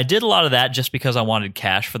 I did a lot of that just because I wanted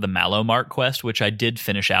cash for the Mallow Mart quest, which I did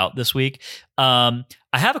finish out this week. I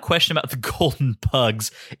have a question about the golden bugs.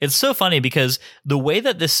 It's so funny because the way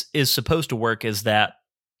that this is supposed to work is that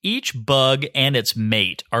each bug and its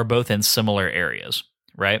mate are both in similar areas,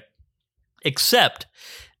 right? Except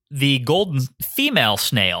the golden female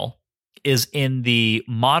snail is in the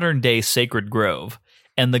modern day Sacred Grove,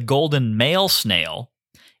 and the golden male snail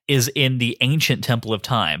is in the ancient Temple of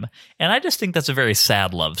Time. And I just think that's a very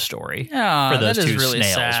sad love story for those that is two really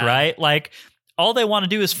snails, sad. right? Like, all they want to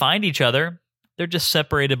do is find each other. They're just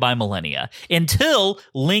separated by millennia until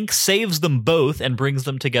Link saves them both and brings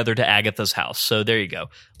them together to Agatha's house. So there you go.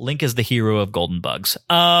 Link is the hero of golden bugs.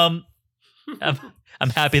 I'm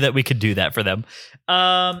happy that we could do that for them.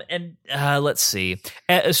 Let's see.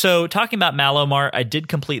 So talking about Mallow Mart, I did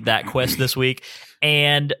complete that quest this week,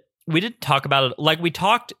 and we didn't talk about it. Like, we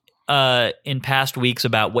talked in past weeks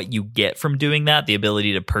about what you get from doing that, the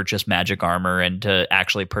ability to purchase magic armor and to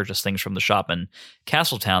actually purchase things from the shop in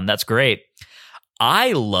Castletown. That's great.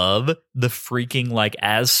 I love the freaking, like,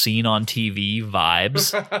 as seen on TV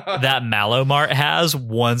vibes that Mallow Mart has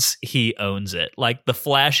once he owns it. Like, the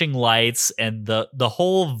flashing lights and the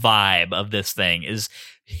whole vibe of this thing is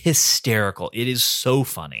hysterical. It is so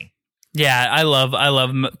funny. Yeah, I love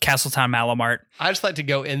Castletown Mallow Mart. I just like to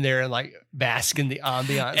go in there and like bask in the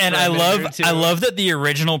ambiance. And for a I minute or two. love that the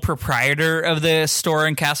original proprietor of the store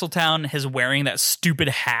in Castletown is wearing that stupid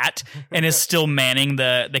hat and is still manning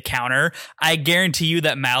the counter. I guarantee you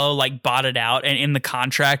that Mallow like bought it out, and in the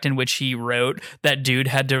contract in which he wrote, that dude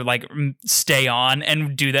had to like stay on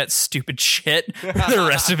and do that stupid shit for the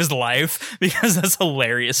rest of his life, because that's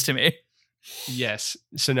hilarious to me. Yes.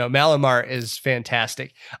 So no, Mallow Mart is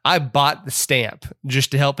fantastic. I bought the stamp just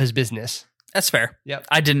to help his business. That's fair. Yep.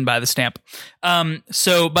 I didn't buy the stamp.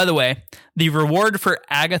 So, by the way, the reward for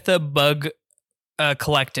Agatha bug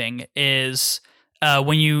collecting is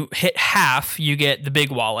when you hit half, you get the big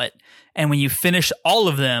wallet. And when you finish all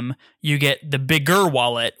of them, you get the bigger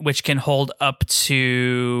wallet, which can hold up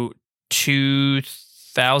to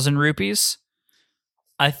 2,000 rupees.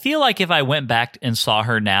 I feel like if I went back and saw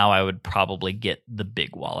her now, I would probably get the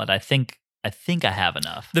big wallet. I think I have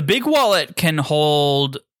enough. The big wallet can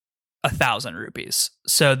hold 1,000 rupees.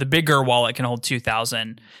 So the bigger wallet can hold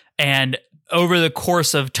 2,000. And over the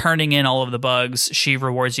course of turning in all of the bugs, she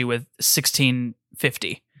rewards you with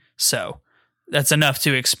 1,650. So that's enough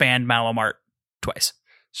to expand Malamart twice.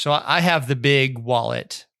 So I have the big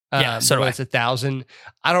wallet. Yeah, so do I. It's 1,000.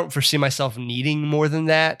 I don't foresee myself needing more than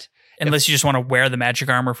that. Unless you just want to wear the magic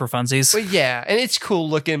armor for funsies. But yeah, and it's cool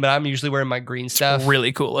looking, but I'm usually wearing my green stuff.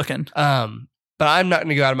 Really cool looking. But I'm not going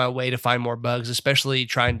to go out of my way to find more bugs, especially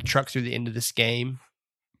trying to truck through the end of this game.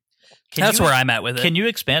 That's where I'm at with it. Can you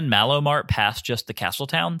expand Malomart past just the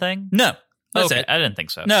Castletown thing? No. That's okay, it. I didn't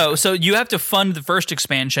think so. No, so you have to fund the first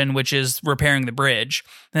expansion, which is repairing the bridge.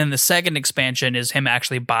 Then the second expansion is him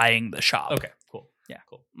actually buying the shop. Okay, cool. Yeah,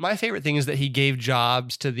 cool. My favorite thing is that he gave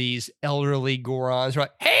jobs to these elderly Gorons. Who are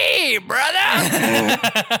like, hey, brother!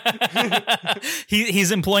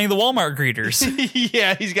 He's employing the Walmart greeters.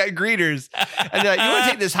 Yeah, he's got greeters. And they're like, you want to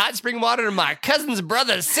take this hot spring water to my cousin's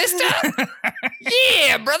brother's sister?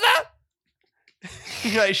 Yeah, brother!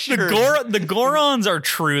 You're like, sure. The Gorons are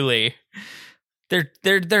truly...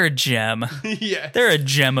 They're a gem. Yeah. They're a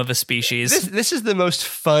gem of a species. This is the most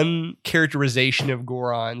fun characterization of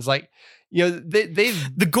Gorons. Like, you know,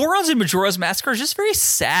 they've... The Gorons in Majora's Mask are just very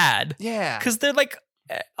sad. Yeah. Because they're like...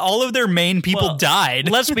 all of their main people died.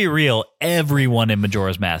 Let's be real. Everyone in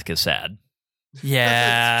Majora's Mask is sad.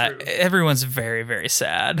 Yeah. Everyone's very, very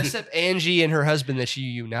sad. Except Angie and her husband that you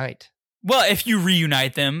unite. Well, if you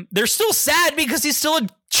reunite them, they're still sad because he's still a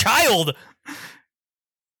child.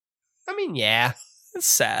 I mean, yeah. It's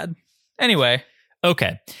sad. Anyway.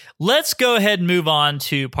 Okay, let's go ahead and move on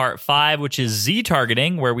to part 5, which is Z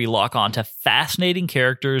targeting, where we lock on to fascinating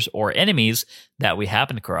characters or enemies that we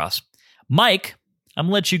happen across. Mike, I'm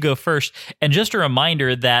going to let you go first. And just a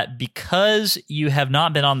reminder that because you have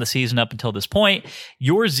not been on the season up until this point,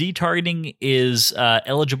 your Z targeting is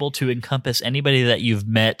eligible to encompass anybody that you've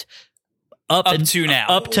met up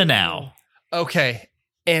to now. Okay.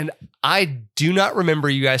 And I do not remember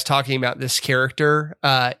you guys talking about this character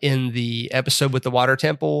in the episode with the water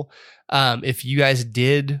temple. If you guys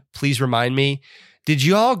did, please remind me. Did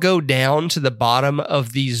you all go down to the bottom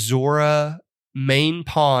of the Zora main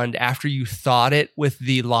pond after you thawed it with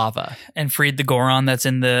the lava? And freed the Goron that's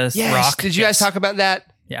in the rock? Did you guys talk about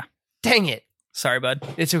that? Yeah. Dang it. Sorry, bud.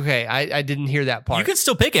 It's okay. I didn't hear that part. You can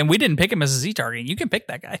still pick him. We didn't pick him as a Z target. You can pick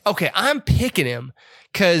that guy. Okay, I'm picking him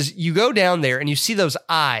because you go down there and you see those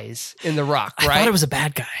eyes in the rock, right? I thought it was a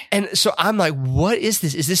bad guy. And so I'm like, what is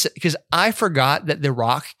this? Is this because I forgot that the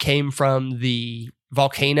rock came from the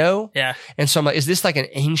volcano? Yeah. And so I'm like, is this like an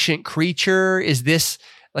ancient creature? Is this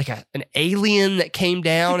like an alien that came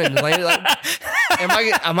down and landed? Like, am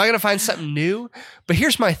I going to find something new? But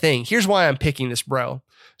here's my thing. Here's why I'm picking this, bro.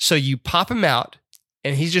 So you pop him out,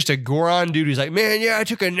 and he's just a Goron dude who's like, man, yeah, I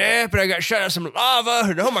took a nap, and I got shot out some lava,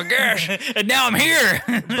 and oh my gosh. And now I'm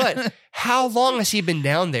here. But how long has he been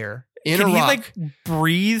down there in a rock? Can he, like,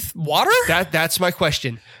 breathe water? That's my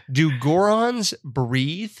question. Do Gorons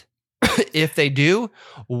breathe? If they do,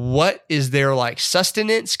 what is their, like,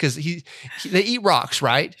 sustenance? Because they eat rocks,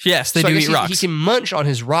 right? Yes, they do eat rocks. He can munch on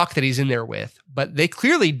his rock that he's in there with, but they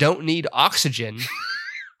clearly don't need oxygen.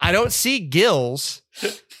 I don't see gills.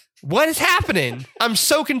 What is happening? I'm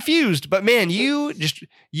so confused. But man, you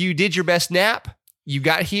did your best nap. You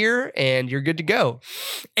got here and you're good to go.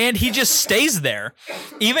 And he just stays there.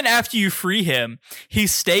 Even after you free him, he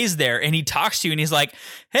stays there and he talks to you and he's like,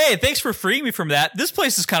 hey, thanks for freeing me from that. This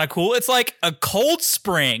place is kind of cool. It's like a cold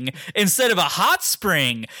spring instead of a hot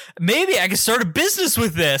spring. Maybe I can start a business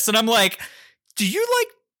with this. And I'm like, do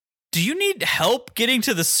you need help getting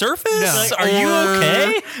to the surface? No. Are you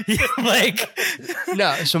okay?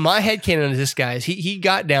 No. So my headcanon is this guy. He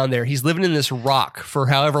got down there. He's living in this rock for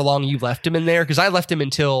however long you left him in there. Because I left him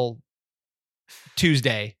until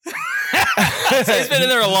Tuesday. So he's been in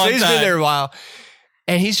there a long time. He's been there a while.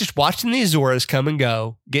 And he's just watching these Zoras come and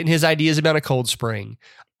go, getting his ideas about a cold spring.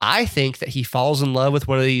 I think that he falls in love with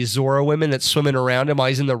one of these Zora women that's swimming around him while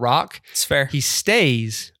he's in the rock. It's fair. He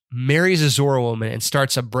stays, marries a Zora woman, and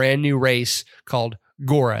starts a brand new race called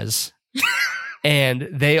Goras. And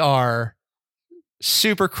they are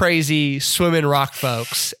super crazy swimming rock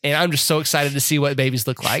folks. And I'm just so excited to see what babies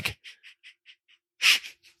look like.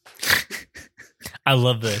 I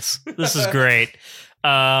love this. This is great.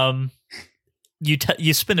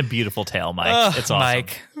 You spin a beautiful tale, Mike. It's awesome.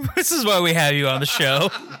 Mike, this is why we have you on the show.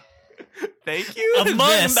 Thank you.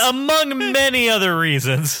 Among many other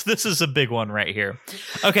reasons. This is a big one right here.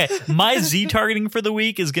 Okay, my Z targeting for the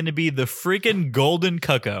week is going to be the freaking Golden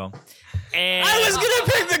Cuckoo. And I was going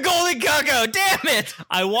to pick the Golden Cuckoo. Damn it.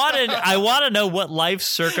 I want to know what life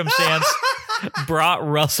circumstance brought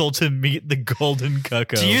Russell to meet the Golden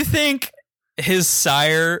Cuckoo. Do you think his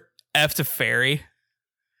sire effed a fairy?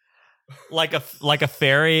 like a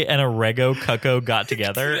fairy and a Rego Cucko got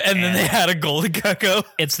together, and then they had a golden cuckoo.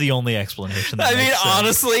 It's the only explanation. That I mean, makes sense.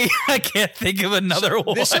 honestly, I can't think of another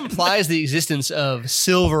one. This implies the existence of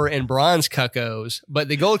silver and bronze cuckoos, but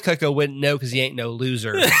the gold cuckoo wouldn't know because he ain't no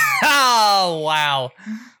loser. Oh, wow.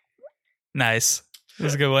 Nice. That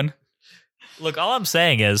was a good one. Look, all I'm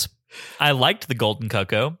saying is, I liked the golden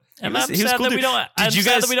Cucko, and I'm he was sad cool that dude. we don't. I'm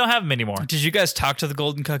sad that we don't have him anymore. Did you guys talk to the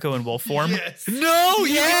golden cuckoo in wolf form? Yes. No,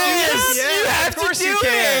 Yes. you have Of course to do you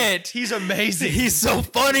can. it. He's amazing. He's so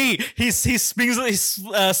funny. He slings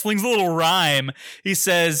a little rhyme. He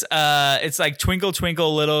says, "It's like twinkle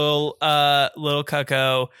twinkle little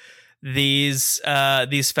cuckoo. These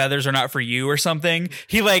feathers are not for you," or something.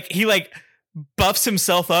 He buffs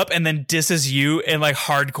himself up and then disses you in like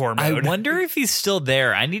hardcore mode. I wonder if he's still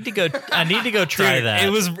there. I need to go try Dude, that.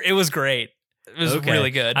 It was great. It was Okay.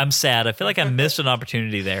 really good. I'm sad. I feel like I missed an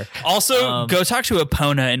opportunity there. Also, go talk to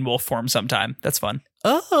Epona in wolf form sometime. That's fun.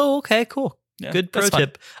 Oh, okay, cool. Yeah, Good pro that's fun.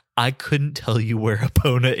 tip. I couldn't tell you where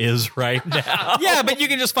Epona is right now. Yeah, but you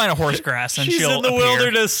can just find a horse grass and She's she'll in the appear.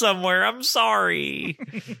 wilderness somewhere. I'm sorry.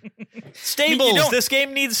 Stables. don't- This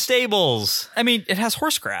game needs stables. I mean, it has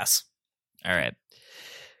horse grass. All right.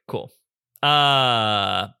 Cool.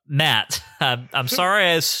 Matt, I'm sorry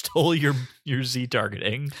I stole your Z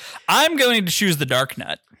targeting. I'm going to choose the Dark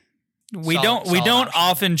Nut. We Solid don't option.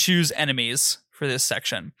 often choose enemies for this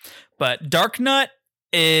section, but Dark Nut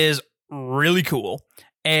is really cool.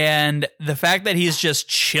 And the fact that he's just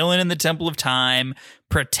chilling in the Temple of Time,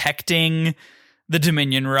 protecting the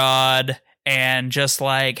Dominion Rod, and just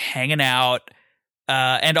like hanging out.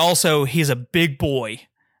 And also, he's a big boy.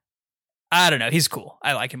 I don't know. He's cool.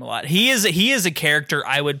 I like him a lot. He is a character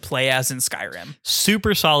I would play as in Skyrim.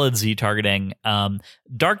 Super solid Z targeting.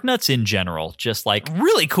 Dark Nuts in general, just like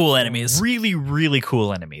Really cool enemies. really, really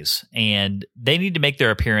cool enemies. And they need to make their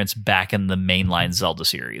appearance back in the mainline Zelda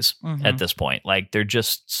series at this point. Like, they're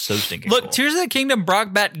just so stinking Look, cool. Tears of the Kingdom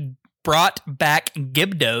brought back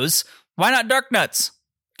Gibdos. Why not Dark Nuts?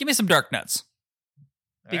 Give me some Dark Nuts.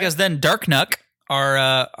 Because then Dark Nuck,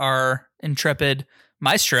 our intrepid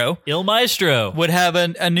maestro, Il Maestro. would have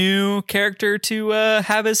a new character to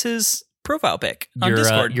have as his profile pic on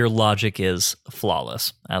Discord. Your logic is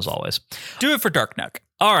flawless, as always. Do it for Dark Nuck.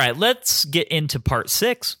 All right, let's get into part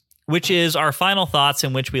 6, which is our final thoughts,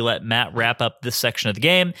 in which we let Matt wrap up this section of the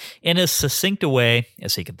game in as succinct a way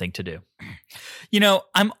as he can think to do. You know,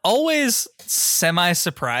 I'm always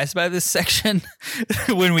semi-surprised by this section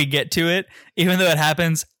when we get to it, even though it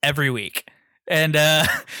happens every week. And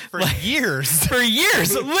For years. for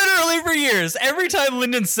years, literally for years, every time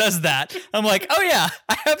Lyndon says that, I'm like, oh yeah,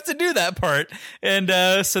 I have to do that part.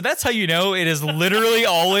 And so that's how you know it is literally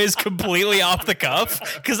always completely off the cuff,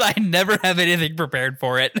 because I never have anything prepared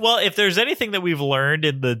for it. Well, if there's anything that we've learned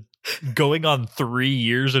in the going on 3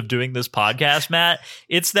 years of doing this podcast, Matt,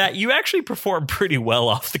 it's that you actually perform pretty well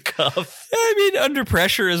off the cuff. I mean, under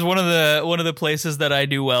pressure is one of the places that I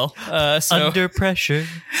do well. So Under pressure.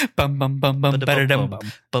 bum bum bum bum ba-da-dum, bum.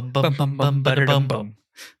 Bum, Bum, bum, bum, ba-da-dum, bum.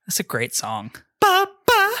 That's a great song.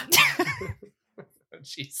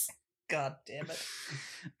 Jeez. God damn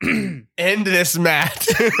it. End this, Matt.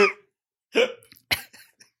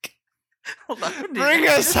 Hold on. Bring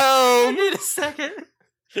us home. Need a second.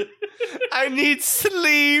 I need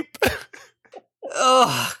sleep.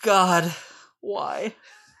 Oh, God. Why?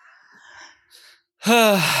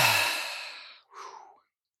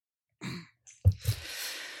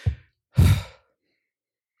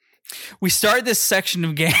 We start this section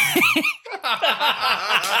of game.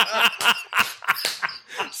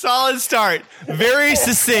 Solid start. Very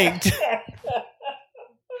succinct.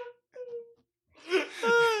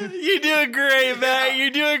 You're doing great, Matt. You're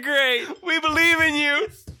doing great. We believe in you.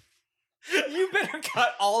 You better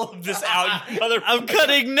cut all of this out, you mother. I'm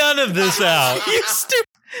cutting none of this out. You stupid.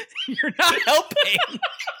 You're not helping.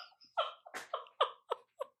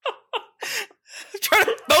 I'm trying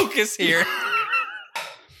to focus here.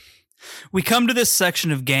 We come to this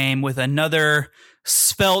section of game with another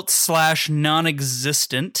svelte /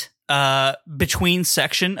 non-existent between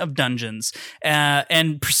section of dungeons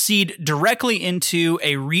and proceed directly into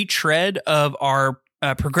a retread of our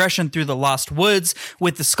progression through the Lost Woods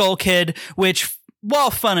with the Skull Kid, which, while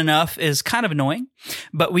fun enough, is kind of annoying.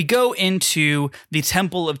 But we go into the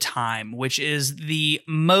Temple of Time, which is the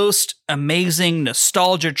most amazing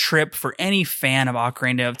nostalgia trip for any fan of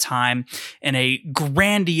Ocarina of Time, and a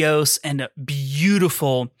grandiose and a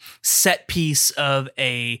beautiful set piece of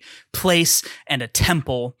a place and a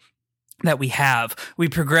temple that we have. We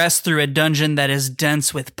progress through a dungeon that is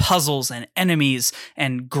dense with puzzles and enemies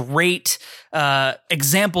and great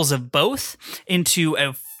examples of both into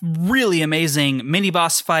a really amazing mini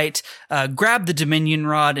boss fight, grab the Dominion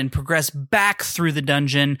Rod and progress back through the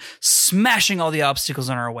dungeon, smashing all the obstacles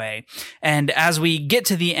on our way. And as we get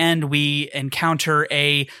to the end, we encounter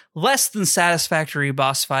a less than satisfactory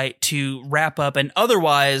boss fight to wrap up an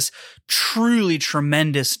otherwise truly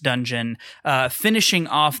tremendous dungeon, finishing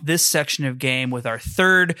off this section of game with our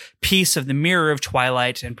third piece of the Mirror of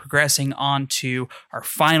Twilight and progressing on to our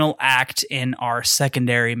final act in our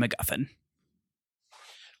secondary MacGuffin.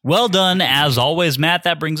 Well done, as always, Matt.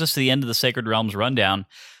 That brings us to the end of the Sacred Realms rundown.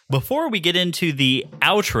 Before we get into the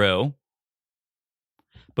outro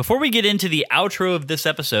of this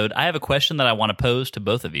episode, I have a question that I want to pose to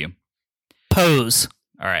both of you. Pose.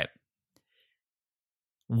 All right.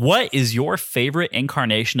 What is your favorite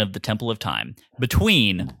incarnation of the Temple of Time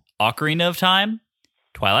between Ocarina of Time,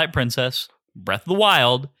 Twilight Princess, Breath of the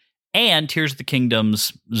Wild, and Tears of the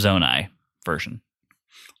Kingdom's Zonai version?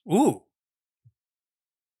 Ooh.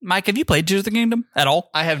 Mike, have you played Tears of the Kingdom at all?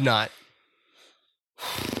 I have not.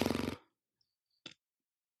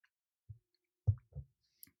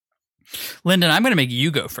 Lyndon, I'm going to make you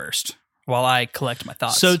go first while I collect my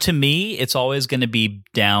thoughts. So to me, it's always going to be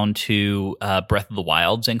down to Breath of the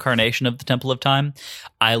Wild's incarnation of the Temple of Time.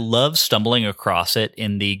 I love stumbling across it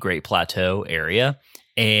in the Great Plateau area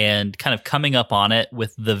and kind of coming up on it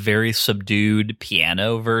with the very subdued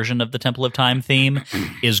piano version of the Temple of Time theme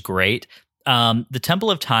is great. The Temple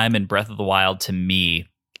of Time in Breath of the Wild, to me,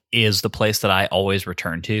 is the place that I always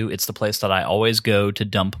return to. It's the place that I always go to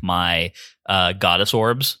dump my goddess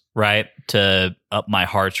orbs, right? To up my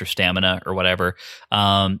hearts or stamina or whatever.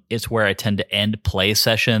 It's where I tend to end play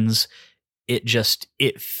sessions.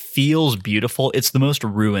 It feels beautiful. It's the most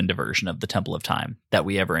ruined version of the Temple of Time that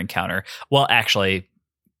we ever encounter. Well, actually,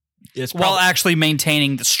 while actually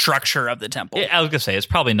maintaining the structure of the temple. I was going to say, it's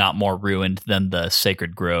probably not more ruined than the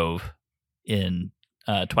Sacred Grove in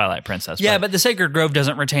Twilight Princess. Yeah, but the Sacred Grove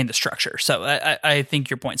doesn't retain the structure. So I think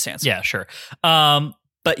your point stands. Yeah, sure.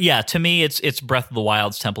 But yeah, to me, it's Breath of the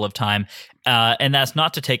Wild's Temple of Time. And that's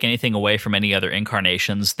not to take anything away from any other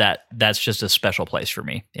incarnations. That's just a special place for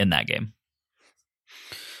me in that game.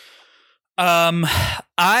 I'm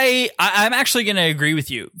actually going to agree with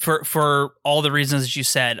you for all the reasons that you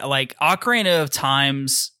said. Like, Ocarina of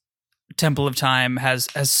Time's Temple of Time has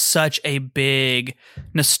such a big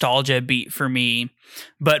nostalgia beat for me,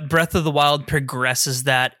 but Breath of the Wild progresses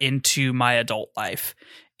that into my adult life.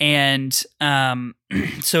 And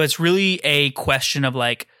so it's really a question of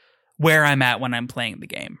like where I'm at when I'm playing the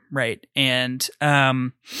game, right? And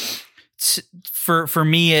for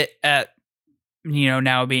me at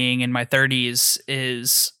now being in my 30s,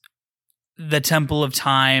 is the Temple of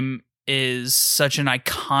Time is such an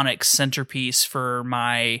iconic centerpiece for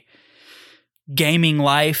my gaming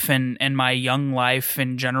life and my young life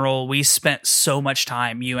in general. We spent so much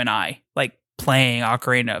time, you and I, like playing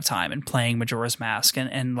Ocarina of Time and playing Majora's Mask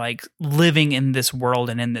and like living in this world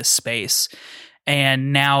and in this space.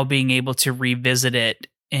 And now being able to revisit it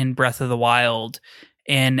in Breath of the Wild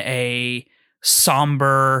in a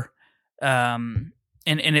somber, in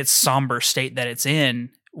its somber state that it's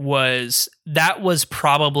in, was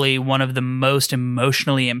probably one of the most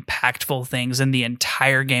emotionally impactful things in the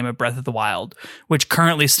entire game of Breath of the Wild, which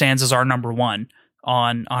currently stands as our number one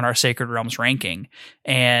on our Sacred Realms ranking.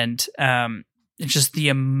 And it's just the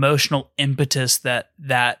emotional impetus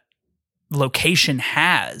that location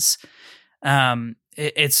has.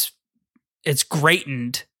 It's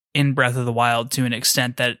greatened in Breath of the Wild to an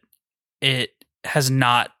extent that it has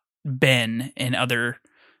not been in other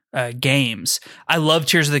games. I love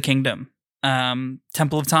Tears of the Kingdom.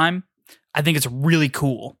 Temple of Time, I think it's really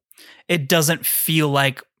cool. It doesn't feel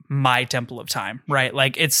like my Temple of Time, right?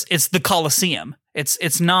 Like it's the Colosseum.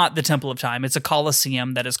 It's not the Temple of Time. It's a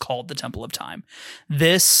Colosseum that is called the Temple of Time.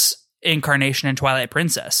 This incarnation in Twilight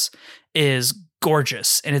Princess is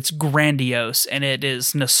gorgeous and it's grandiose and it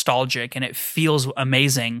is nostalgic and it feels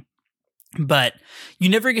amazing, but you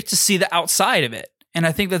never get to see the outside of it. And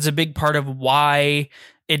I think that's a big part of why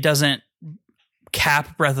it doesn't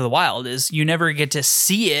cap Breath of the Wild, is you never get to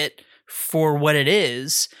see it for what it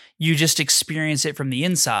is. You just experience it from the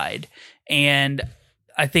inside. And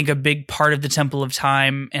I think a big part of the Temple of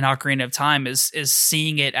Time and Ocarina of Time is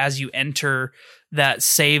seeing it as you enter that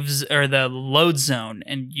saves or the load zone,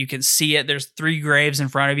 and you can see it. There's 3 graves in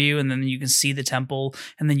front of you, and then you can see the temple,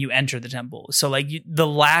 and then you enter the temple. So like the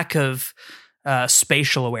lack of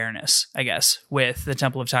spatial awareness, I guess, with the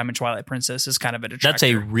Temple of Time and Twilight Princess is kind of a detractor. That's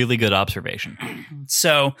a really good observation.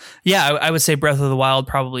 So, yeah, I would say Breath of the Wild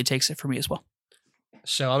probably takes it for me as well.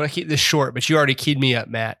 So I'm going to keep this short, but you already keyed me up,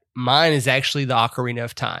 Matt. Mine is actually the Ocarina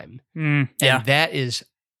of Time. Yeah. And that is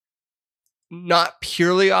not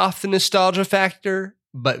purely off the nostalgia factor,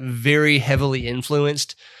 but very heavily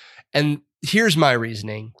influenced. And here's my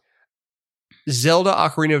reasoning. Zelda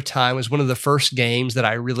Ocarina of Time was one of the first games that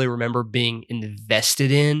I really remember being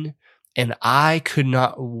invested in, and I could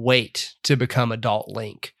not wait to become adult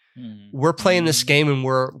Link. We're playing this game and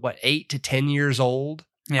we're, 8 to 10 years old?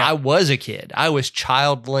 Yeah. I was a kid. I was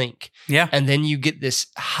child Link. Yeah. And then you get this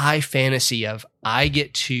high fantasy of, I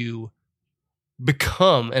get to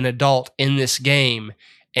become an adult in this game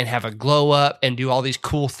and have a glow up and do all these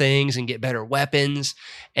cool things and get better weapons.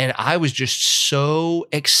 And I was just so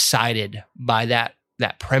excited by that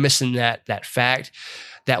premise and that fact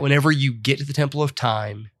that whenever you get to the Temple of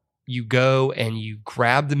Time, you go and you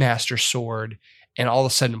grab the Master Sword and all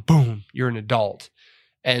of a sudden, boom, you're an adult.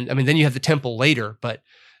 And I mean, then you have the temple later, but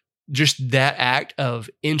just that act of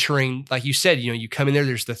entering, like you said, you come in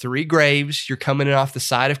there's the 3 graves, you're coming in off the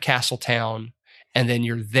side of Castletown, and then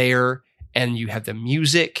you're there and you have the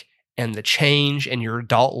music and the change and your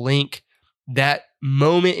adult Link. That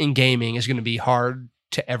moment in gaming is going to be hard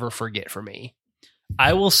to ever forget for me.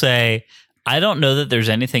 I will say, I don't know that there's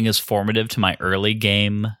anything as formative to my early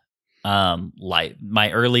game life,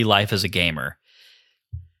 my early life as a gamer,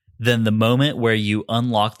 than the moment where you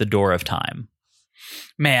unlock the door of time.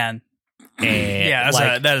 Man. And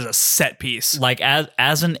yeah, that is a set piece. Like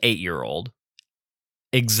as an 8-year-old,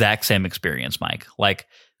 exact same experience, Mike. Like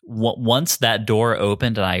once that door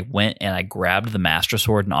opened and I went and I grabbed the Master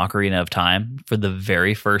Sword in Ocarina of Time for the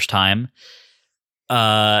very first time,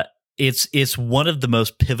 it's one of the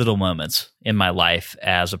most pivotal moments in my life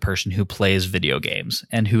as a person who plays video games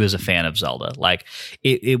and who is a fan of Zelda. Like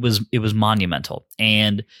it was monumental.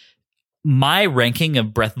 And my ranking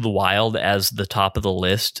of Breath of the Wild as the top of the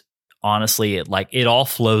list, honestly, it all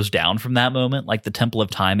flows down from that moment. Like the Temple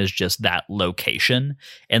of Time is just that location.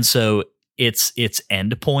 And so its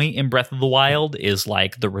end point in Breath of the Wild is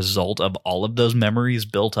like the result of all of those memories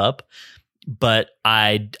built up. But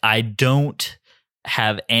I don't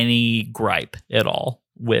have any gripe at all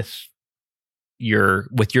with your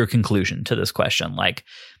conclusion to this question. Like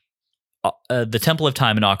the Temple of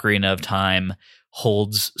Time and Ocarina of Time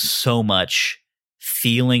holds so much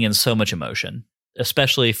feeling and so much emotion,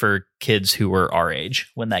 especially for kids who were our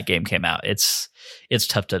age when that game came out. It's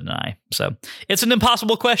tough to deny. So it's an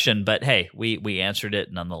impossible question, but hey, we answered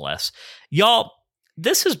it nonetheless. Y'all,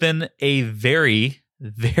 this has been a very,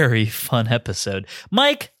 very fun episode.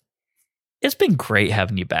 Mike, it's been great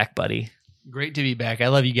having you back, buddy. Great to be back. I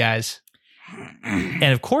love you guys. And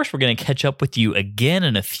of course, we're going to catch up with you again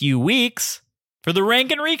in a few weeks for the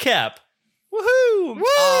rank and recap. Woohoo! Woo!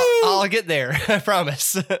 I'll get there. I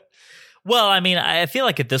promise. Well, I mean, I feel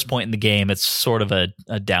like at this point in the game, it's sort of a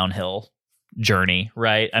downhill journey,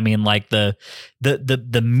 right? I mean, like the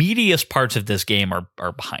meatiest parts of this game are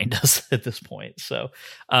behind us at this point. So,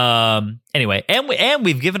 anyway, and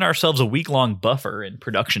we've given ourselves a week-long buffer in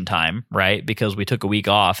production time, right? Because we took a week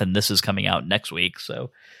off, and this is coming out next week.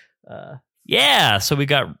 So, yeah, so we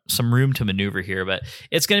got some room to maneuver here, but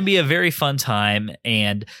it's going to be a very fun time.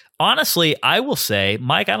 And honestly, I will say,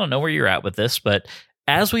 Mike, I don't know where you're at with this, but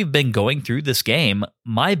as we've been going through this game,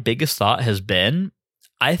 my biggest thought has been,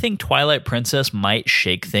 I think Twilight Princess might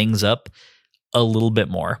shake things up a little bit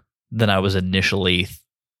more than I was initially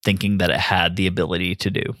thinking that it had the ability to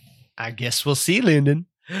do. I guess we'll see, Lyndon.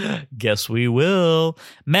 Guess we will.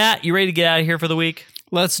 Matt, you ready to get out of here for the week?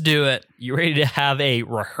 Let's do it. You ready to have a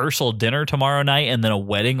rehearsal dinner tomorrow night and then a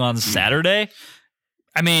wedding on Saturday?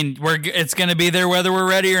 I mean, it's going to be there whether we're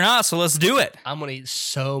ready or not, so let's do it. I'm going to eat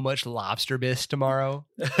so much lobster bisque tomorrow.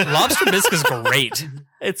 Lobster bisque is great.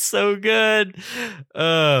 It's so good.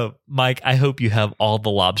 Mike, I hope you have all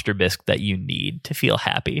the lobster bisque that you need to feel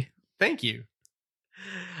happy. Thank you.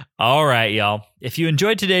 All right, y'all. If you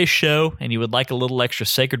enjoyed today's show and you would like a little extra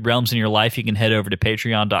Sacred Realms in your life, you can head over to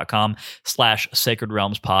patreon.com/Sacred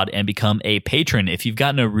Realms Pod and become a patron. If you've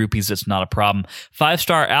got no rupees, it's not a problem.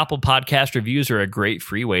 5-star Apple Podcast reviews are a great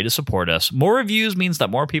free way to support us. More reviews means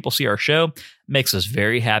that more people see our show, makes us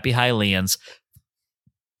very happy Hylians.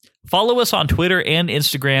 Follow us on Twitter and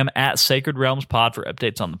Instagram at Sacred Realms Pod for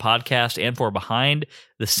updates on the podcast and for behind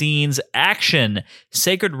the scenes action.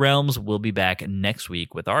 Sacred Realms will be back next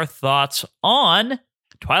week with our thoughts on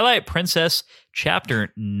Twilight Princess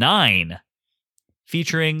Chapter 9,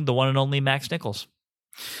 featuring the one and only Max Nichols.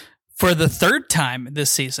 for the third time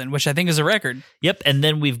this season, which I think is a record. Yep, and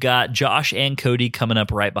then we've got Josh and Cody coming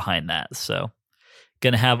up right behind that. So,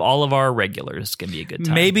 gonna have all of our regulars. It's gonna be a good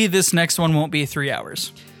time. Maybe this next one won't be 3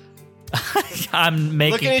 hours. I'm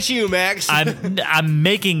making. Looking at you, Max. I'm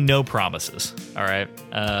making no promises. All right,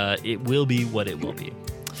 it will be what it will be.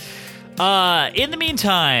 In the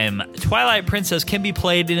meantime, Twilight Princess can be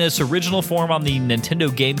played in its original form on the Nintendo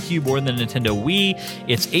GameCube or the Nintendo Wii.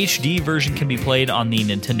 Its HD version can be played on the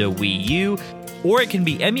Nintendo Wii U, or it can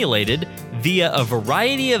be emulated via a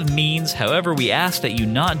variety of means. However, we ask that you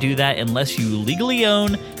not do that unless you legally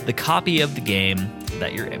own the copy of the game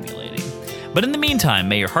that you're emulating. But in the meantime,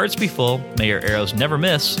 may your hearts be full, may your arrows never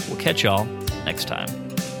miss. We'll catch y'all next time.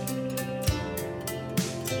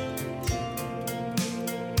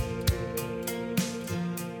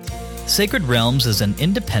 Sacred Realms is an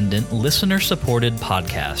independent, listener-supported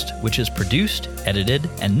podcast, which is produced, edited,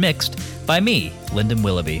 and mixed by me, Lyndon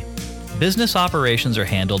Willoughby. Business operations are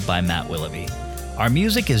handled by Matt Willoughby. Our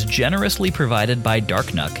music is generously provided by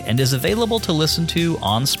Darknuck and is available to listen to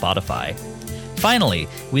on Spotify. Finally,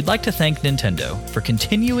 we'd like to thank Nintendo for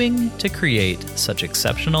continuing to create such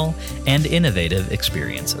exceptional and innovative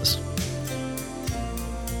experiences.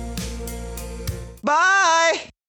 Bye.